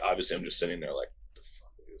 And, like obviously, I'm just sitting there like, "The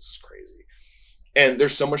fuck, this is crazy." And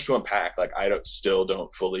there's so much to unpack. Like I still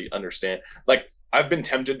don't fully understand. Like I've been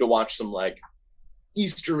tempted to watch some like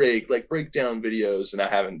Easter egg like breakdown videos, and I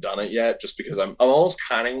haven't done it yet, just because I'm almost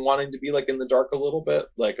kind of wanting to be like in the dark a little bit,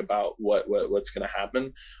 like about what's gonna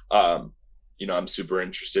happen. You know, I'm super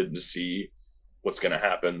interested to see what's gonna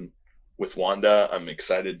happen with Wanda. I'm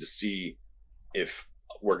excited to see if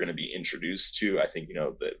we're going to be introduced to, I think, you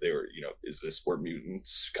know, that they were, you know, is this where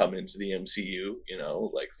mutants come into the MCU, you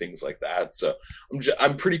know, like things like that. So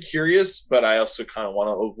I'm pretty curious, but I also kind of want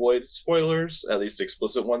to avoid spoilers, at least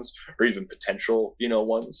explicit ones, or even potential, you know,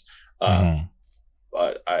 ones.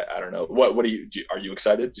 But I don't know. What are you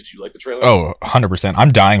excited? Did you like the trailer? Oh, 100%.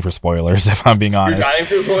 I'm dying for spoilers, if I'm being honest. You're dying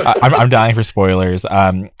for spoilers? I'm dying for spoilers.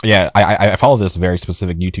 Yeah, I follow this very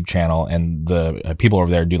specific YouTube channel, and the people over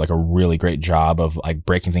there do like a really great job of like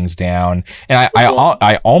breaking things down. And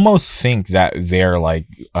I almost think that they're like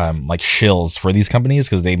shills for these companies,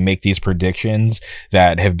 because they make these predictions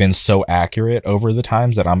that have been so accurate over the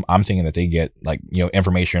times that I'm thinking that they get like, you know,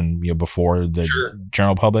 information, you know, before the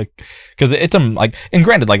general public, because it's like. And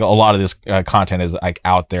granted, like a lot of this content is like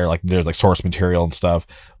out there, like there's like source material and stuff,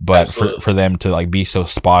 but for them to like be so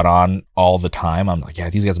spot on all the time, I'm like, yeah,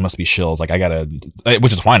 these guys must be shills. Like I gotta,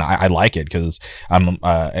 which is fine. I like it, because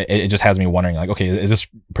it just has me wondering, like, okay, is this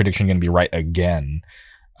prediction going to be right again?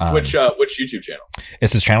 Which YouTube channel?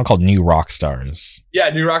 It's this channel called New Rockstars.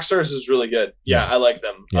 Yeah, New Rockstars is really good. Yeah, I like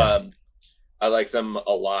them. Yeah. I like them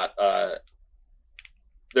a lot.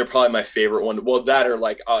 They're probably my favorite one. Well, that or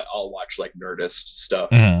like I'll watch like Nerdist stuff.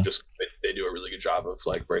 Just they do a really good job of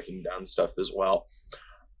like breaking down stuff as well.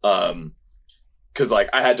 Because like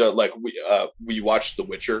I had to like we watched The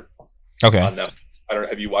Witcher. Okay. On Netflix. I don't know.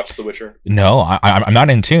 Have you watched The Witcher? No, I'm not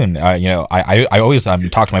in tune. You know, I always talk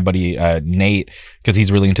to my buddy Nate, because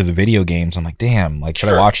he's really into the video games. I'm like, damn, like should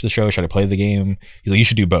I watch the show? Should I play the game? He's like, you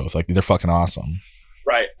should do both. Like they're fucking awesome.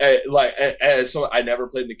 Right. So I never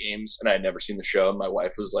played the games and I had never seen the show. And my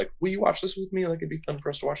wife was like, will you watch this with me? Like, it'd be fun for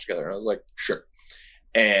us to watch together. And I was like, sure.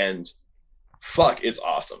 And fuck, it's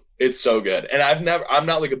awesome. It's so good. And I'm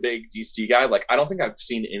not like a big DC guy. Like, I don't think I've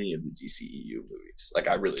seen any of the DCEU movies. Like,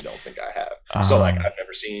 I really don't think I have. So like, I've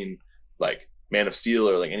never seen like Man of Steel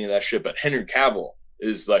or like any of that shit. But Henry Cavill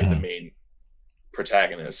is like the main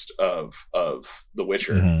protagonist of The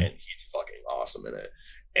Witcher, and he's fucking awesome in it.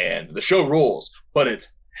 And the show rules, but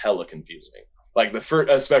it's hella confusing. Like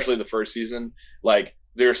especially the first season, like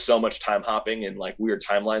there's so much time hopping and like weird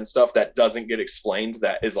timeline stuff that doesn't get explained.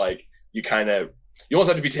 That is like you almost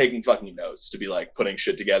have to be taking fucking notes to be like putting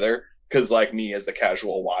shit together. Because like me as the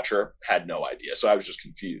casual watcher had no idea, so I was just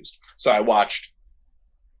confused. So I watched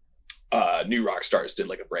New Rockstars did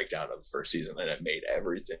like a breakdown of the first season, and it made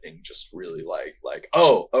everything just really like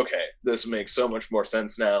oh, okay, this makes so much more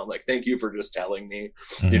sense now. Like, thank you for just telling me,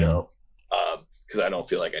 you know, because I don't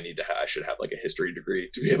feel like I should have like a history degree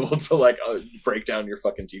to be able to like break down your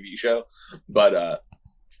fucking TV show. But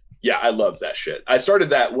yeah, I love that shit. I started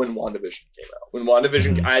that when WandaVision came out. When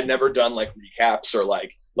WandaVision, I had never done like recaps or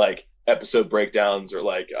like episode breakdowns or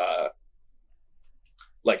like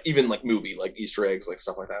even like movie, like Easter eggs, like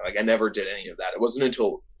stuff like that. Like I never did any of that. It wasn't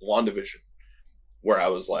until WandaVision where I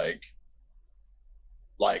was like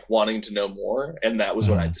wanting to know more. And that was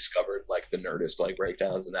when I discovered like the Nerdist like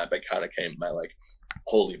breakdowns, and that kind of came my like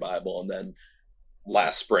holy Bible. And then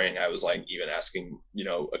last spring I was like even asking, you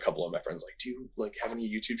know, a couple of my friends, like, do you like have any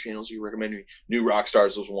YouTube channels you recommend me? New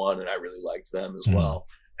Rockstars was one, and I really liked them as well.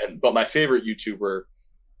 But my favorite YouTuber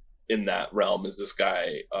in that realm is this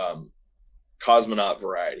guy, Cosmonaut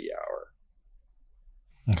Variety Hour.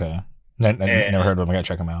 Okay. Never heard of him. I gotta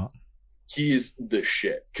check him out. He's the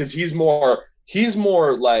shit because he's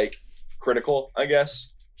more like critical, I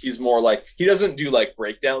guess. He's more like, he doesn't do like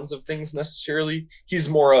breakdowns of things necessarily. He's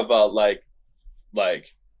more of a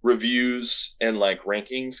like reviews and like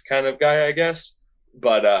rankings kind of guy, I guess.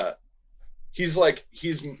 But he's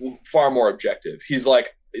far more objective. He's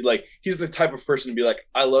like he's the type of person to be like,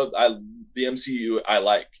 the MCU I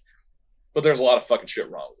like, but there's a lot of fucking shit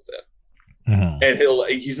wrong with it. And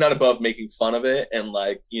he's not above making fun of it. And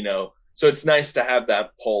like, you know, so it's nice to have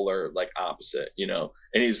that polar like opposite, you know,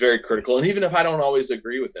 and he's very critical. And even if I don't always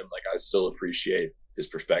agree with him, like I still appreciate his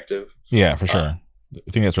perspective. Yeah, for sure.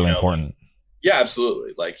 I think that's really important. Yeah,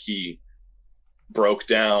 absolutely. Like he broke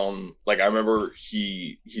down, like I remember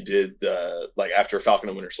he did the like after Falcon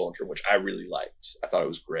and Winter Soldier, which I really liked. I thought it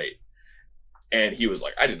was great. And he was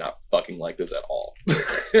like, I did not fucking like this at all.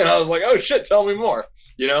 And I was like, oh shit, tell me more.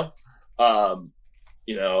 You know?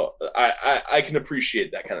 You know, I can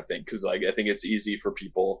appreciate that kind of thing because like I think it's easy for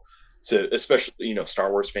people to, especially, you know,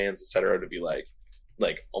 Star Wars fans, etc., to be like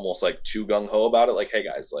almost like too gung-ho about it. Like, hey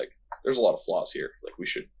guys, like there's a lot of flaws here. Like we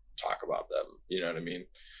should talk about them. You know what I mean?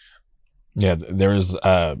 Yeah, there's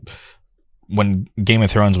when Game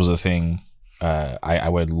of Thrones was a thing, I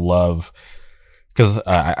would love, because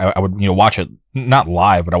I would, you know, watch it not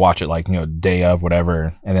live, but I watch it like, you know, day of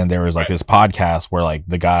whatever. And then there was like this podcast where like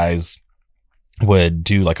the guys would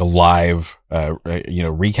do like a live, you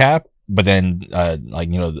know, recap. But then, like,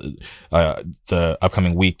 you know, the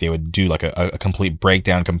upcoming week they would do like a complete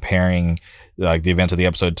breakdown comparing like the events of the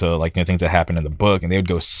episode to like, you know, things that happened in the book, and they would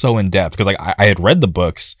go so in depth because like I had read the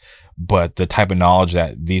books, but the type of knowledge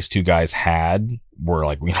that these two guys had were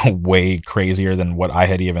like, you know, way crazier than what I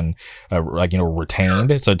had even like, you know,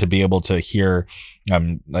 retained. So to be able to hear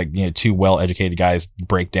like, you know, two well-educated guys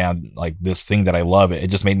break down like this thing that I love, it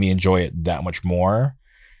just made me enjoy it that much more.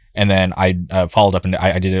 And then I followed up and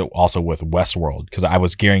I did it also with Westworld because I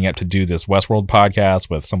was gearing up to do this Westworld podcast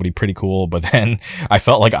with somebody pretty cool. But then I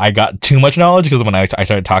felt like I got too much knowledge because when I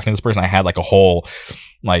started talking to this person, I had like a whole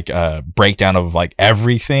like breakdown of like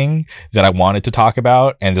everything that I wanted to talk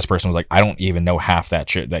about. And this person was like, I don't even know half that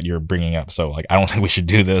shit that you're bringing up. So like, I don't think we should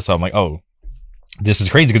do this. So I'm like, oh, this is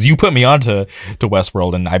crazy because you put me on to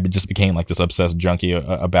Westworld and I just became like this obsessed junkie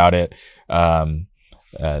about it.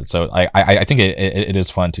 So I think it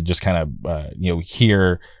is fun to just kind of you know,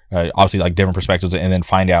 hear obviously like different perspectives and then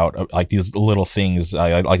find out like these little things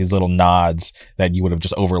like these little nods that you would have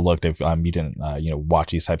just overlooked if you didn't you know,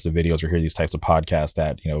 watch these types of videos or hear these types of podcasts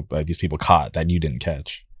that, you know, these people caught that you didn't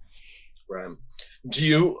catch. Right. Do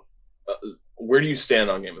you where do you stand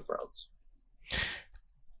on Game of Thrones?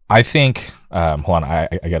 I think hold on, I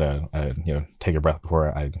gotta you know, take a breath before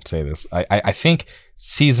I say this. I think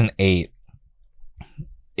season 8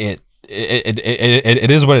 it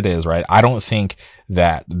is what it is, right? I don't think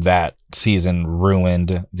that season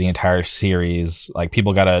ruined the entire series. Like,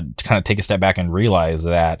 people gotta kind of take a step back and realize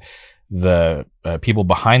that the people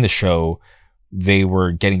behind the show they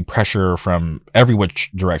were getting pressure from every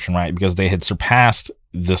which direction, right? Because they had surpassed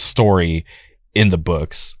the story in the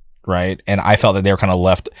books, right? And I felt that they were kind of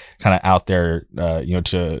left kind of out there,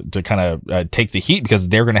 to kind of take the heat, because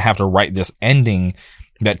they're going to have to write this ending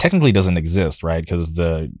that technically doesn't exist, right? Because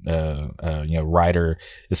the writer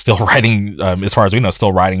is still writing, as far as we know,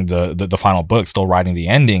 still writing the final book, still writing the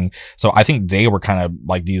ending. So I think they were kind of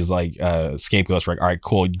like these scapegoats, like, all right,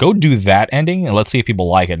 cool, go do that ending and let's see if people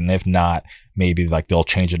like it, and if not, maybe like they'll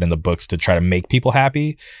change it in the books to try to make people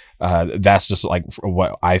happy. That's just like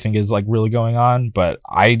what I think is like really going on, but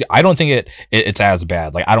I don't think it's as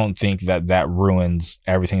bad. Like, I don't think that ruins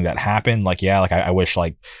everything that happened. Like, yeah, like I wish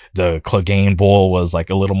like the Clegane Bowl was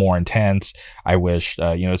like a little more intense. I wish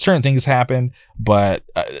certain things happened, but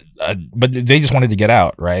they just wanted to get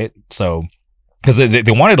out, right? So because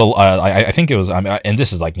they wanted to, I think it was, and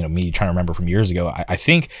this is like me trying to remember from years ago. I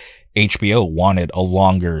think HBO wanted a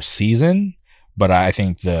longer season, but I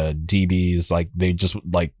think the DBs they just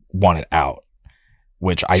wanted out,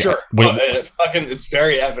 which it's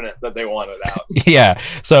very evident that they wanted out. Yeah,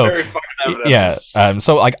 so very fucking evident. Yeah,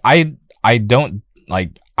 so I don't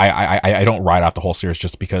I don't write off the whole series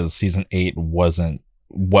just because season 8 wasn't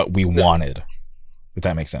what we wanted, if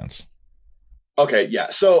that makes sense. Okay, yeah.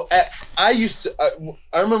 So I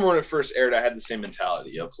remember when it first aired, I had the same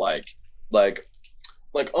mentality of like,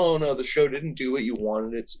 oh no, the show didn't do what you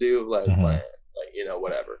wanted it to do,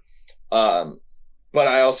 whatever. But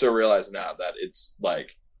I also realize now that it's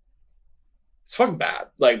fucking bad.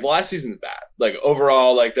 Like, the last season's bad. Like,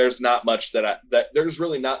 overall, like, there's not much that there's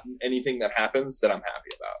really not anything that happens that I'm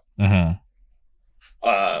happy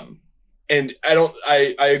about. And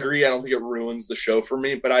I agree. I don't think it ruins the show for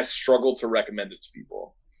me, but I struggle to recommend it to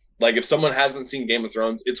people. Like, if someone hasn't seen Game of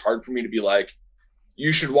Thrones, it's hard for me to be like,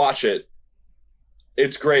 you should watch it.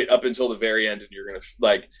 It's great up until the very end, and you're going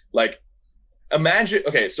to imagine,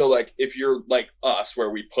 okay, so like if you're like us, where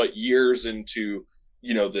we put years into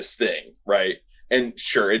this thing, right? And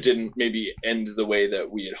sure, it didn't maybe end the way that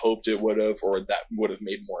we had hoped it would have, or that would have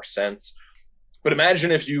made more sense. But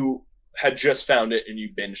imagine if you had just found it and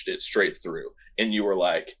you binged it straight through, and you were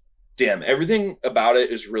like, damn, everything about it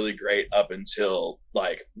is really great up until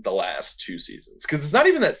like the last 2 seasons. Because it's not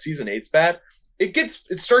even that season 8's bad. It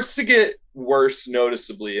starts to get worse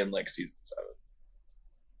noticeably in like season 7.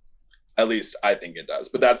 At least I think it does.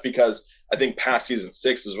 But that's because I think past season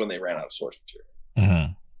 6 is when they ran out of source material.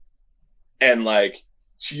 Mm-hmm. And like,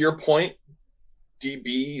 to your point,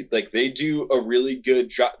 DB, like, they do a really good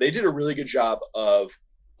job. They did a really good job of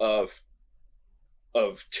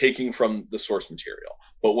taking from the source material.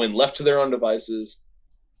 But when left to their own devices,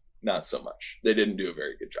 not so much. They didn't do a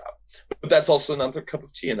very good job. But that's also not their cup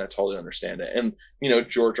of tea, and I totally understand it. And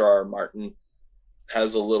George R.R. Martin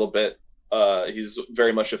has a little bit, he's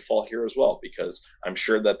very much at fault here as well, because I'm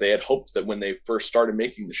sure that they had hoped that when they first started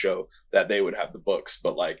making the show that they would have the books.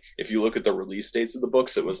 But like, if you look at the release dates of the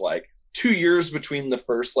books, it was like 2 years between the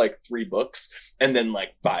first 3 books, and then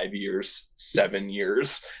 5 years, 7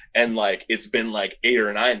 years, and it's been 8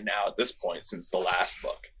 or 9 now at this point since the last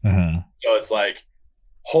book. Mm-hmm. So it's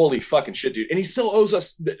holy fucking shit, dude. And he still owes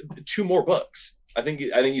us 2 more books. I think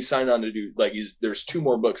he signed on to do there's 2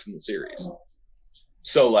 more books in the series.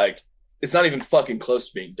 So it's not even fucking close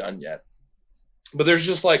to being done yet. But there's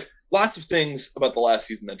just lots of things about the last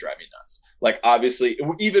season that drive me nuts. Obviously,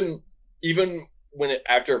 even when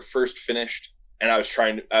after it first finished, and I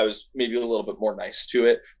was maybe a little bit more nice to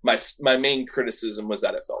it, my main criticism was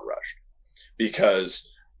that it felt rushed,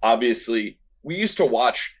 because obviously we used to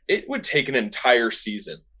watch, it would take an entire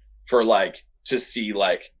season for to see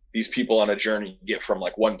these people on a journey get from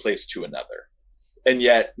one place to another. And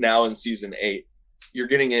yet now in season 8, you're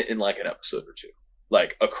getting it in an episode or 2,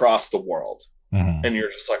 across the world. Mm-hmm. And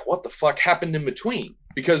you're just what the fuck happened in between?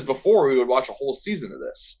 Because before we would watch a whole season of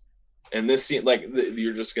this, and this scene,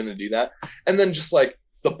 you're just going to do that. And then just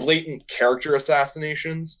the blatant character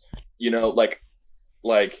assassinations,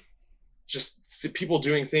 just people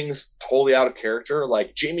doing things totally out of character.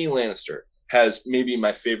 Jaime Lannister has maybe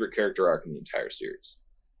my favorite character arc in the entire series.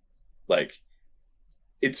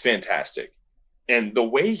 It's fantastic. And the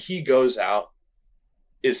way he goes out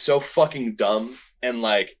is so fucking dumb, and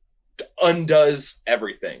undoes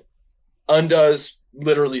everything. Undoes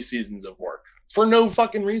literally seasons of work for no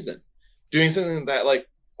fucking reason. Doing something that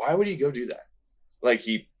why would he go do that?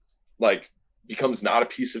 He becomes not a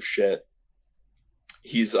piece of shit.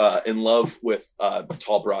 He's in love with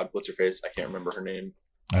tall broad, what's her face? I can't remember her name.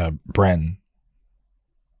 Bren.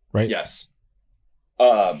 Right? Yes.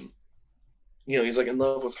 you know, he's like in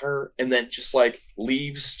love with her, and then just like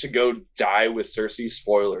leaves to go die with Cersei.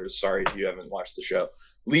 Spoilers, sorry if you haven't watched the show.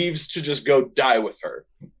 Leaves to just go die with her.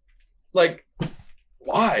 Like,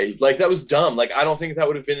 why? Like, that was dumb. Like, I don't think that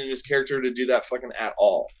would have been in his character to do that fucking at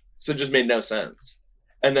all. So it just made no sense.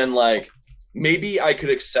 And then, like, maybe I could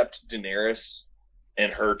accept Daenerys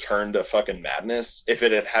and her turn to fucking madness if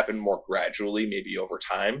it had happened more gradually, maybe over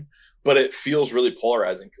time. But it feels really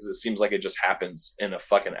polarizing because it seems like it just happens in a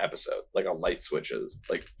fucking episode, like a light switch is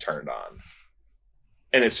like turned on,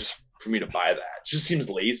 and it's just for me to buy that. It just seems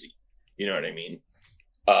lazy. You know what I mean?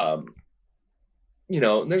 You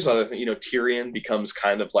know, there's other things. You know, Tyrion becomes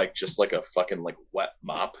kind of like just like a fucking like wet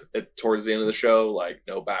mop towards the end of the show. Like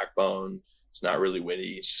no backbone. It's not really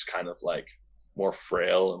witty. It's just kind of like more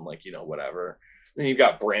frail and like, you know, whatever. Then you've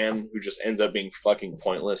got Bran, who just ends up being fucking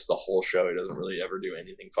pointless the whole show. He doesn't really ever do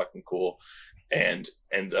anything fucking cool, and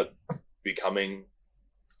ends up becoming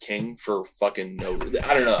king for fucking no.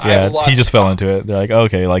 I don't know. Yeah, he just fell into it. They're like,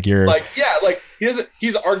 okay, like you're like, yeah, like he doesn't.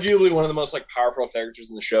 He's arguably one of the most like powerful characters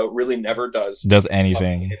in the show. Really, never does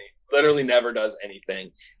anything. Literally never does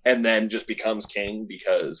anything, and then just becomes king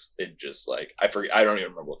because it just like I forget. I don't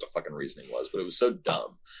even remember what the fucking reasoning was, but it was so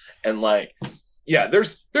dumb, and like. Yeah,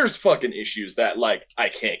 there's fucking issues that like I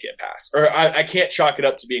can't get past, or I can't chalk it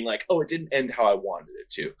up to being like, oh, it didn't end how I wanted it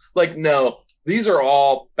to. Like, no, these are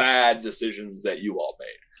all bad decisions that you all made.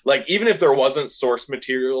 Like, even if there wasn't source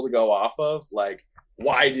material to go off of, like,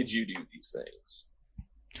 why did you do these things?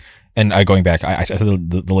 And going back, I said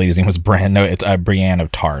the lady's name was Bran. No, it's Brienne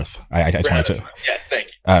of Tarth. I just wanted to. Yeah, thank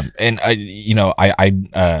you. And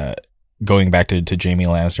I going back to Jaime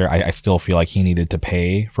Lannister, I still feel like he needed to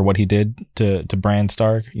pay for what he did to Bran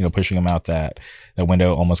Stark. You know, pushing him out that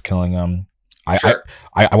window, almost killing him. Sure.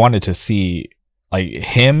 I wanted to see like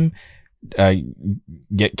him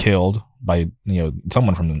get killed by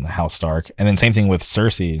someone from the House Stark, and then same thing with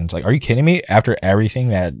Cersei. And it's like, are you kidding me? After everything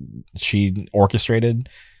that she orchestrated,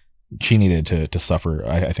 she needed to suffer.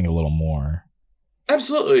 I think a little more.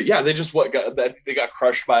 Absolutely, yeah. They just they got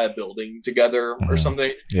crushed by a building together or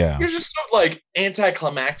something. Yeah, you're just so like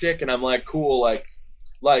anticlimactic, and I'm like, cool, like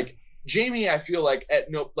Jaime. I feel like at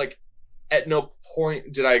no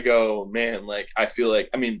point did I go, man. Like I feel like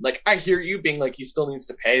I hear you being like he still needs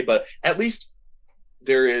to pay, but at least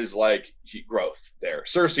there is like growth there.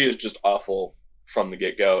 Cersei is just awful from the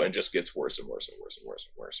get go, and just gets worse and worse and worse and worse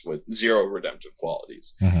and worse with zero redemptive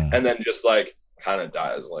qualities, and then just like kind of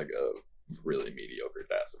dies like a really mediocre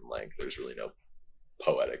death, and like there's really no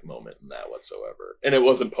poetic moment in that whatsoever, and it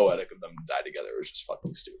wasn't poetic of them to die together. It was just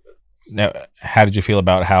fucking stupid. Now, how did you feel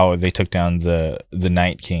about how they took down the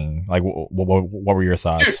Night King? Like, what were your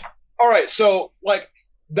thoughts? Dude, all right, so like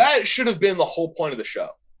that should have been the whole point of the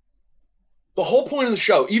show. The whole point of the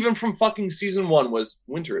show, even from fucking season 1, was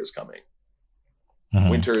winter is coming.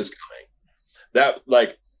 Winter is coming. That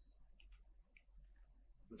like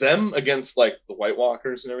them against like the White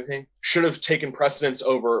Walkers and everything should have taken precedence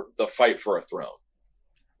over the fight for a throne.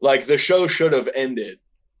 Like the show should have ended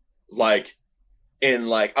like in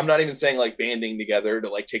like, I'm not even saying like banding together to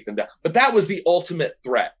like take them down, but that was the ultimate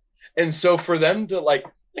threat. And so for them to like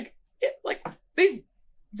they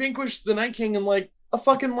vanquished the Night King in like a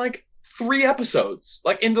fucking like 3 episodes,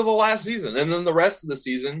 like into the last season, and then the rest of the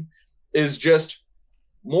season is just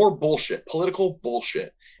more bullshit, political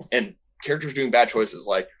bullshit, and characters doing bad choices.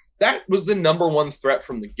 Like that was the number one threat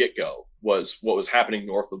from the get-go, was what was happening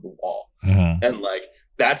north of the wall. And like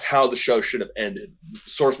that's how the show should have ended,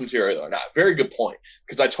 source material or not. Very good point,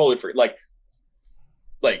 because I totally forget.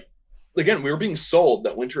 Like again, we were being sold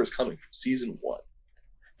that winter is coming from season 1,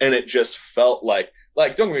 and it just felt like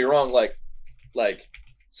don't get me wrong, like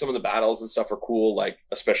some of the battles and stuff are cool, like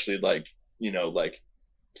especially like like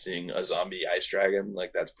seeing a zombie ice dragon,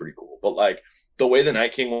 like that's pretty cool. But like the way the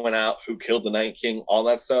Night King went out, who killed the Night King, all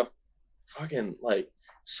that stuff, fucking like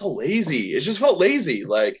so lazy. It just felt lazy.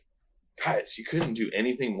 Like, guys, you couldn't do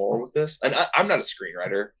anything more with this. And I'm not a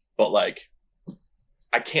screenwriter, but like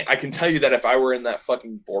I can tell you that if I were in that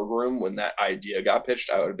fucking boardroom when that idea got pitched,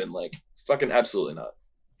 I would have been like, fucking absolutely not.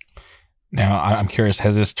 Now, I'm curious,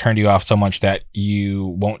 has this turned you off so much that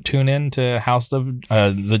you won't tune in to House of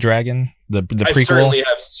the Dragon, the prequel? I certainly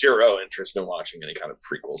have zero interest in watching any kind of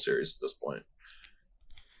prequel series at this point.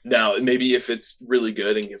 Now, maybe if it's really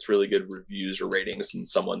good and gets really good reviews or ratings, and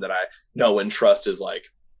someone that I know and trust is like,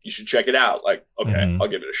 you should check it out. Like, okay, I'll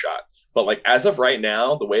give it a shot. But like, as of right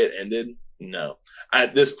now, the way it ended, no.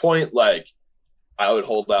 At this point, like, I would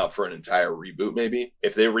hold out for an entire reboot. Maybe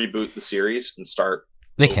if they reboot the series and start.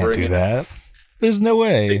 They can't do that. There's no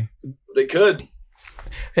way. They could.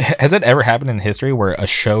 Has that ever happened in history where a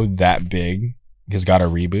show that big has got a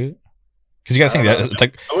reboot? Because you got to think that it's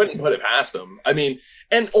like I wouldn't put it past them. I mean,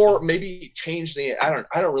 or maybe change the.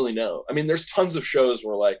 I don't really know. I mean, there's tons of shows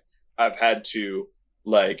where like I've had to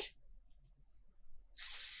like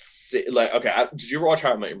okay. Did you ever watch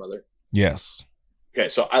How I Met Your Mother? yes. Okay,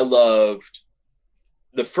 so I loved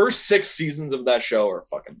the first 6 seasons of that show are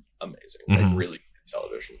fucking amazing, like really good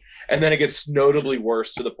television, and then it gets notably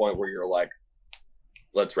worse to the point where you're like,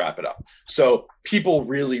 let's wrap it up. So people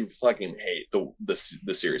really fucking hate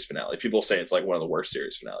the series finale. People say it's like one of the worst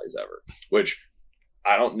series finales ever, which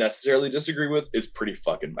I don't necessarily disagree with. It's pretty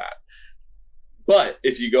fucking bad. But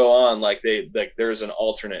if you go on, like there's an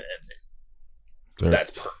alternate ending.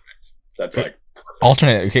 That's perfect. That's like perfect.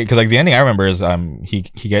 Alternate, okay, because like the ending I remember is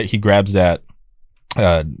he grabs that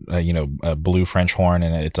blue French horn,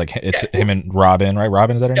 and it's like it's him and Robin, right?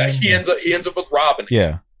 Robin, is that her name? He ends up with Robin.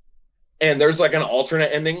 Yeah. And there's like an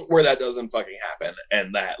alternate ending where that doesn't fucking happen,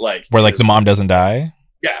 and that like where like the mom doesn't die.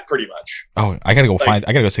 Yeah, pretty much. Oh, I gotta go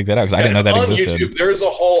check that out because I didn't know that existed. YouTube, there's a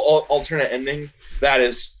whole alternate ending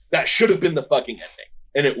that should have been the fucking ending,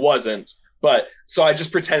 and it wasn't. But so I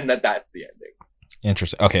just pretend that that's the ending.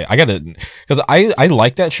 Interesting. Okay, I gotta, because I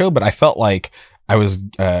like that show, but I felt like I was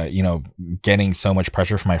getting so much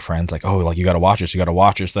pressure from my friends, like, oh, like you gotta watch this.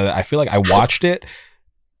 So I feel like I watched it,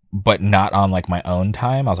 but not on like my own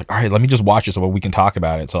time. I was like, all right, let me just watch it so we can talk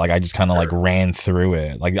about it. So like I just kind of like ran through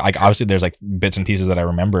it. Like obviously there's like bits and pieces that I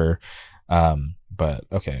remember, but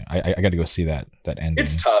okay, I got to go see that ending.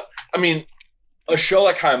 It's tough. I mean, a show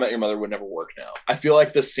like How I Met Your Mother would never work now. I feel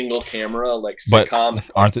like the single camera like sitcom.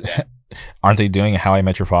 But aren't they doing How I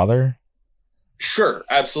Met Your Father? Sure,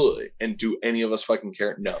 absolutely. And do any of us fucking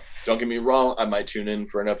care? No. Don't get me wrong. I might tune in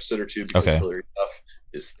for an episode or two because Hilary Duff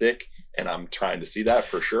is thick, and I'm trying to see that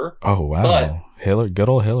for sure. Oh wow, but good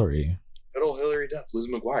old Hilary Duff, Liz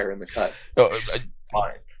McGuire in the cut.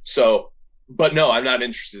 Fine. So, but no, I'm not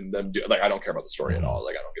interested in them. I don't care about the story at all.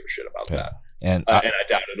 Like, I don't give a shit about that. And I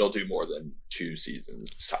doubt it'll do more than 2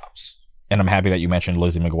 seasons tops. And I'm happy that you mentioned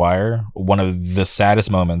Lizzie McGuire. One of the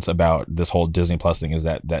saddest moments about this whole Disney Plus thing is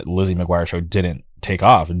that Lizzie McGuire show didn't take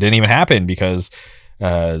off. It didn't even happen because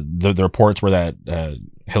the reports were that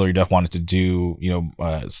Hilary Duff wanted to do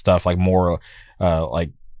stuff like more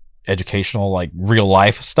like educational, like real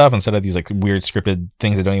life stuff instead of these like weird scripted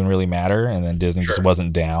things that don't even really matter. And then Disney just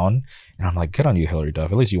wasn't down. And I'm like, good on you, Hilary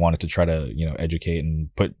Duff. At least you wanted to try to educate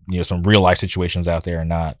and put some real life situations out there and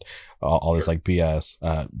not all this like BS.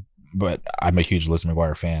 But I'm a huge Lizzie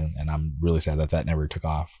McGuire fan, and I'm really sad that never took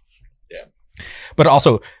off. Yeah. But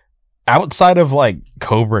also, outside of like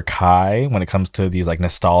Cobra Kai, when it comes to these like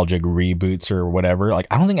nostalgic reboots or whatever, like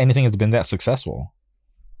I don't think anything has been that successful.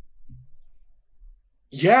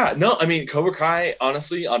 Yeah, no, I mean Cobra Kai,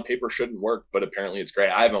 honestly, on paper shouldn't work, but apparently it's great.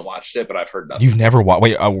 I haven't watched it, but I've heard nothing. You've never watched?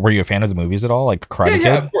 Wait, were you a fan of the movies at all? Like Karate Kid?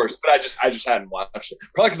 Yeah, of course, but I just hadn't watched it.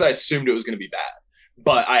 Probably because I assumed it was going to be bad.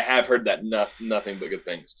 But I have heard that nothing but good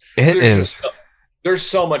things. There's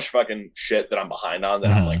so much fucking shit that I'm behind on that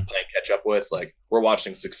I'm like playing catch up with. Like we're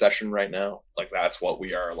watching Succession right now. Like that's what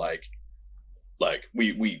we are like. Like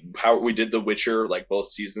we did The Witcher like both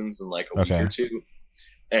seasons in like a week or two,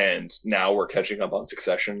 and now we're catching up on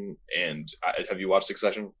Succession. And have you watched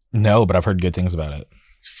Succession? No, but I've heard good things about it.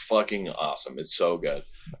 It's fucking awesome. It's so good.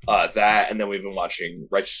 That, and then we've been watching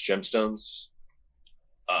Righteous Gemstones,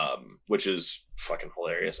 which is fucking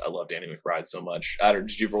hilarious. I love Danny McBride so much.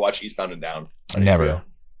 Did you ever watch Eastbound and Down? Never.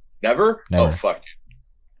 Never? Oh fuck.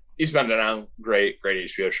 Eastbound and Down, great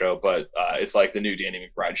HBO show, but it's like the new Danny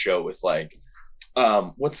McBride show with like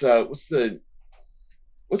what's like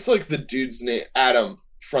the dude's name? Adam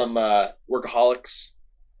from Workaholics.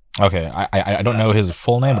 Okay, I don't know his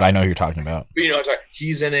full name, but I know who you're talking about. But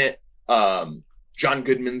he's in it. John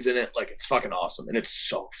Goodman's in it. Like it's fucking awesome, and it's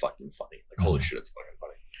so fucking funny. Like holy shit, it's fucking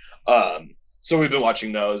funny. So we've been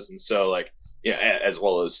watching those, and so like as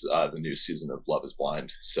well as the new season of Love Is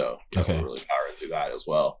Blind. So we're really powering through that as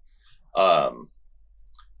well.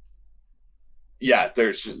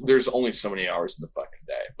 There's only so many hours in the fucking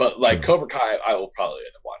day, but like Cobra Kai, I will probably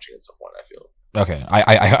end up watching at some point. I feel. Okay,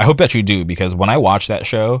 I hope that you do, because when I watch that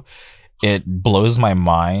show, it blows my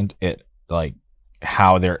mind. It like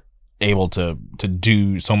how they're able to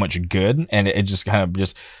do so much good, and it just kind of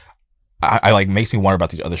just. I like makes me wonder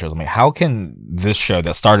about these other shows. I mean, how can this show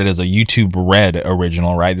that started as a YouTube Red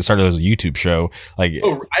original, right? It started as a YouTube show. Like,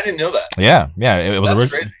 oh, I didn't know that. Yeah, it was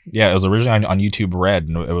originally. Yeah, it was originally on YouTube Red,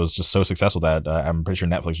 and it was just so successful that I'm pretty sure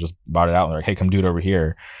Netflix just bought it out and they're like, "Hey, come do it over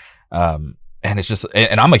here." And it's just,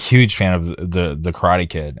 and I'm a huge fan of the Karate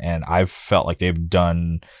Kid, and I've felt like they've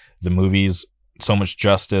done the movies so much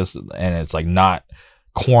justice, and it's like not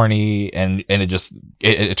corny, and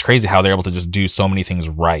it's crazy how they're able to just do so many things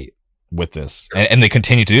right. with this, and they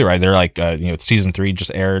continue to do it, right. They're like, season 3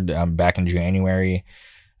 just aired back in January,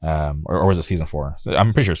 or was it season 4?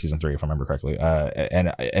 I'm pretty sure season 3 if I remember correctly.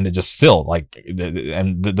 And it just still like,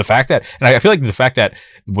 the fact that, and I feel like the fact that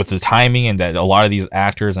with the timing and that a lot of these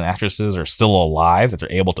actors and actresses are still alive, that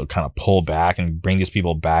they're able to kind of pull back and bring these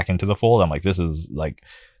people back into the fold. I'm like, this is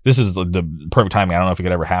the perfect timing. I don't know if it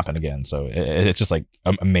could ever happen again. So it's just like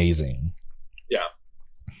amazing. Yeah.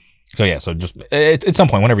 So yeah, so just at some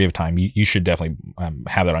point, whenever you have time, you should definitely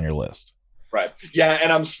have that on your list. Right. Yeah,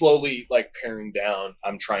 and I'm slowly like paring down.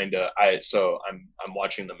 I'm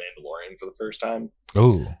watching The Mandalorian for the first time.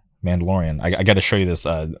 Oh, Mandalorian! I got to show you this.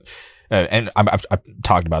 And I've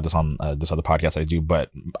talked about this on this other podcast I do, but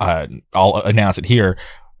I'll announce it here.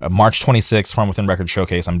 March 26th, From Within Records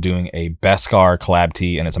Showcase. I'm doing a Beskar collab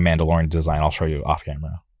tee, and it's a Mandalorian design. I'll show you off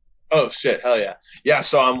camera. Oh shit! Hell yeah, yeah.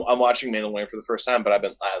 So I'm watching Mandalorian for the first time, but I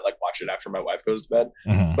watch it after my wife goes to bed.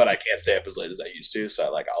 Mm-hmm. But I can't stay up as late as I used to, so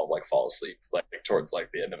I'll fall asleep towards the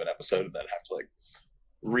end of an episode, and then have to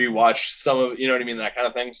rewatch some of, you know what I mean, that kind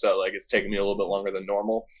of thing. So it's taking me a little bit longer than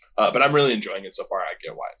normal, but I'm really enjoying it so far. I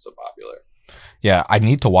get why it's so popular. Yeah, I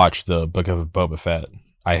need to watch the Book of Boba Fett.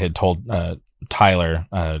 I had told Tyler,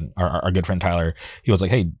 our good friend Tyler, he was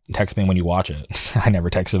like, "Hey, text me when you watch it." I never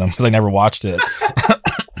texted him because I never watched it.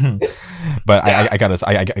 But yeah. I gotta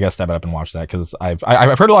step it up and watch that, because I've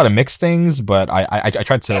heard a lot of mixed things, but I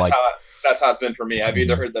tried to that's how it's been for me. I've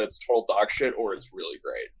either heard that it's total dog shit or it's really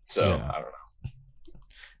great. So yeah. I don't know.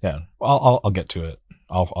 Yeah, I'll get to it.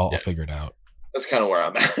 I'll figure it out. That's kind of where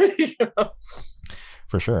I'm at.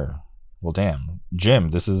 For sure. Well, damn, Jim,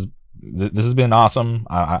 this has been awesome.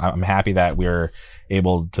 I'm happy that we're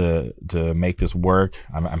able to make this work.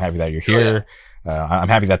 I'm happy that you're here. Oh, yeah. I'm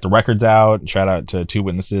happy that the record's out. Shout out to Two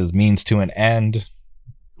Witnesses, Means to an End.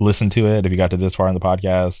 Listen to it if you got to this far in the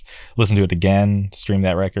podcast. Listen to it again. Stream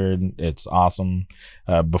that record. It's awesome.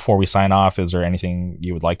 Before we sign off, is there anything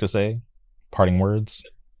you would like to say? Parting words?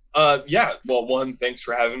 Yeah. Well, one, thanks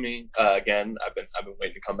for having me again. I've been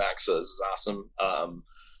waiting to come back, so this is awesome.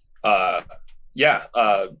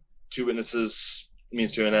 Two Witnesses,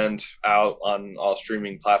 Means to an End, out on all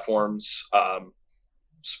streaming platforms.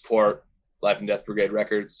 Support Life and Death Brigade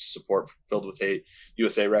Records, support Filled with Hate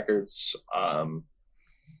USA Records.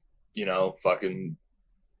 Fucking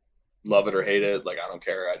love it or hate it. I don't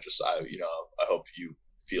care. I hope you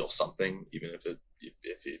feel something, even if you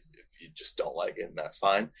just don't like it, and that's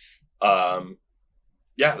fine.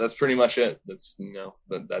 That's pretty much it. That's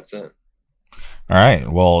it. All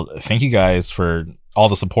right. Well, thank you guys for all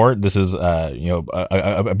the support. This is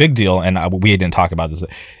a big deal, and we didn't talk about this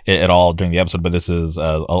at all during the episode, but this is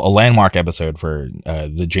a landmark episode for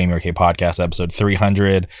the Jamie RK podcast, episode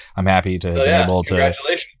 300. I'm happy to have been able to.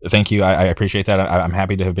 Congratulations. Thank you. I appreciate that. I'm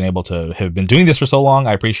happy to have been able to have been doing this for so long.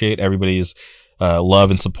 I appreciate everybody's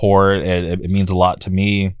love and support. It means a lot to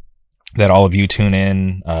me that all of you tune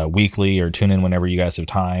in weekly, or tune in whenever you guys have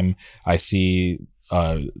time. I see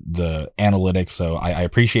the analytics, so I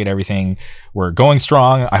appreciate everything. We're going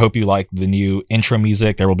strong. I hope you like the new intro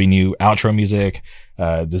music. There will be new outro music.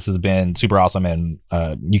 This has been super awesome, and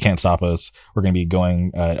you can't stop us. We're going to be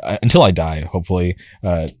going until I die, hopefully,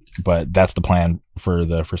 but that's the plan for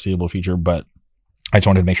the foreseeable future. But I just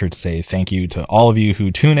wanted to make sure to say thank you to all of you who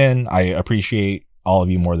tune in. I appreciate all of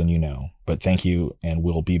you more than you know, but thank you, and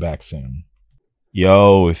we'll be back soon.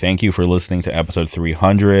 Yo, thank you for listening to episode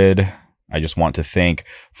 300. I just want to thank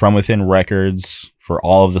From Within Records for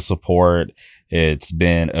all of the support. It's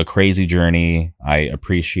been a crazy journey. I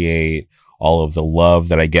appreciate all of the love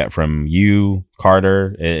that I get from you,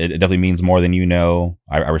 Carter. It definitely means more than you know.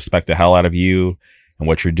 I respect the hell out of you and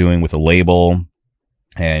what you're doing with the label.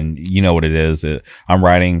 And you know what it is. I'm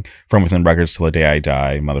writing From Within Records till the day I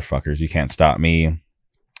die, motherfuckers. You can't stop me.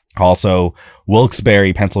 Also,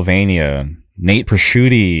 Wilkes-Barre, Pennsylvania. Nate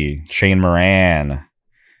Prosciutti, Shane Moran,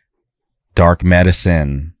 Dark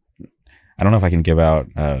Medicine. I don't know if I can give out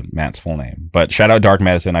Matt's full name, but shout out Dark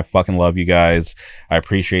Medicine. I fucking love you guys. I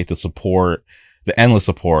appreciate the support, the endless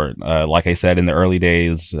support. Like I said in the early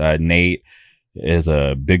days, Nate is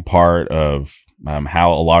a big part of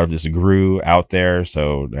how a lot of this grew out there.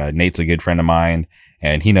 So Nate's a good friend of mine,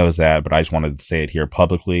 and he knows that, but I just wanted to say it here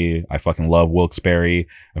publicly. I fucking love Wilkes-Barre.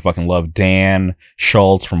 I fucking love Dan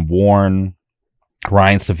Schultz from Warren.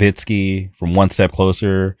 Ryan Savitsky from One Step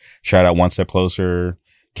Closer. Shout out One Step Closer.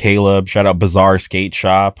 Caleb. Shout out Bizarre Skate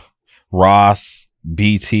Shop. Ross.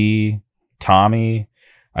 BT. Tommy.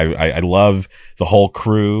 I love the whole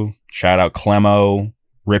crew. Shout out Clemo.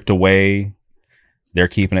 Ripped Away. They're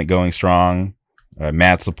keeping it going strong.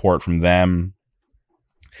 Mad support from them.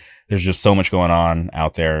 There's just so much going on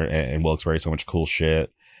out there in Wilkes-Barre. So much cool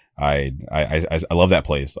shit. I love that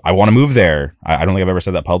place. I want to move there. I don't think I've ever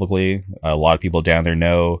said that publicly. A lot of people down there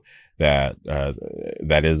know that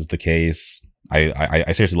that is the case.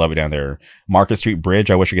 I seriously love it down there. Market Street Bridge.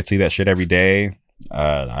 I wish I could see that shit every day.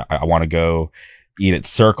 I want to go eat at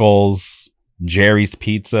Circles, Jerry's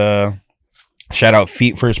Pizza. Shout out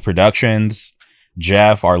Feet First Productions.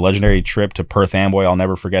 Jeff, our legendary trip to Perth Amboy. I'll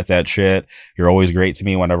never forget that shit. You're always great to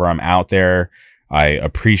me whenever I'm out there. I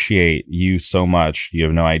appreciate you so much. You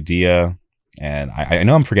have no idea. And I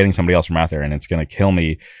know I'm forgetting somebody else from out there, and it's going to kill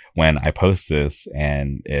me when I post this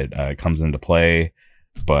and it comes into play.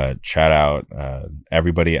 But shout out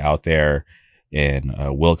everybody out there in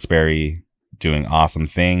Wilkes-Barre doing awesome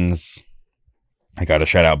things. I got to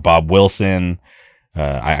shout out Bob Wilson.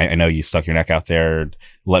 I know you stuck your neck out there.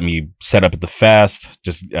 Let me set up at the fest,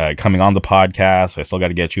 just coming on the podcast. I still got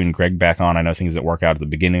to get you and Greg back on. I know things didn't work out at the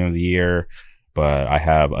beginning of the year, but I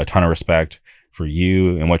have a ton of respect for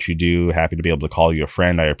you and what you do. Happy to be able to call you a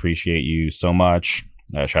friend. I appreciate you so much.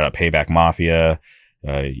 Shout out Payback Mafia.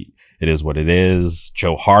 It is what it is.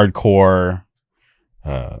 Joe Hardcore.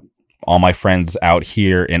 All my friends out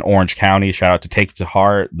here in Orange County. Shout out to Take It to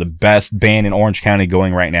Heart, the best band in Orange County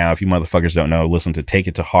going right now. If you motherfuckers don't know, listen to Take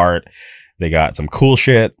It to Heart. They got some cool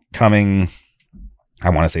shit coming. I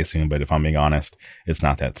want to say soon, but if I'm being honest, it's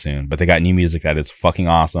not that soon. But they got new music that is fucking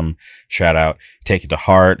awesome. Shout out, Take It to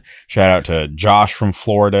Heart. Shout out to Josh from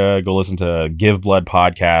Florida. Go listen to Give Blood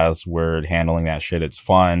podcast. We're handling that shit. It's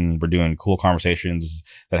fun. We're doing cool conversations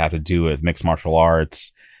that have to do with mixed martial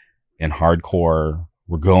arts and hardcore.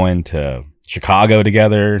 We're going to Chicago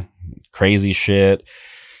together. Crazy shit.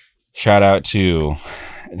 Shout out to,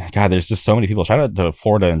 God, there's just so many people. Shout out to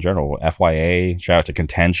Florida in general. FYA. Shout out to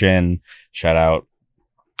Contention. Shout out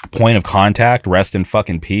Point of Contact. Rest in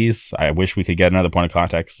fucking peace. I wish we could get another Point of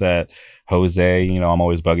Contact set. Jose, you know, I'm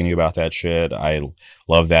always bugging you about that shit. I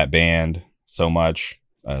love that band so much.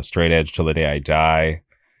 Straight Edge Till the Day I Die.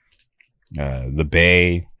 The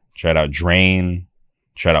Bay. Shout out Drain.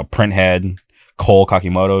 Shout out Printhead. Cole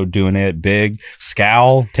Kakimoto doing it big.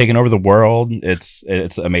 Scowl taking over the world. It's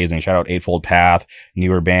amazing. Shout out Eightfold Path,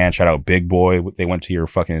 newer band. Shout out Big Boy. They went to your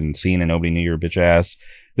fucking scene and nobody knew your bitch ass.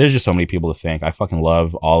 There's just so many people to thank. I fucking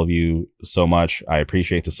love all of you so much. I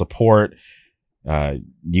appreciate the support.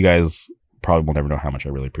 You guys probably will never know how much I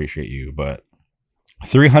really appreciate you, but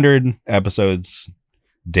 300 episodes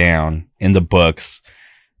down in the books,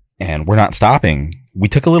 and we're not stopping. We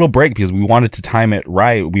took a little break because we wanted to time it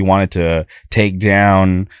right. We wanted to take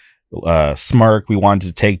down Smirk. We wanted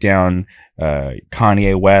to take down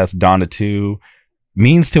Kanye West, Donda 2.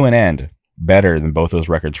 Means to an End. Better than both those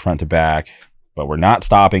records front to back. But we're not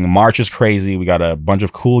stopping. March is crazy. We got a bunch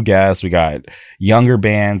of cool guests. We got younger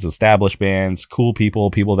bands, established bands, cool people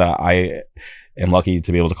that I am lucky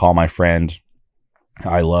to be able to call my friend.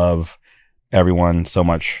 I love everyone so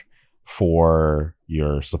much for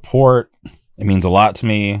your support. It means a lot to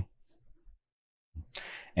me.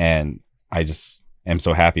 And I just am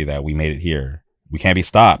so happy that we made it here. We can't be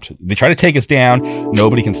stopped. They try to take us down.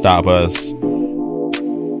 Nobody can stop us.